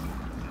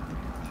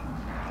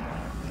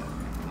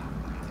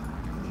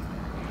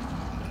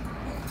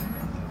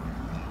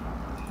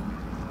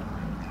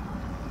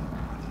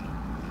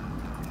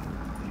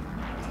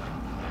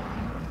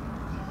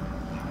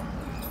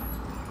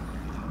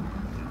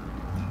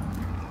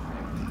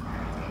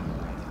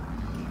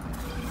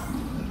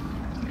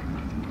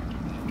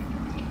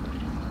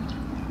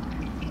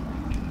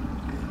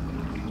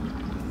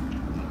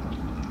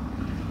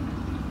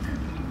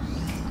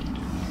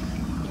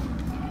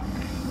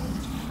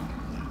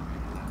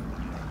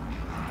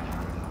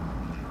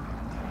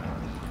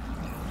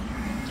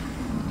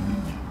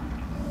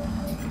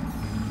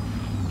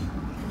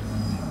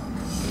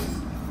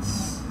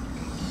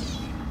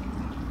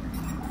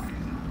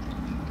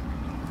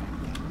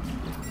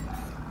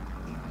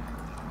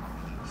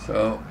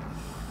So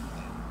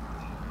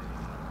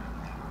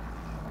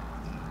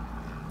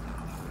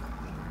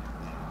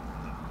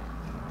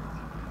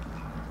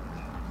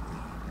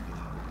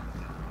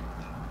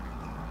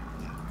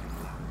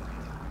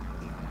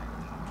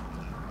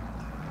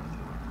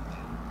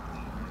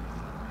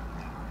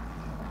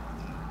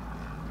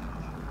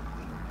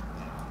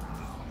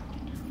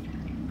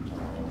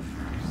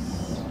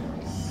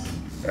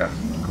yeah,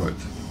 good.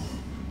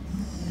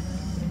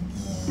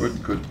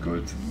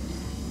 Good.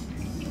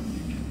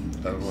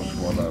 That was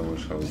what I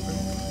was hoping.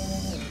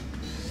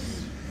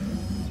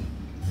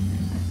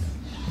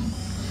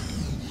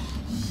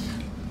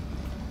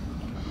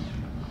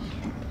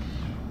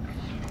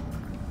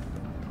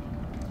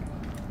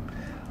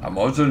 I'm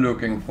also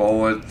looking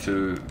forward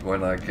to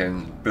when I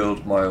can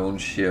build my own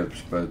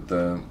ships, but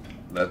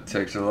that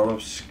takes a lot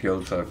of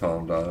skills, I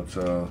found out.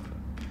 So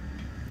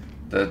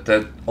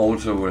that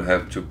also will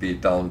have to be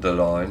down the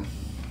line.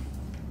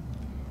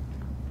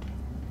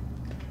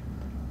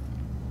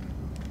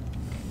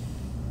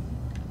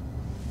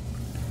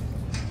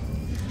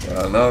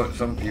 I know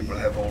some people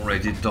have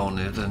already done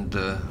it, and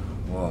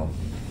wow.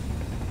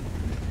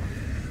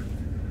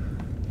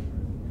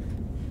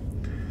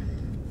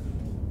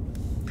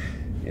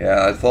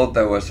 Yeah, I thought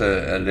there was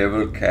a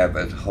level cap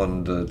at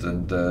 100,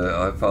 and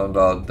I found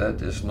out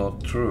that is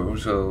not true.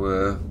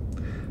 So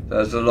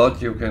there's a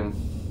lot you can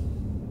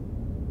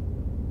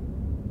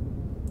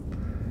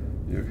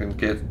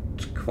get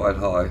quite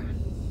high.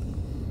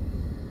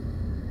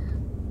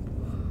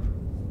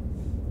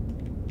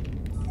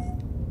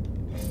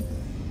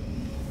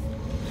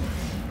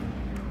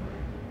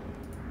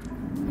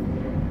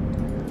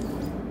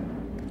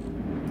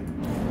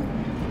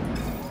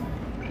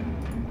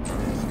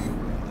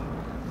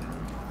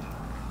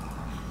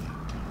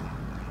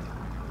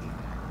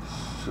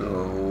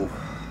 So,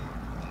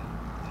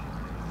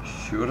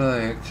 should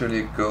I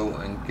actually go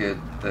and get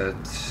that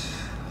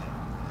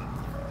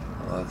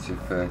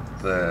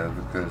artifact there?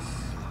 Because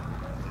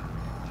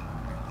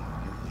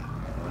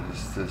what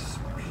is this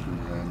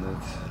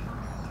planet?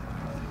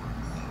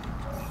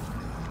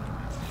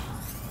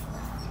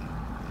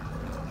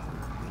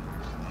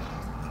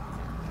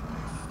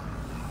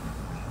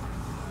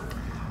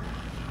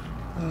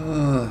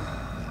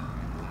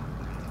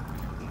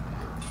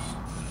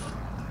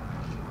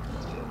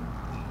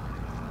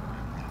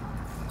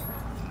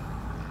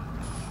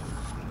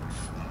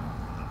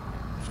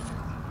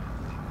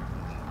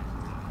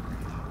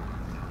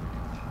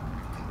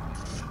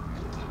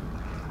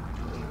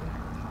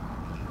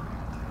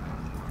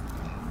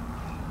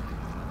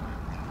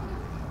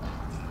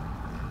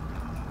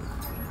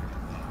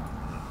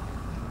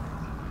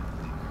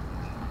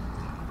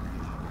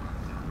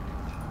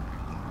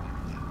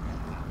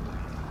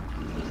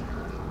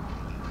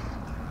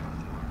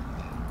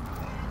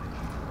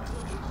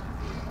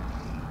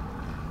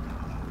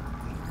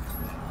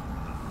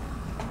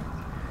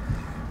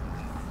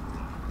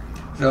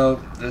 So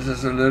this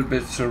is a little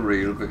bit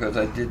surreal because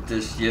I did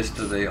this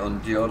yesterday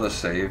on the other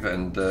save,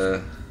 and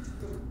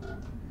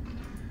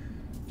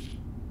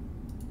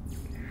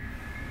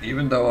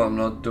even though I'm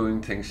not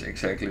doing things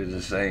exactly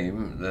the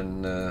same,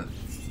 then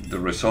the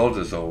result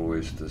is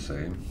always the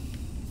same.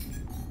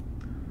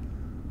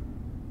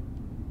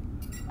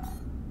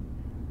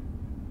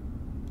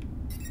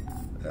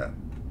 Yeah,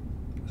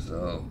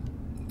 so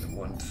It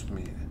wants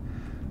me.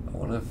 I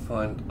want to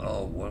find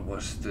out what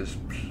was this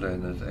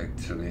planet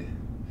actually.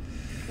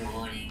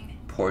 Warning.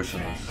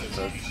 Poisonous.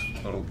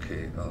 That's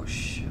okay. Oh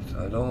shit.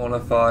 I don't want to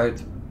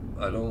fight.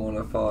 I don't want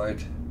to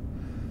fight.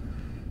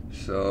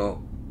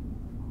 So.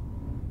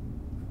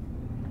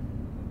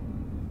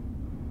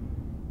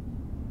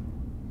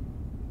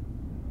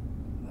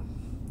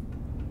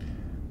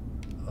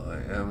 I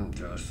am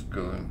just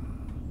going.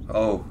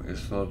 Oh,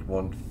 it's not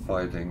one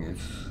fighting.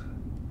 It's.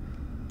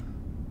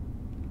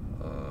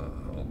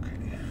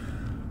 Okay.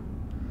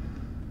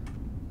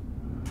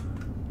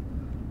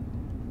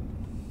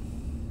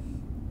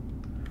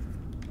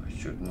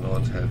 Should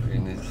not have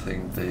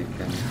anything they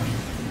can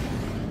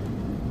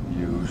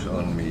use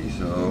on me,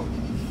 so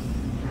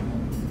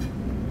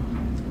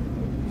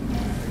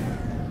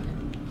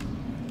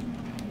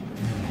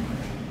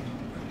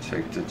I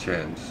take the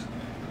chance.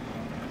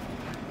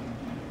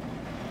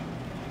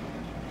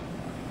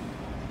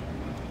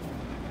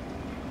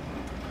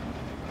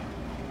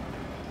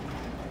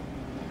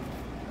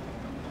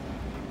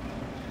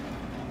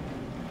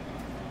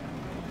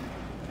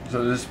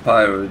 So this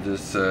pirate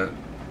is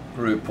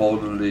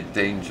reportedly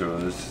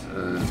dangerous.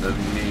 That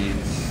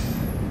means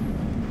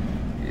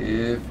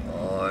if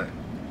I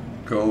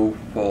go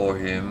for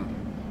him,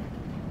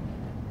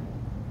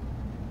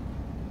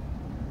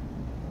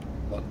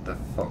 what the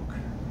fuck?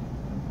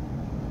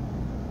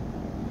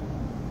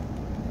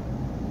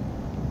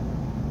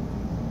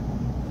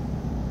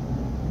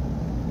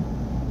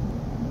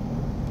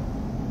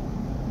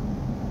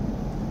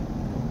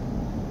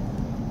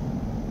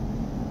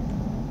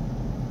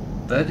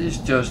 That is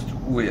just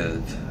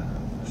weird.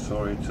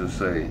 Sorry to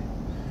say.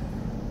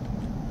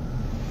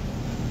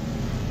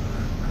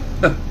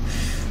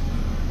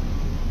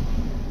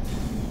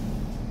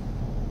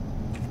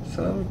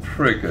 Some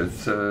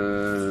frigates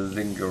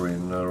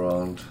lingering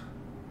around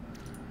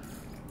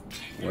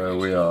where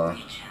we are.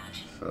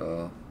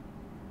 So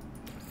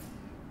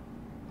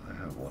I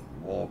have one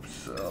warp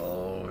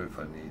cell if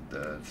I need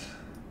that.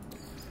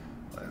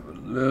 I have a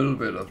little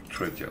bit of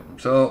tritium.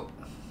 So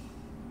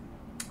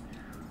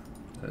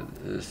that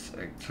is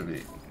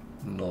actually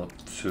not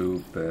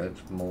too bad.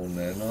 More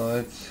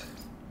nanites.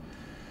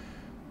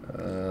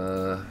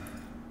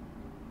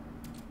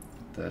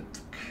 That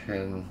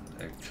can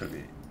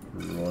actually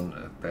run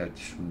a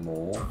batch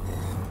more.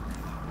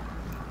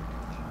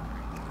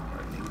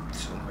 I need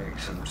to make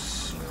some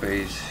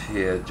space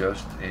here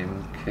just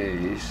in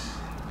case.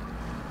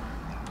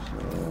 So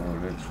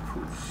let's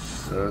put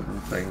certain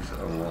things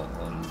over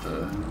on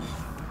the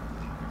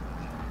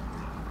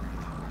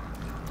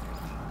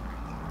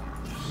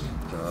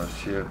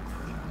starship.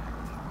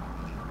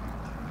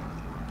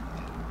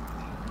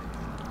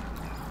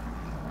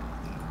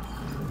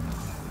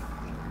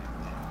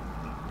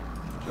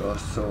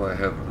 Just so I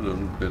have a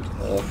little bit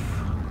of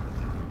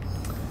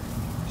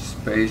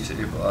space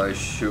if I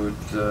should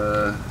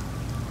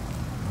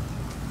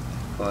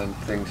find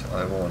things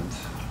I want.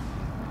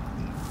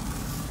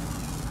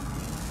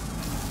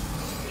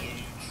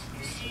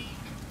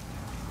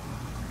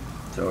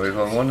 So if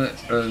I want to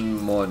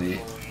earn money,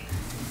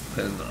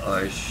 then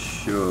I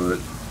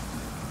should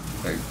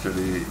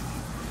actually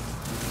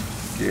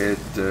get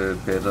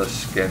better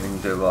scanning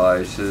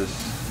devices.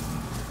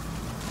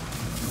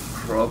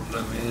 The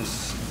problem is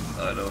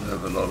I don't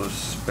have a lot of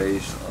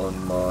space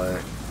on my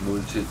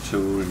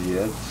multi-tool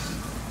yet,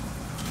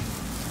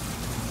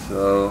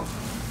 so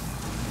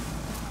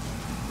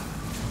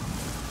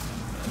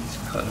it's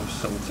kind of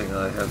something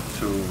I have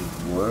to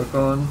work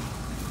on.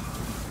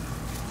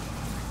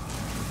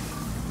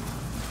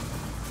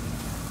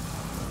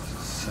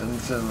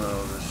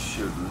 Sentinel, this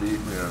should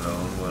leave me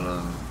alone when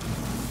I'm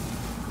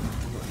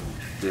doing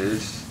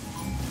this.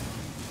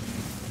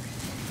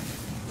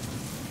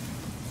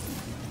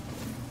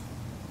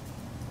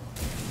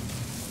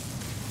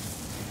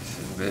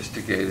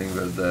 Investigating,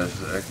 but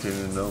there's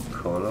actually no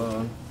color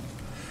on.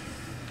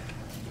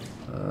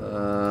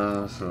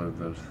 It's a little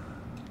bit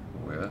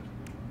weird.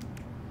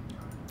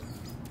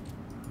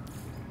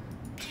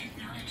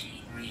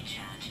 Technology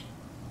recharge.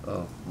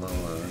 Oh, no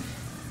worries.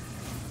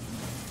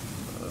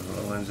 As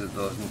long as it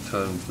doesn't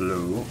turn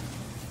blue,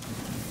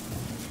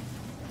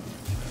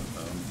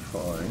 I'm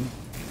fine.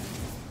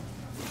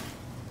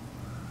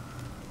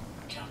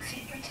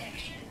 Toxic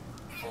protection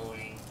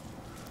falling.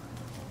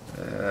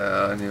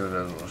 Yeah, I knew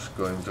that was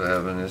going to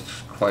happen.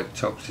 It's quite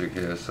toxic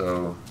here,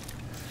 so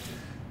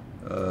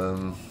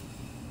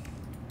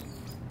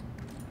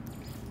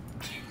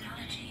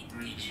Technology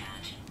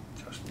recharge.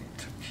 just need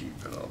to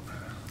keep it up.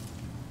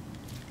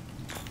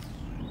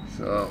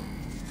 So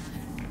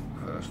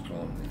first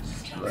one is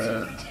Toxic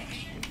there.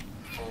 protection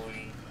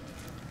falling.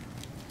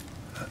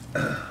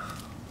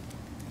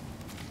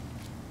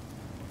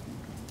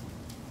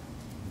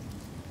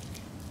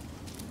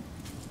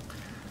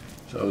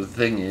 So the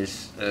thing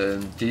is,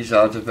 these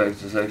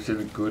artifacts is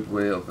actually a good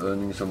way of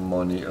earning some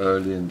money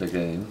early in the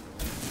game.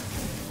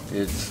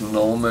 It's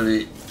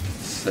normally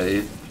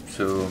safe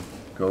to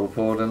go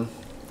for them.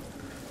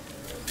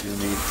 You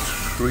need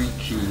 3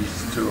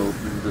 keys to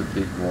open the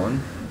big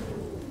one.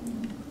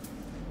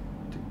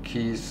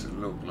 keys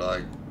look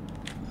like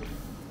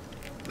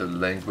the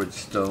language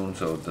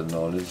stones or the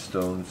knowledge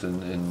stones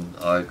in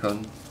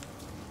Icon.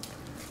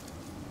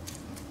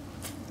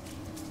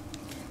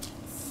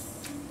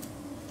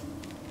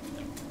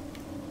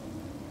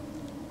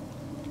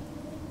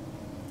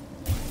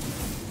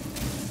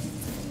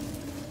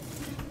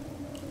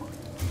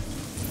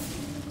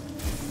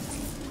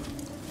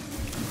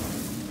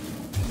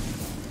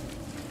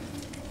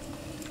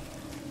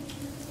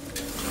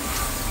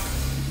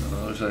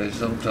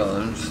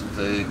 Sometimes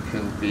they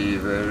can be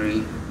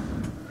very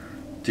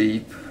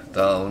deep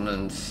down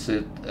and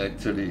sit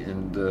actually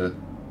in the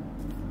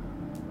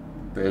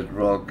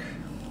bedrock,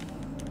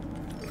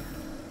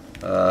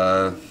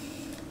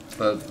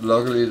 but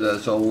luckily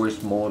there's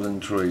always more than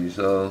 3,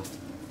 so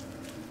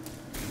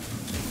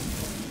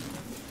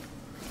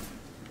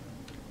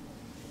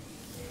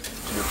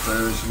if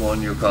there is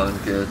one you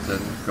can't get,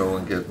 then go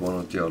and get one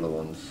of the other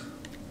ones.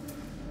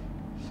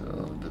 So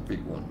the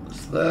big one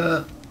was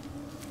there.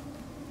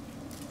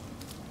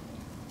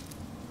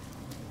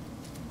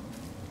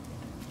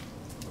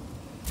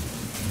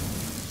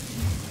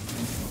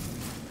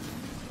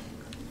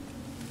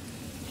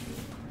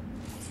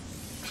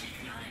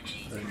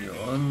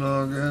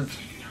 Unlock it.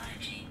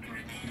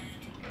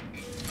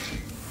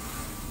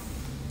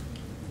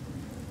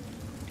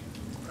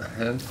 A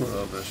handful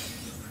of it.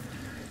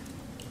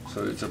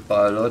 So it's a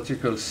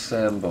biological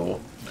sample,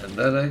 and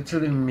that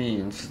actually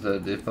means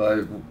that if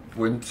I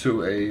went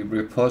to a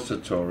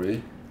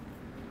repository,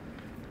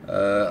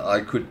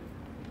 I could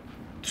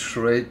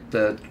trade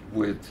that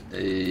with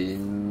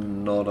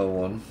another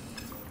one,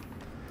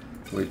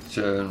 which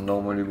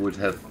normally would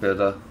have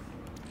better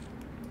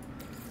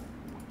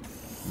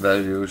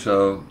value,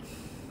 so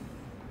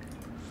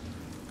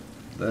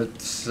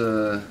that's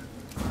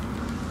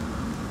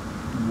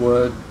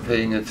worth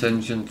paying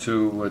attention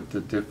to what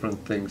the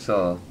different things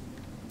are.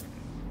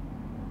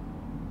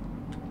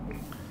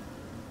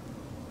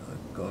 I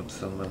got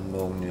some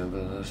ammonia,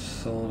 but I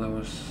saw there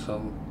was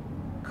some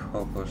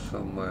copper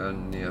somewhere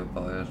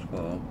nearby as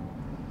well.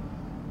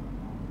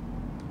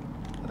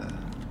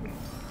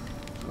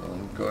 So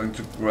I'm going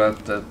to grab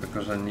that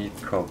because I need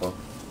copper.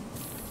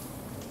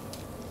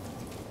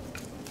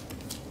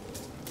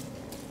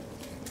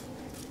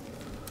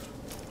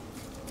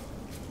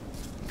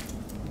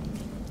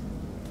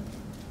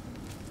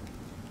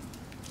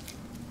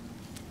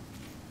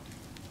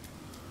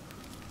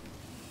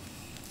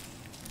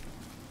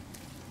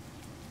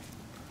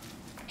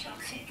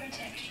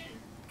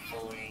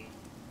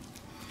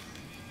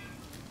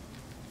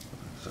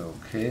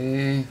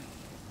 Okay.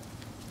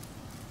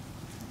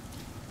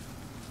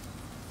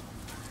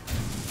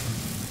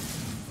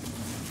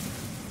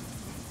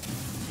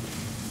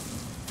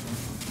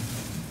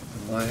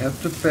 I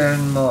have to bear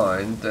in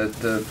mind that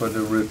for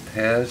the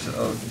repairs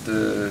of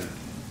the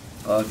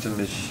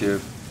Artemis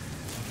ship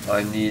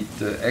I need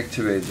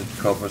activated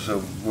copper,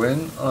 so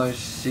when I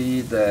see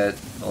that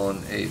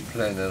on a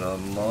planet I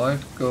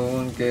might go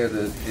and get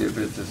it if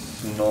it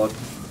is not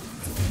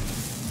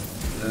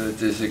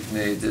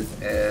designated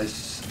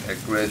as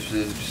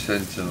aggressive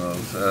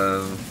sentinels,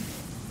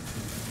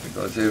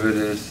 because if it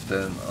is,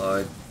 then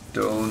I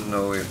don't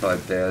know if I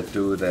dare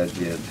do that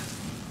yet.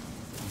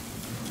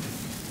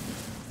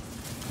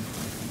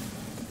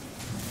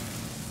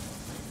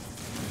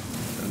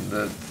 And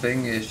the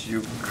thing is,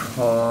 you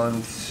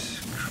can't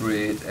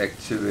create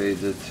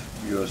activated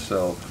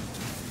yourself.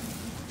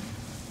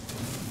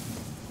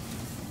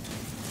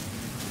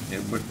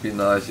 It would be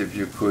nice if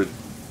you could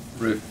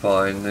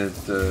refine it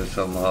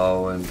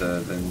somehow and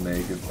then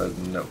make it, but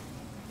no.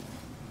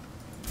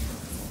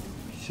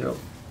 So,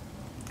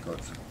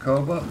 got some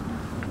copper.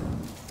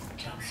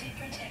 Toxic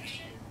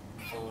protection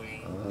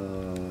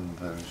falling.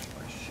 There's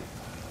my ship.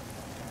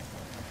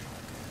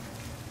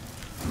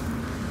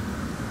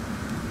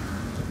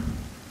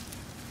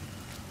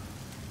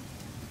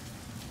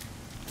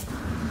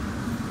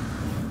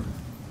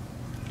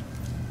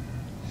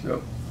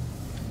 So.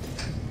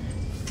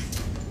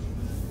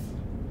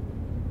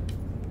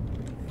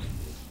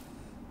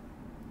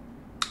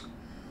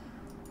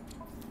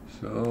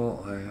 So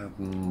I have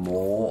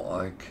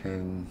more I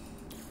can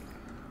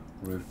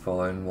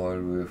refine while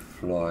we're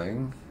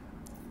flying.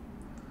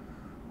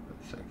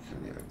 That's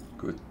actually a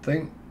good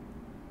thing.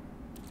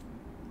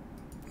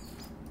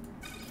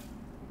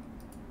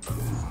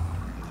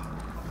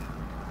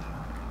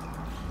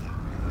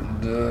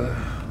 And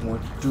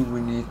what do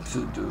we need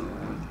to do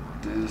with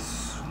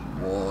this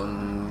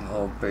one?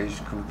 Our base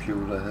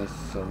computer has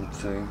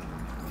something.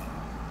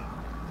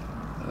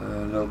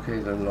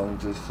 Locate a long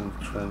distance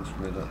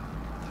transmitter.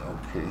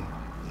 Okay,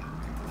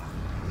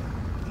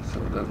 so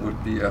that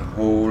would be a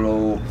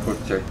holo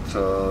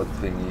projector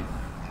thingy.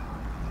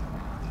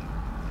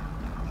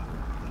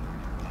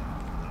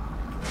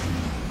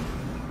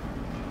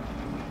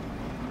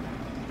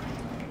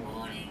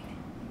 Warning.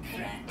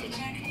 Threat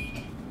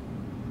detected.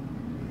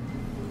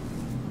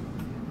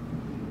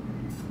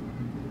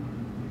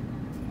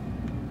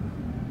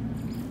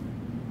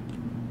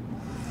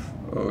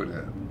 Oh,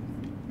 there.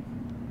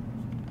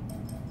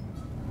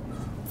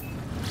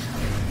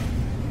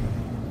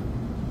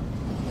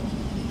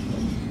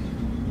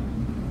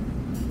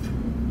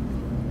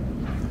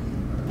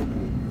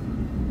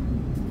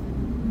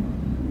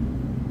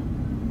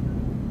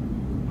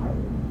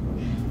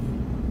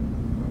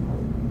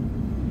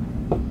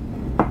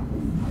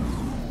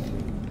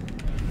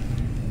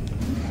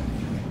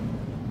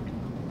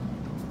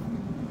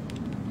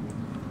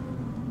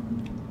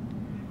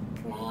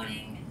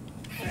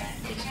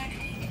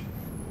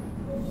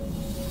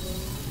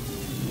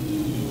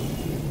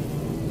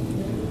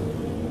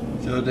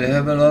 So they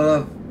have a lot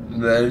of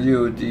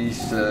value,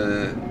 these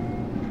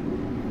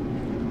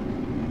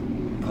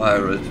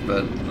pirates,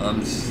 but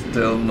I'm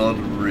still not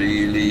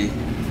really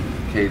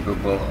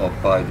capable of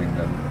fighting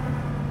them.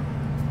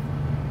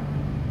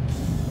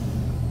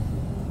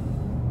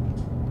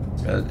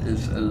 That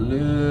is a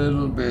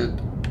little bit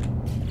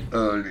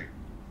early.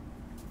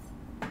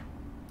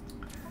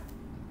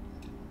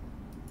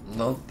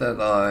 Not that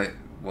I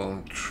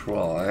won't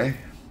try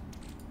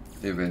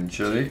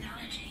eventually,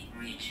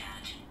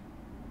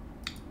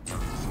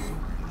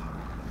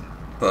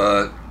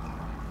 but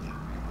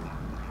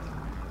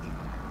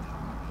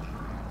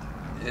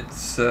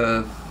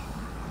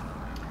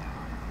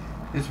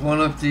it's one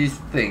of these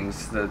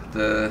things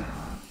that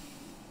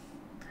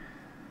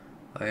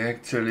I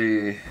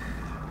actually,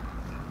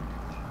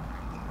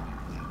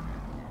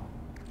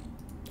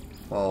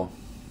 well,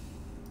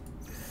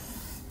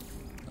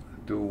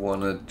 do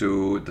want to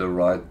do the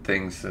right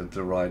things at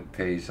the right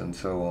pace and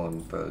so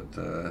on, but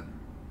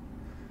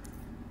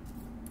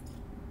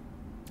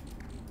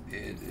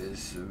it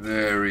is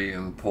very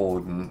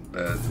important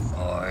that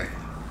I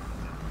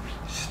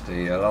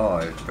stay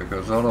alive,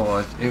 because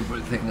otherwise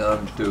everything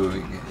I'm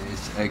doing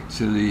is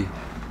actually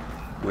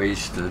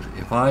wasted.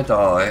 If I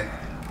die,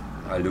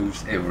 I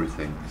lose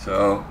everything.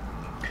 So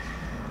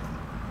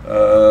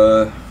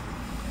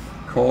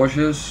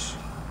cautious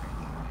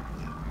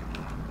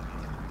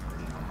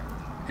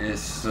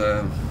is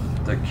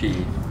the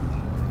key.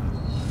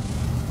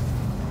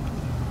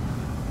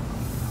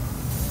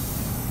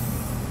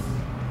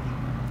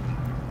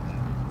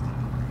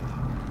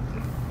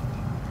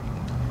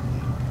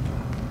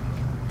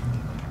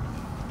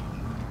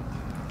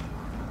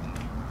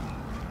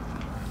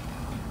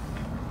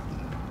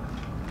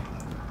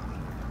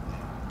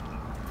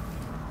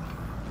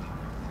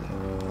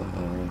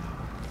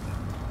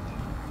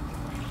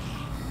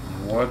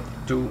 What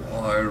do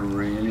I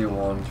really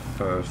want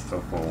first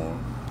of all?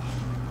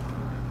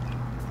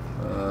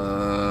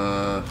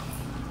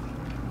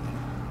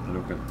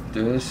 Look at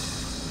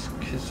this.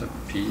 Kiss of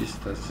Peace,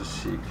 that's a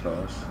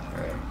C-class.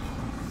 Yeah.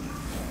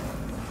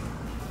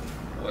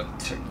 What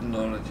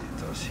technology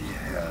does he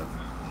have?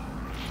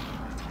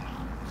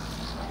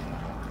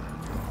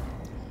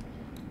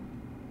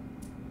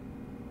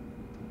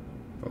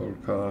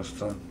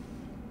 Bowcaster.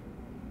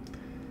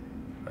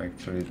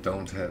 Actually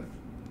don't have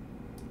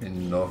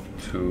enough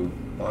to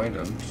buy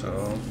them,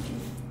 so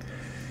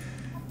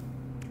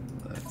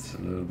that's a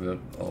little bit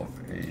of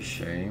a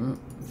shame,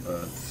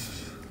 but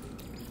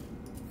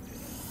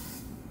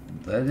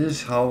that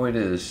is how it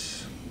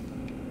is.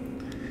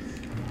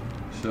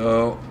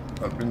 So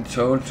I've been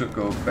told to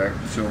go back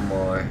to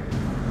my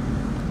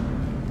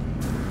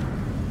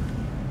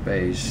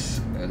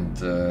base and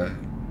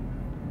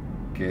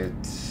get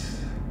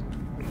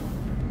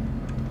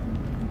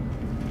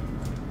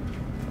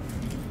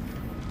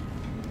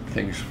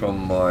things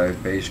from my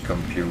base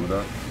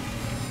computer.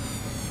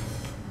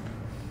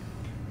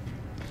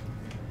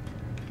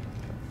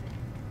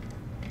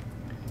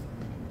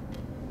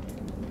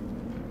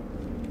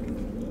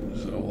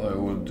 So I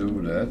will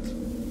do that.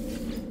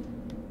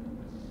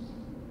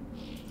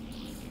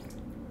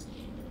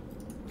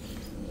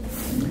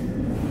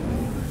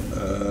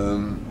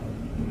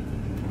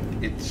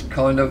 It's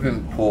kind of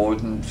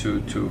important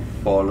to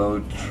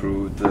follow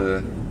through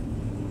the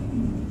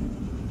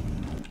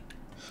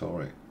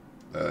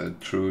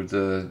through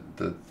the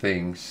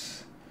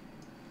things,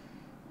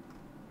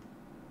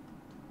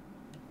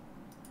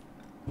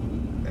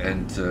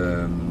 and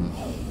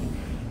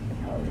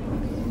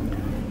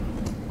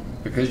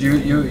because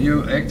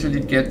you actually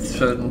get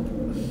certain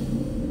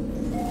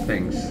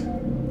things.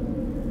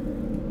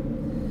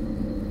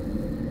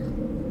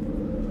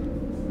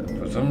 And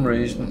for some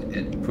reason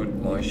it put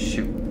my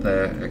ship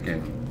there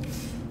again.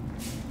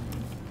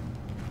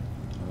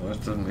 I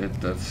must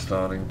admit that's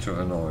starting to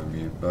annoy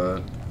me,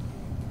 but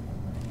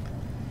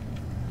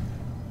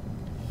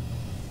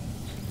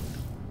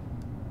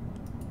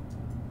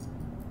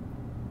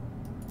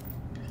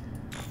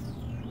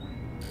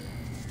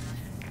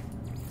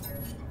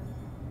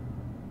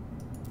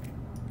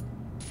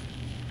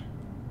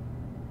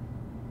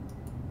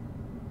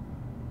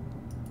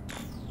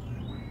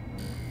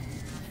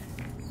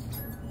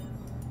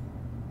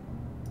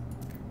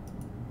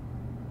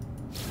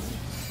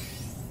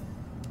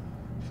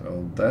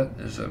that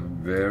is a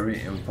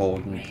very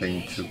important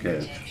thing to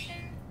get.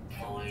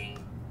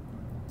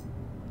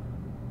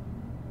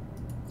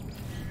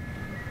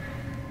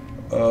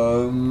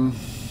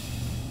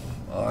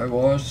 I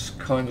was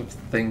kind of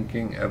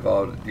thinking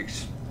about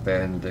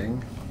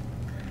expanding.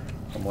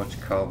 How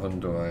much carbon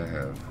do I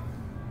have?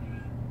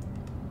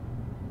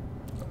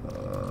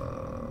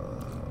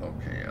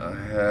 Okay, I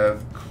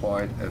have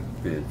quite a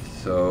bit,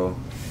 so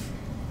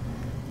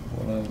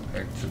what I'm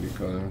actually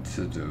going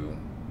to do,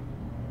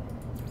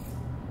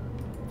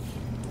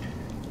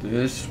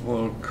 this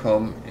will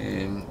come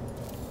in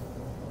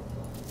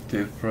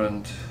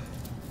different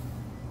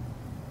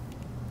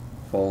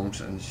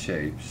forms and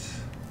shapes.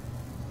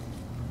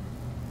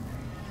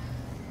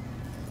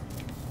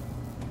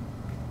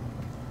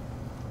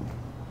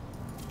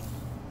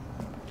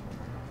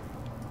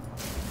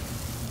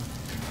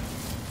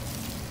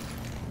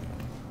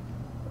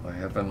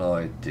 have an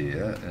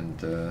idea,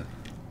 and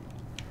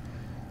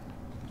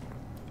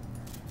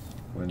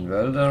when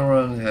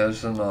Valderan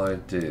has an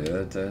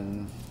idea,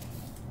 then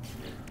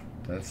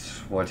that's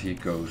what he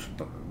goes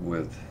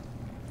with.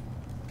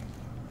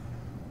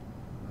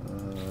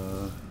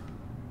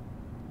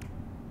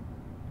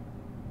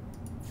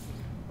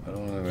 I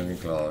don't have any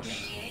glass.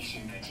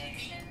 Radiation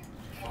protection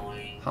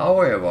falling.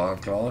 However,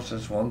 glass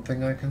is one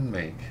thing I can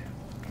make.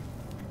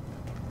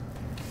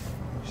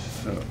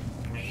 So,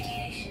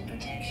 Radiation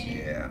protection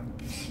yeah.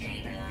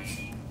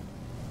 stabilizing.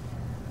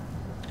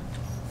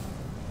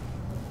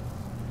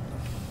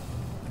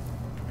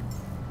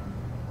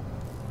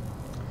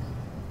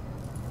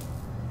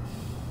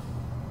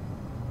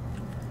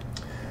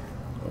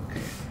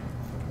 Okay.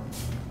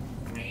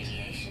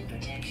 Radiation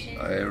protection.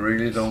 I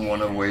really don't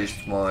want to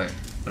waste my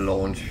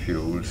launch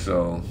fuel,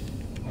 so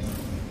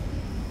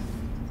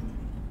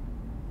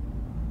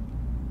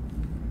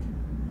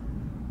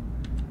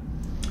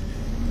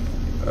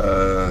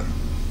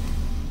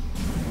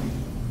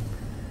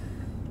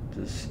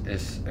this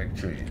is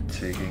actually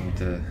taking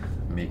the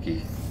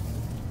Mickey.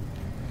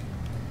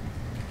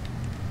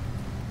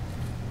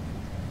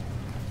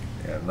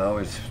 Yeah, now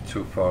it's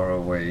too far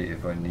away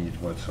if I need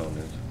what's on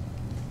it.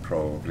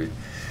 Probably.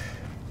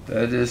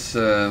 That is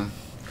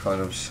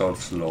kind of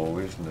Sod's law,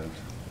 isn't it?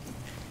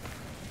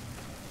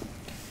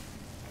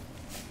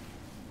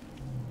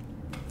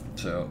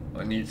 So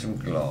I need some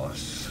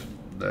glass.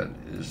 That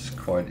is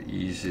quite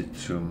easy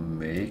to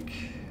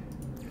make.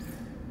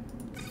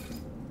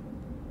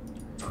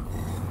 So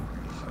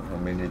how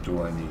many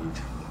do I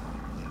need?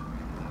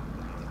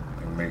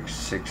 I make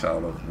 6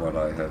 out of what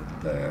I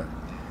have there.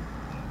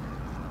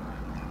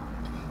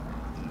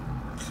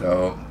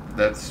 So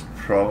that's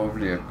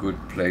probably a good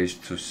place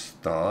to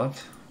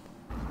start.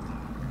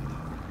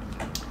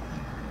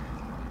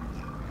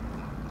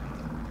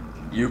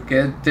 You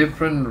get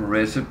different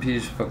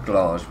recipes for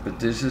glass, but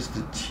this is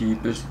the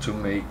cheapest to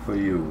make for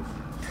you.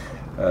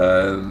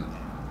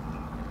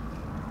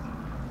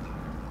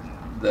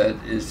 That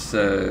is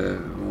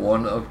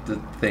one of the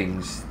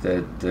things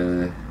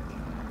that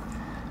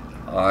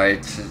I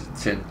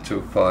tend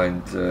to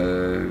find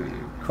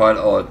quite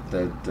odd,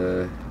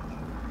 that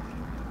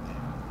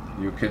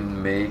you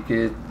can make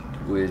it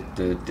with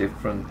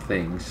different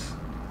things,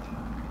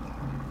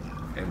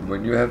 and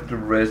when you have the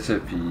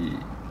recipe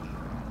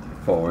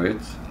for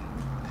it,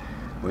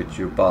 which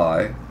you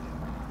buy,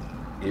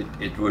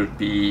 it will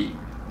be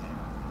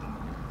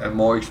a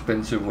more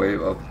expensive way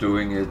of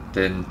doing it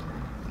than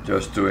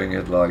just doing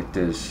it like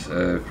this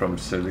from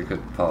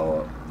silicate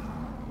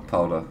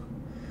powder.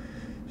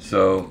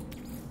 So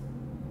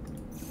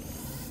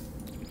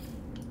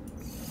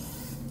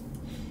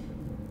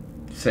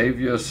save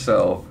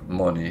yourself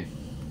money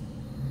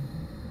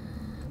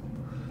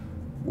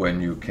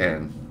when you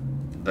can.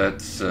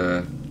 That's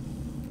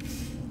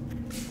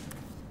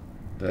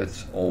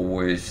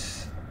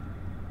always,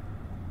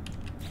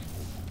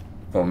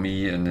 for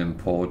me, an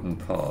important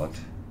part.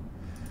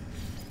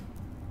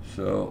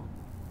 So,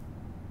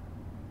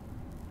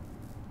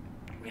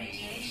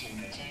 Radiation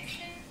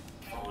protection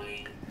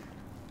falling.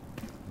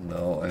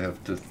 now I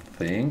have to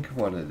think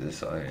what it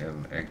is I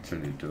am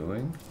actually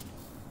doing.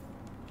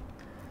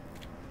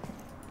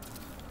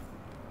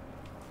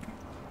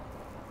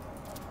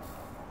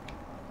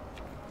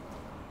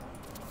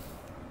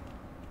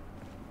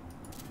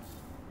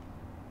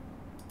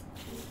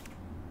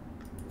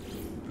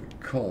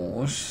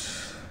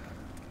 Because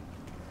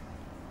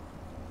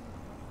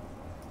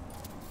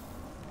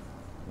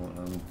what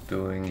I'm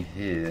doing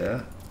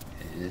here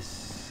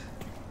is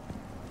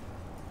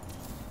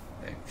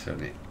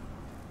actually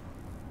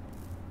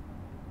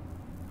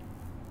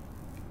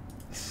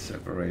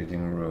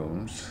separating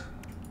rooms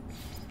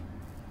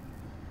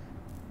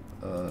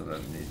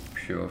that need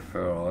pure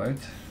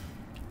ferrite.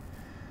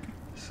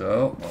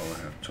 So I'll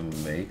have to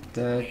make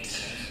that,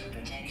 Radiation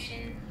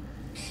protection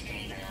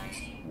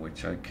stabilizing.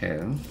 which I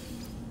can.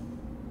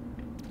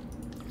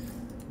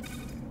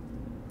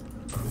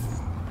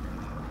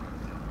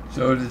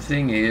 So the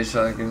thing is,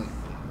 I can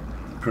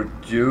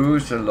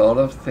produce a lot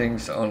of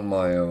things on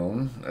my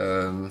own,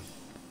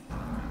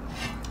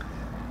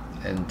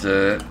 and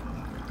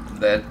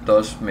that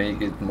does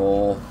make it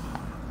more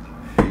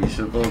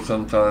feasible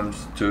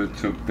sometimes to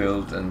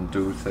build and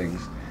do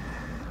things.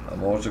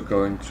 I'm also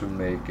going to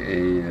make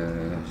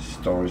a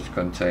storage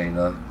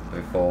container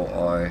before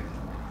I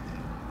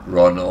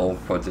run off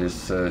for this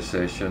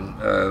session.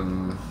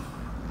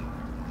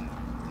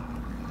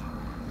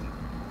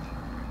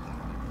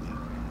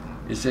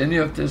 Is any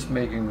of this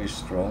making me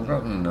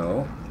stronger?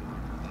 No.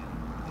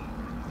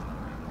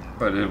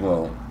 But it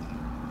will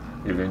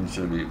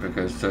eventually,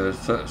 because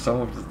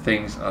some of the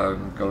things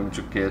I'm going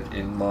to get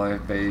in my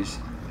base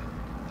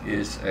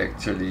is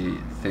actually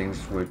things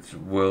which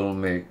will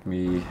make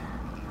me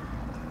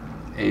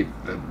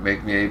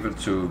able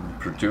to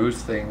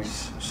produce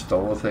things,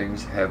 store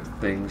things, have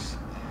things,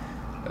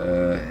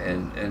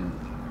 and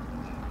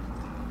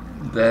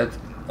that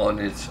on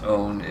its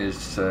own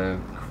is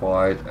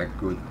quite a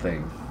good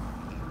thing.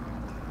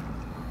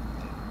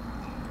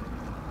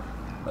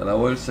 And I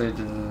will say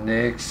the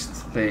next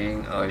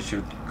thing I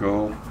should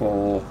go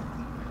for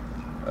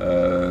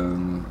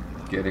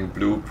getting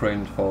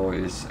blueprint for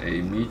is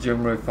a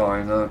medium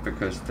refiner,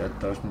 because that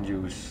doesn't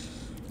use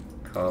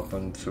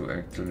carbon to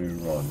actually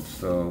run.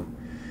 So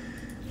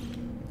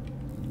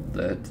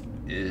that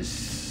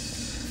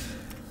is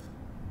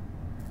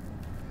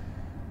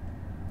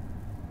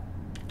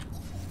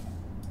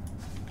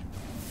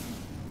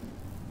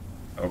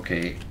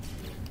okay.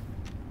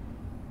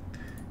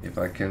 If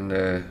I can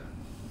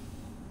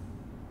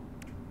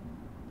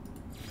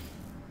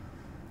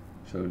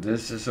so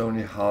this is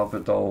only half a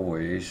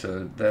doorway,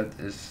 so that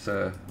is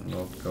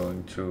not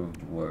going to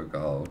work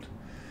out.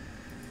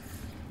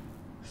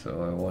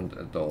 So I want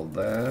a door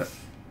there,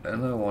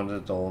 and I want a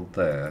door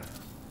there.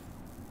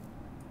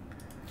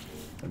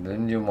 And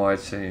then you might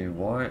say,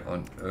 why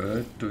on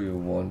earth do you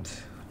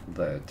want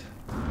that?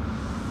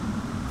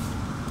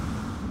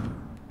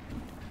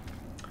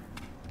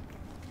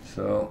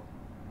 So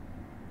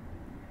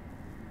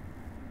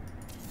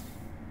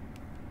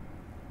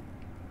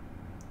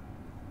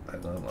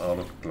and I'm out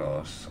of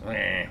glass.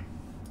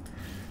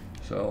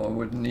 So I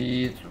would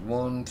need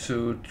 1,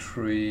 2,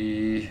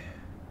 3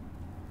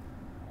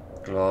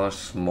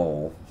 glass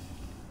more,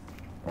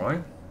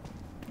 right?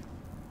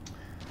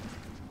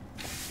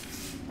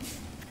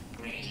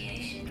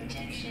 Radiation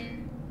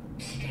protection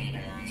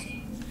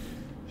stabilizing.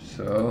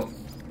 So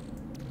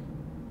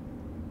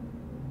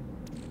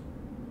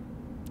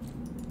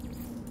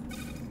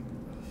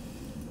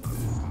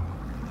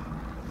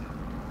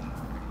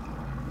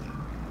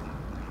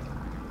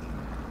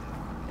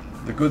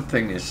the good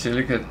thing is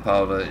silicate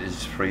powder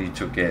is free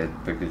to get,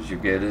 because you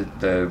get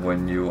it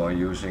when you are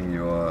using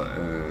your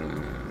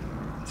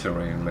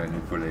terrain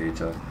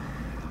manipulator,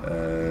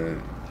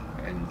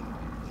 and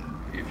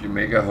if you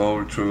make a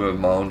hole through a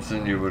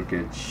mountain you will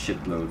get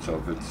shitloads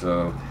of it.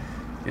 So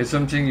it's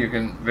something you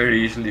can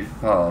very easily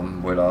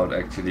farm without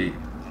actually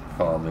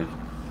farm it.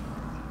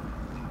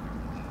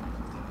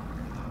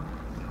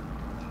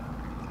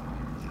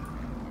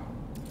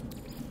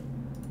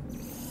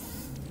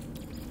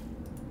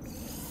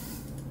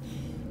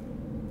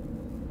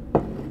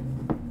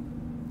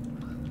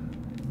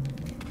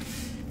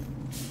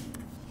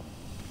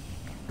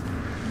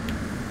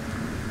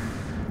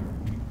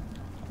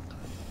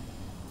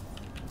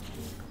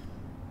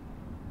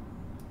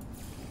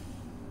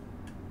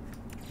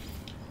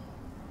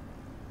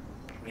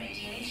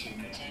 Radiation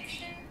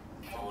protection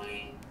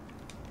falling.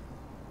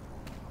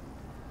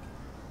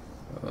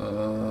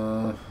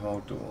 How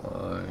do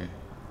I?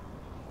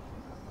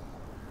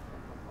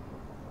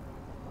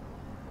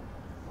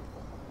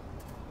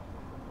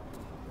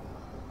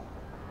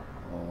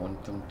 I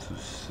want them to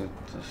sit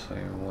the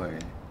same way.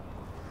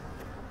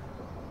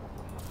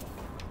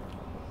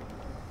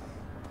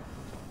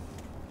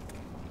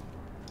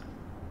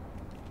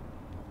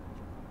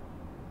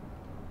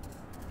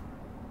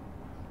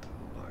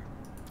 Like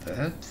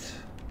that.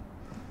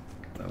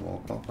 Can I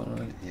walk up on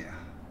it? Yeah.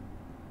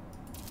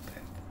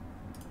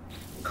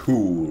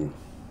 Cool.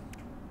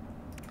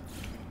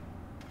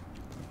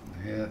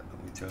 Here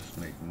we just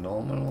make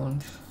normal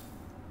ones.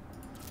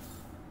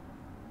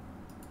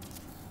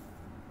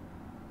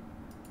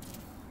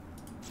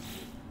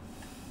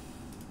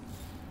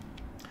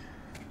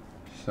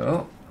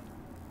 So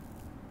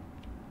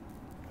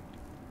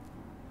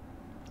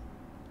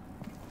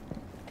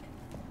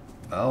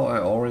now I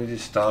already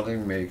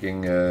started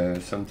making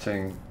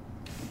something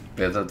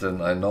better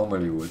than I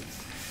normally would.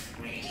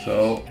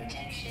 So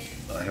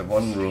I have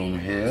one room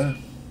here,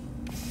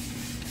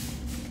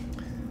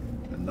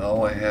 and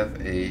now I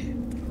have a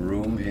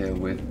room here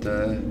with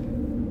a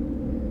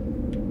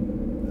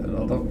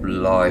lot of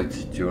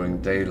light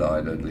during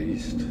daylight at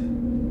least.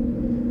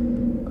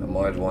 I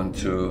might want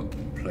to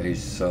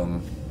place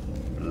some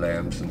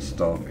lamps and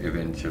stuff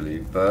eventually,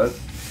 but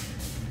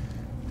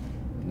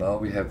now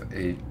we have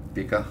a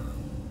bigger.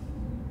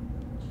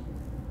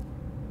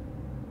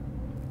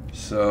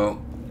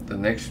 So the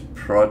next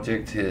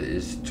project here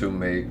is to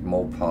make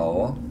more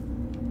power.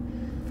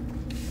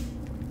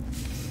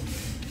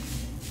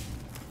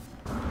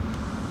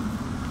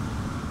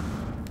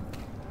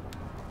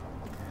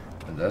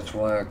 And that's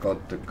why I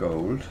got the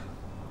gold.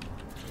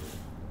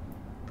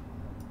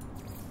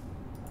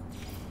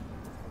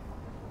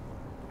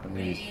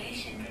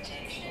 Radiation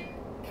protection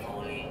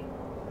falling.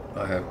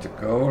 I have the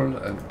gold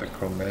and the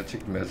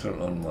chromatic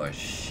metal on my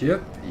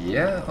ship.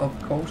 Yeah, of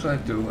course I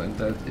do, and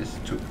that is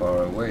too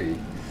far away.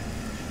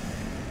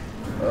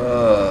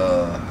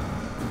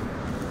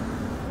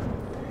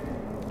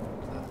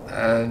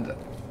 And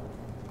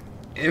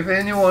if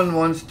anyone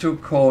wants to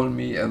call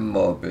me a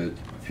morbid,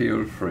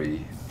 feel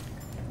free.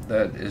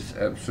 That is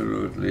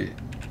absolutely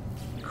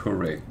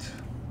correct.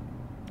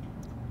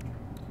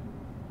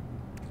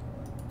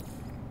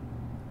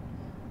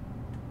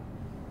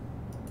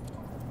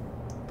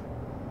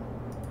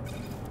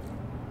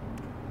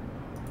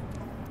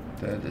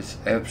 That is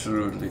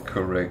absolutely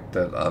correct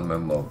that I'm a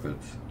morbid.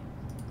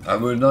 I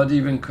will not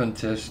even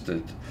contest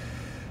it.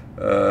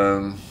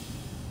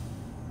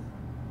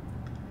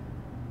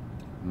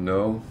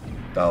 No.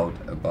 doubt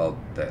about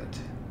that.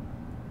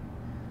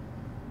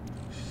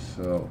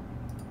 So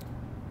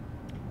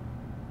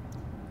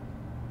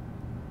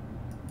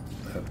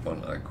that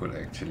one I could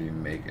actually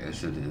make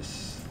as it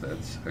is.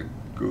 That's a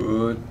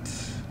good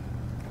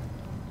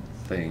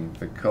thing,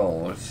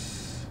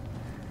 because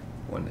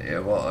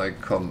whenever I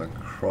come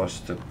across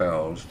the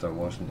barrels, there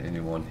wasn't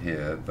anyone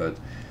here, but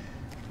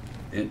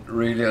it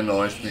really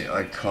annoys me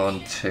I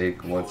can't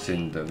take what's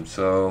in them.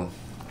 So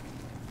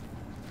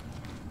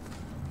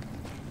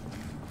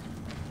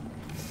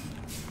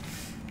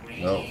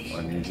no,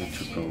 I needed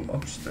to go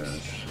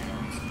upstairs.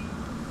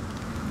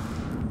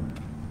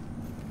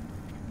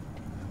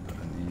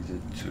 I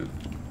needed to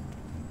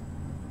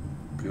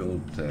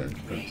build that,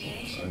 but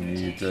I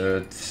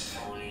needed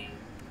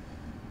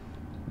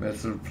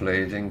metal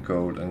plating,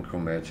 gold and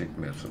chromatic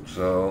metal.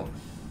 So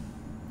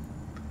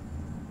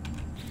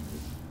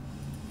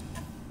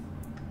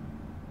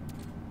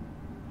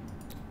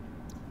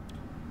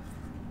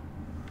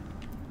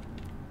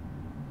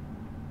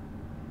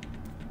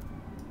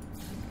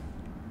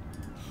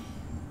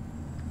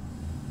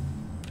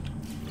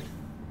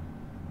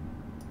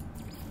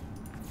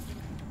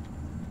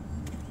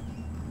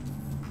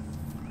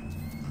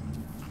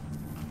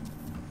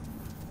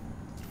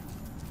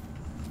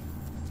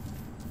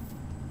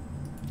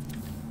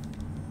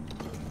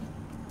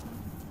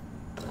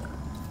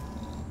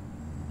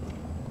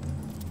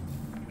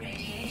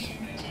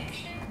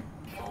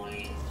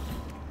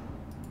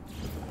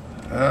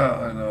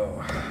I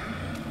know.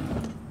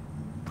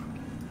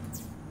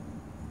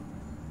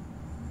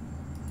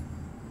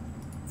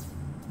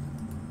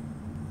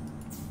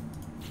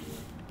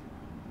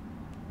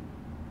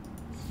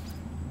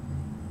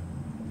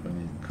 I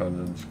need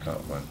condensed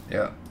carbon.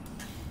 Yeah.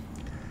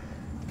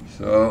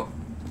 So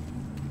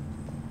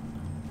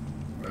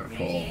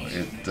before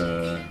it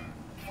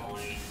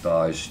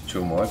dies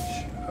too much,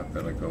 I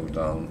better go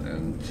down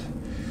and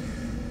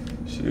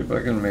see if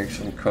I can make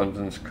some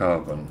condensed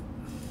carbon.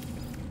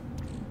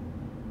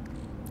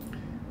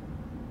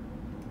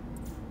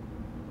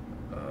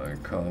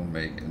 Can't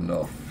make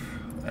enough.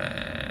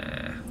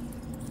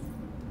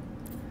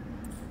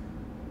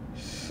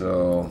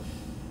 So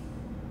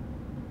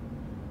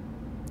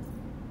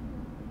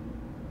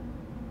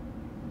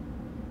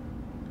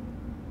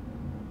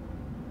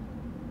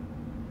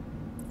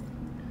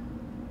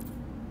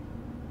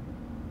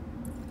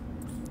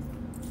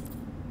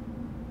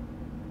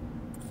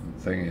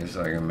the thing is,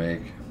 I can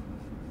make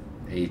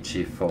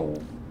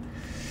 84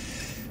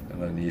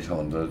 and I need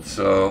 100,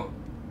 so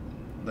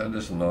that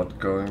is not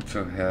going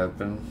to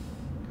happen.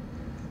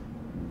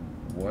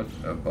 What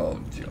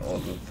about the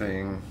other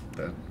thing?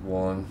 That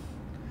one,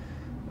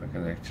 I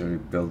can actually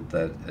build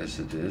that as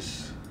it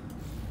is.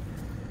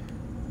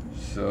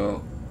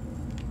 So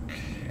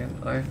can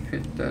I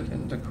fit that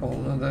in the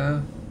corner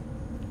there?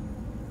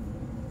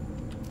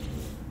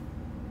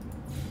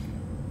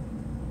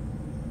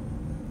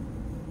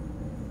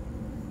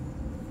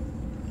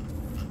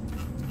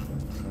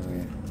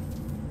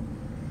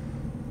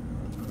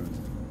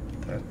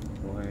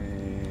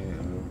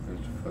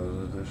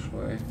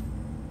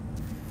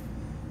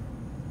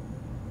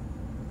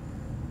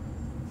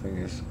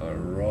 I'd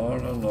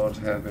rather not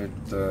have it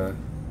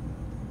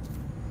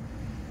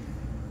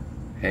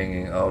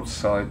hanging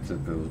outside the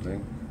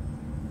building.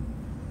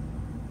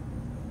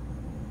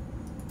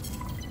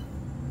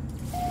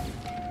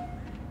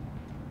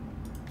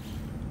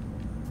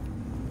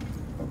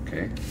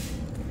 Okay,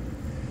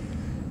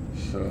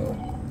 so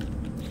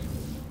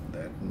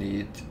that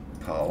needs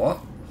power.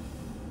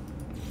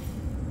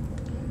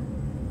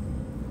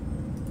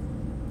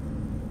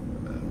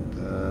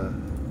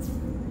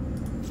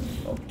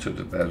 To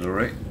the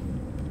battery.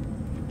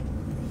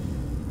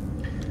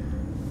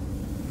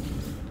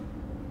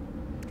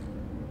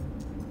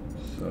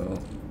 So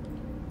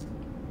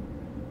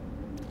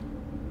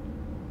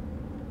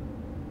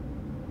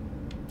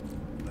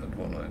that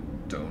one I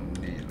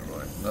don't need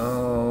right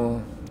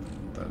now.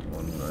 That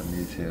one I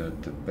need here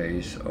at the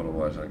base,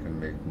 otherwise I can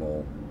make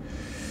more.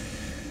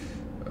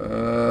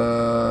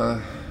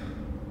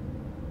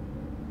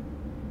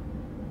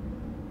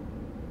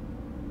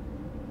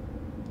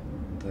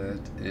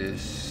 That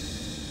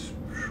is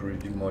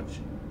pretty much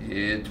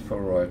it for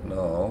right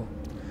now.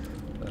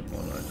 That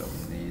one I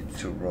don't need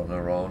to run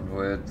around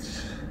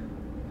with.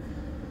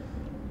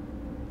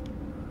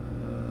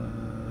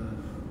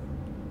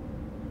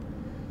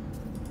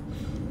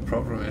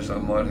 Problem is I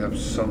might have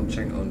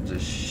something on the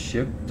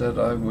ship that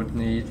I would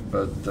need,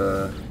 but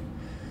that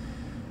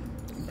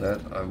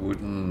I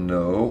wouldn't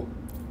know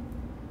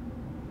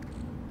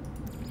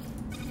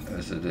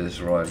as it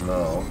is right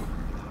now.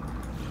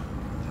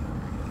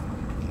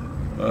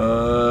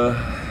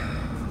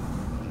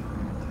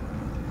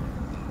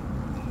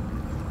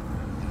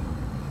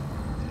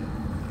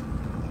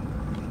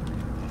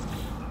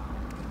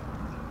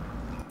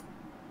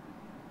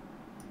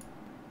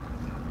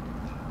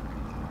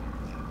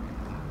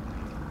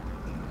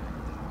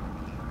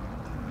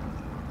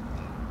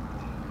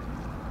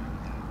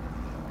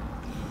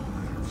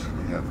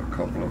 We have a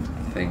couple of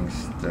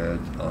things that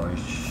I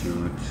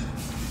should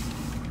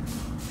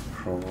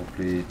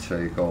probably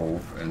take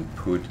off and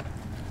put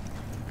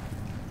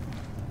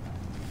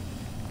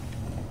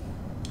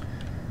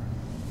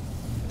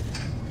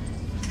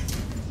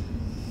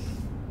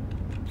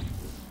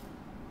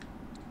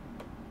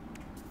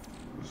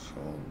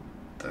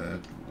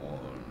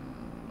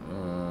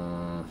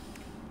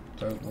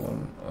that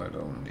one I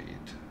don't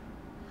need.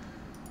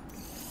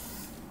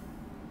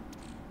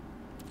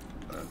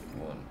 That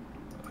one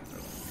I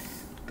don't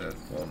need. That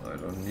one I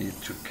don't need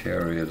to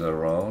carry it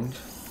around.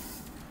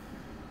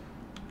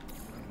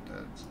 And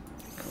that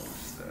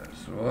goes there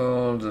as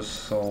well. The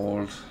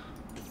salt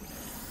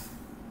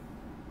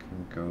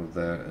can go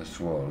there as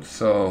well.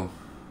 So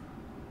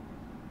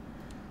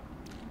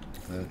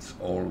that's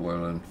all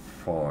well and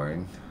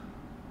fine.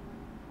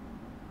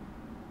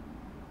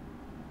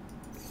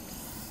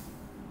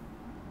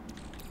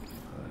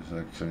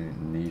 Actually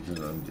needed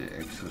on the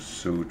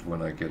exosuit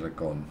when I get a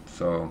gun,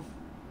 so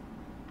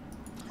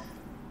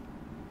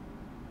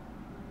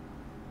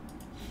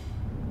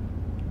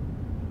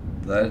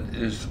that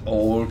is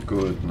all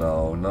good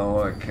now.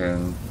 Now I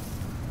can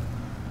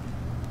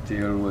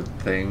deal with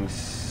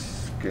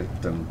things,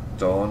 get them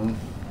done.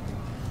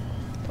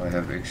 I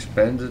have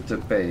expanded the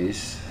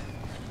base,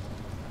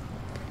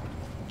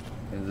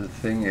 and the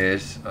thing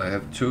is I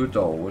have 2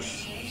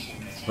 doors,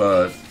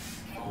 but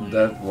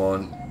that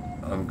one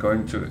I'm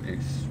going to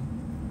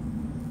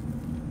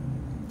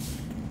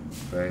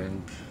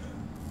expand,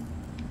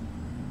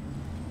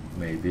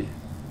 maybe,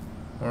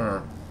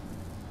 or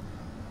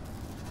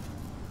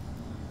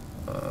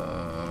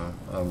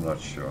I'm not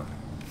sure.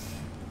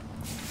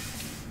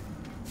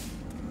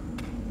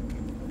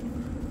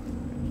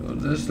 So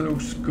this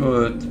looks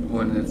good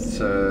when it's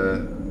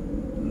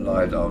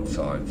light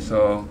outside,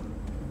 so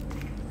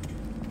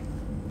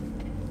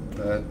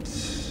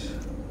that's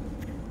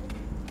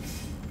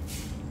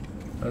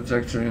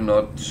actually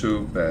not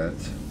too bad.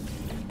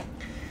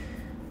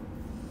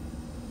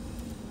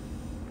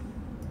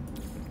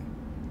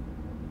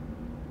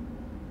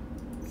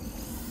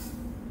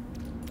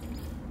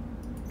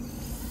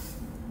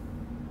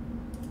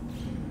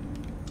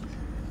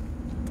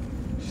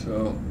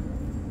 So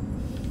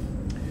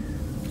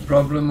the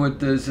problem with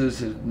this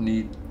is it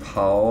needs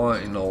power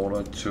in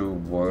order to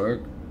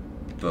work,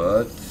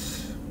 but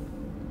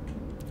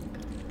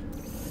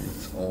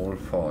it's all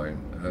fine.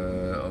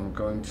 I'm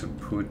going to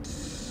put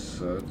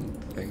certain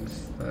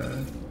things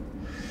there.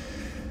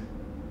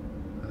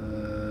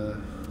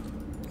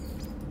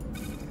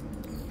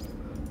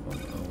 What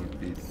I will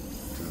be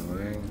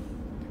doing.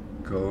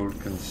 Gold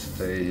can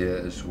stay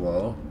here as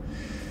well.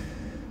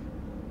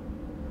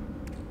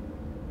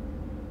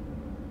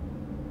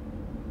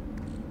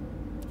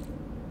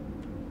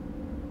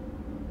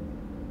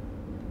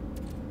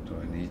 Do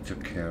I need to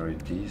carry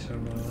these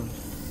around?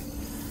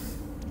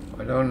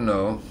 I don't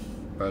know,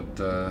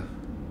 but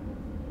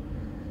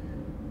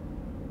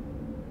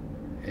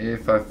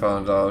if I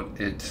found out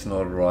it's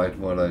not right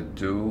what I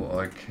do,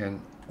 I can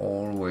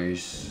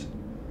always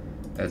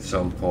at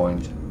some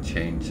point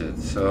change it.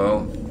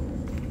 So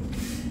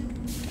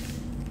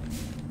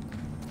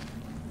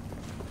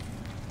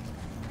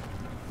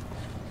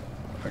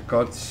I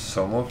got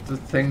some of the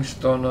things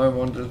done I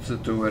wanted to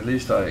do. At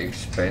least I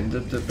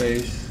expanded the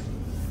base.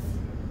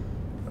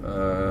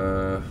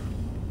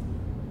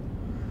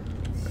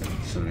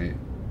 Actually,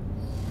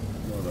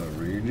 what I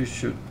really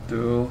should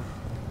do,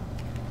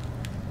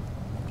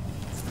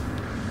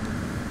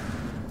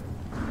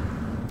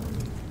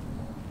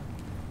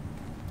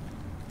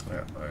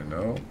 yeah, I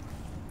know.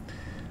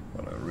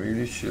 What I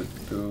really should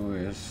do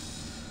is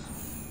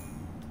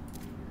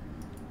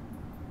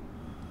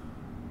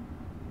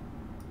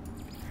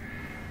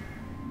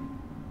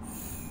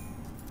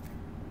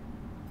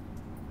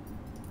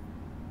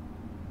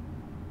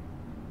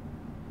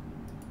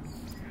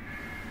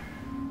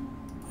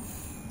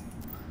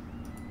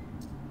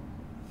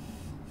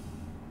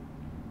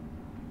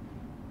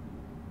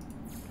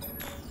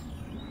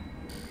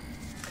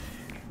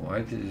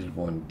why did it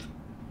want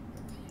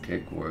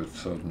cake word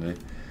suddenly?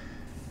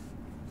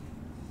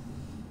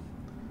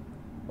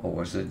 Or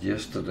was it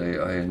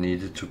yesterday I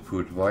needed to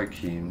put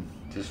Viking?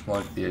 This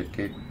might be a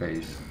cake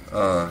base.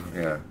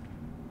 Yeah.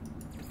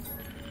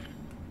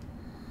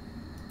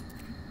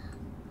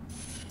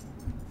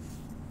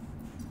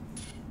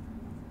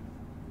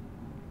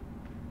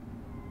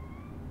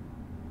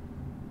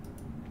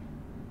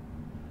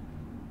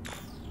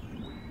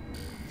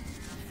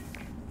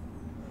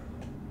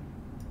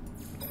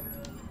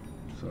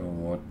 So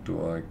what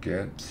do I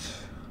get?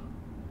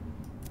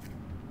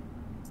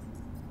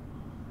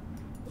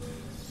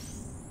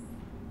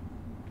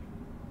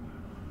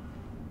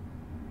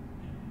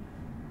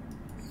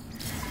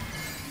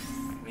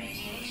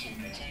 Radiation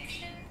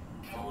protection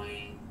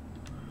falling.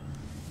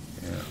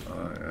 Yeah,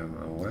 I am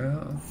aware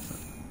of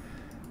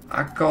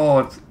that.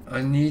 God,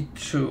 I need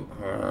to...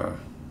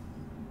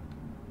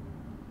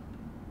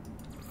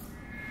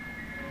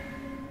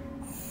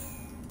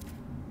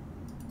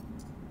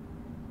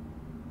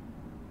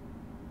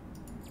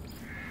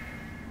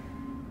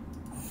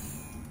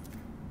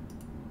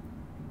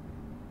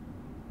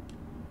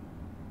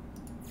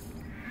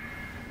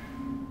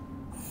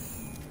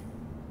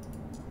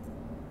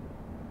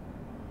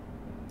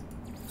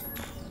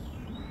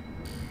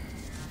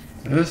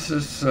 This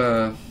is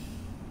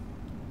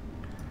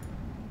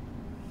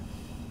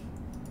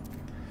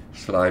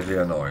slightly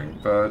annoying,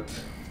 but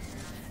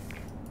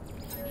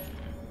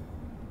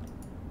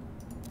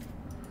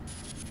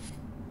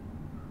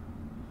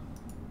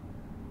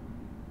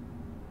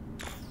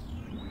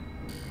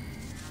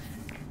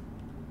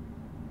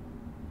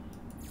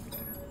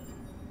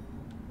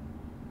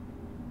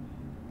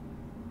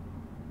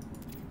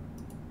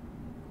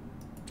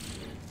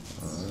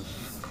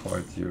that's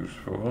quite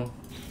useful.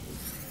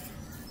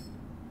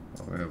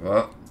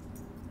 However,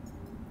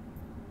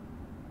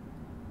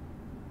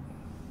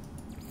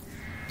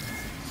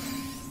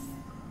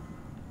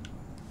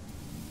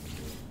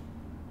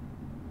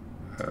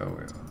 there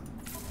we are.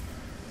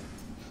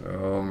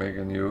 So make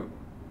a new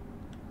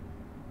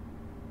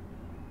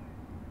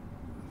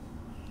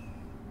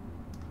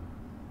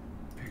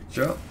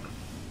picture.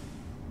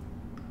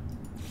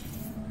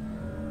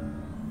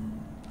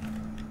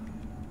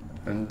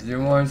 And you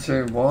might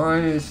say, why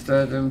is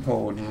that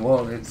important?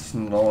 Well, it's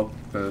not,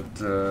 but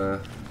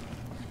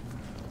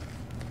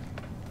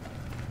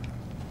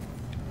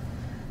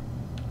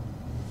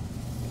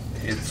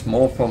it's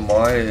more for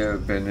my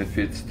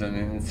benefits than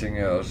anything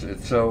else.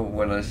 It's so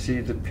when I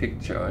see the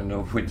picture, I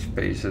know which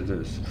base it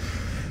is.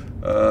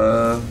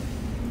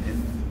 It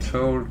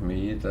told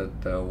me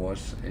that there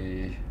was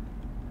a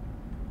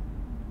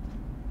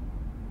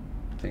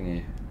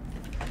thingy.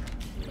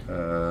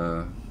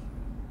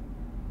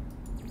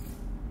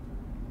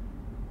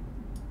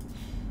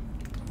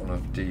 One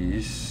of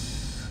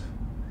these.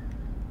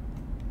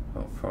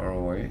 How far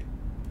away?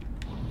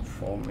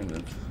 4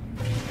 minutes.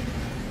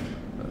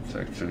 That's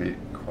actually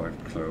quite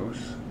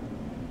close.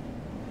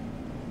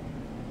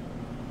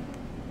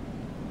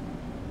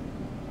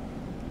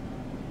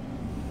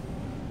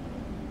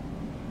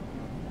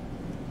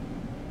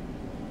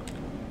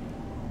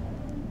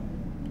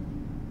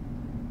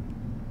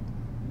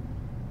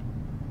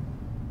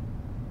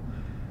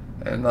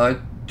 And I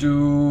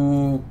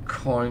do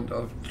kind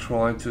of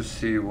try to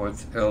see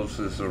what else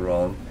is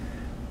around.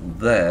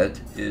 That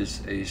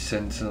is a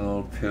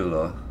sentinel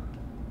pillar.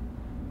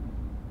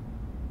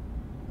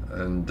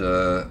 And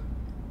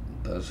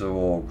there's a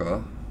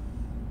walker.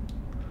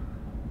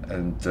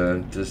 And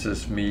this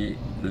is me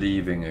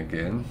leaving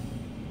again.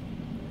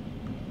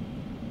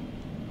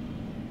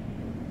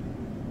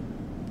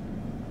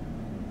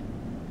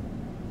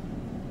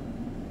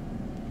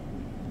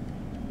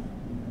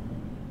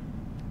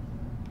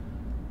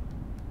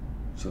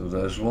 So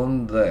there's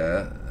one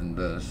there, and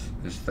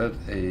is that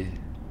a,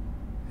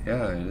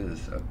 yeah, it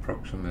is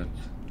approximate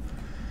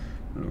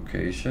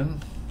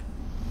location.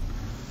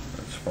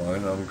 That's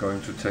fine, I'm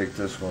going to take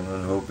this one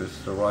and hope it's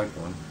the right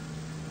one.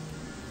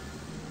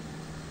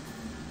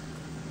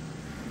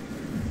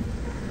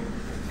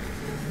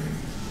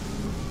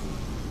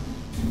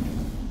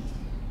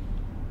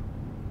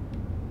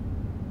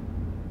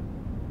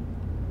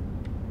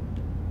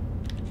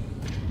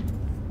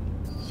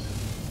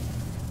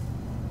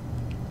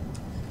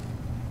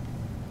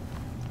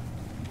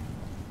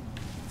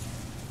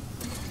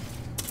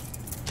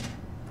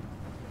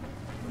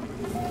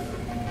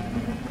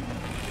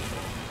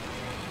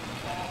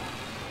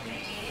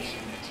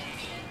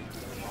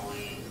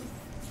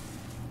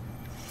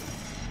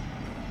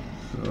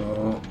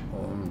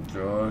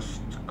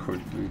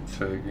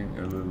 Taking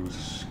a little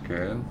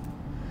scan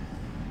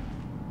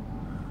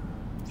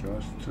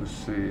just to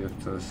see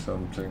if there's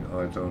something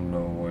I don't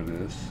know what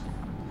is.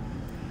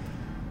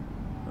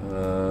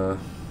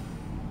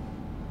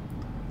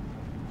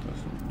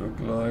 Doesn't look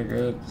like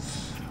it.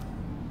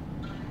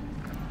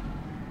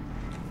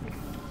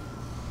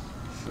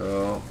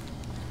 So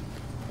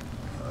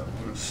I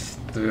will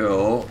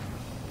still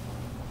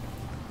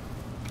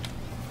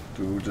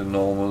do the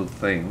normal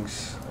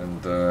things,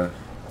 and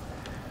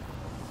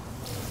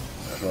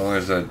as long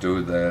as I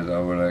do that, I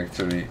will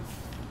actually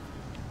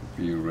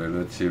be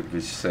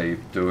relatively safe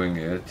doing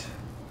it.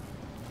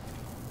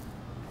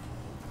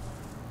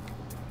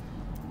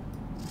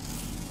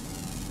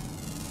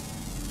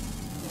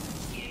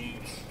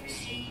 Units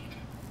received.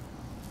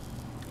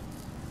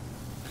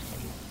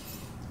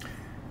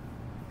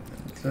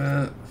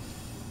 And,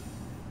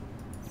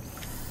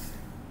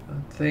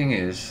 the thing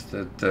is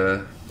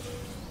that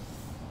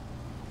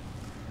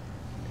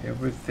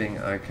everything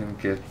I can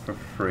get for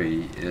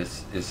free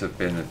is a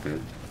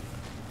benefit.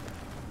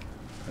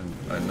 And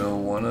I know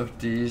one of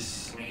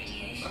these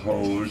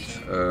holds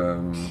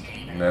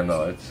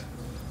nanites.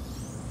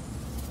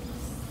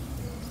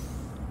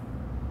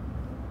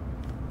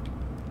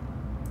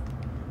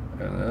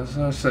 And as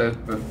I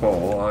said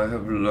before, I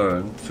have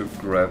learned to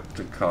grab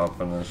the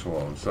carbon as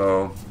well.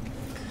 So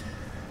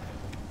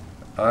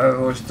I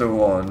was the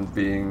one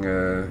being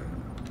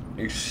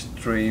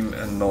extreme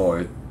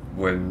annoyed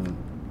when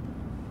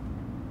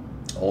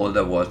all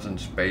there was in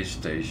space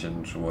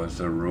stations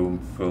was a room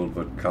filled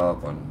with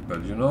carbon.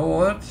 But you know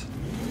what?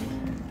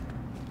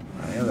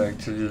 I have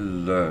actually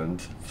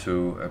learned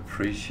to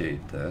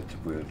appreciate that,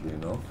 weirdly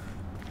enough.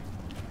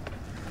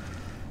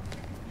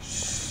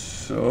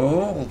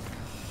 So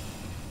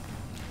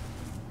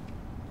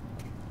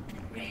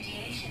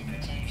Radiation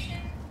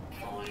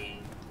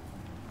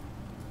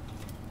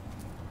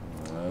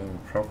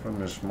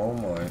problem is more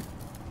my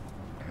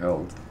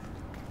health.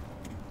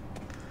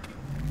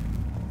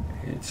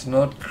 It's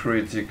not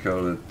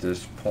critical at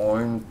this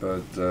point,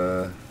 but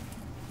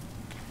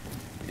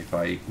if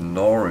I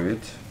ignore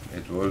it,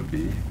 it will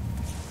be.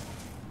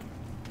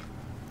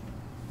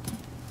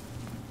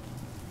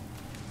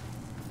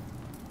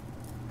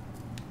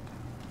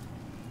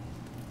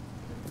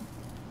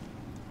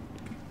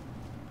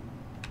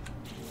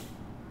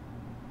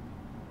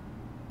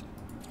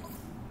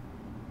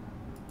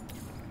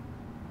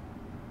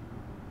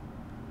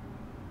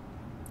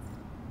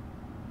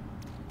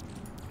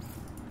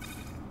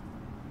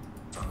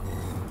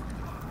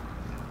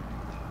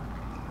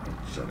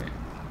 Sorry.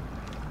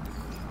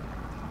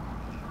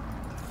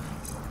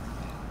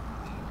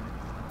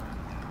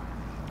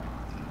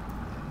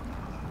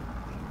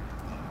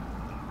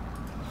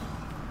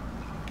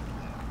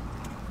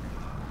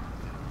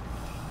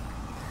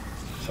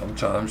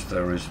 Sometimes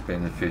there is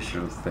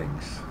beneficial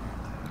things.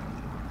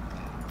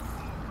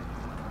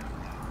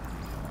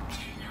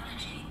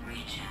 Technology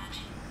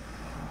recharging.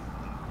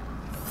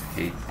 I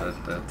hate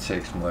that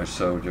takes my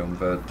sodium,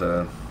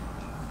 but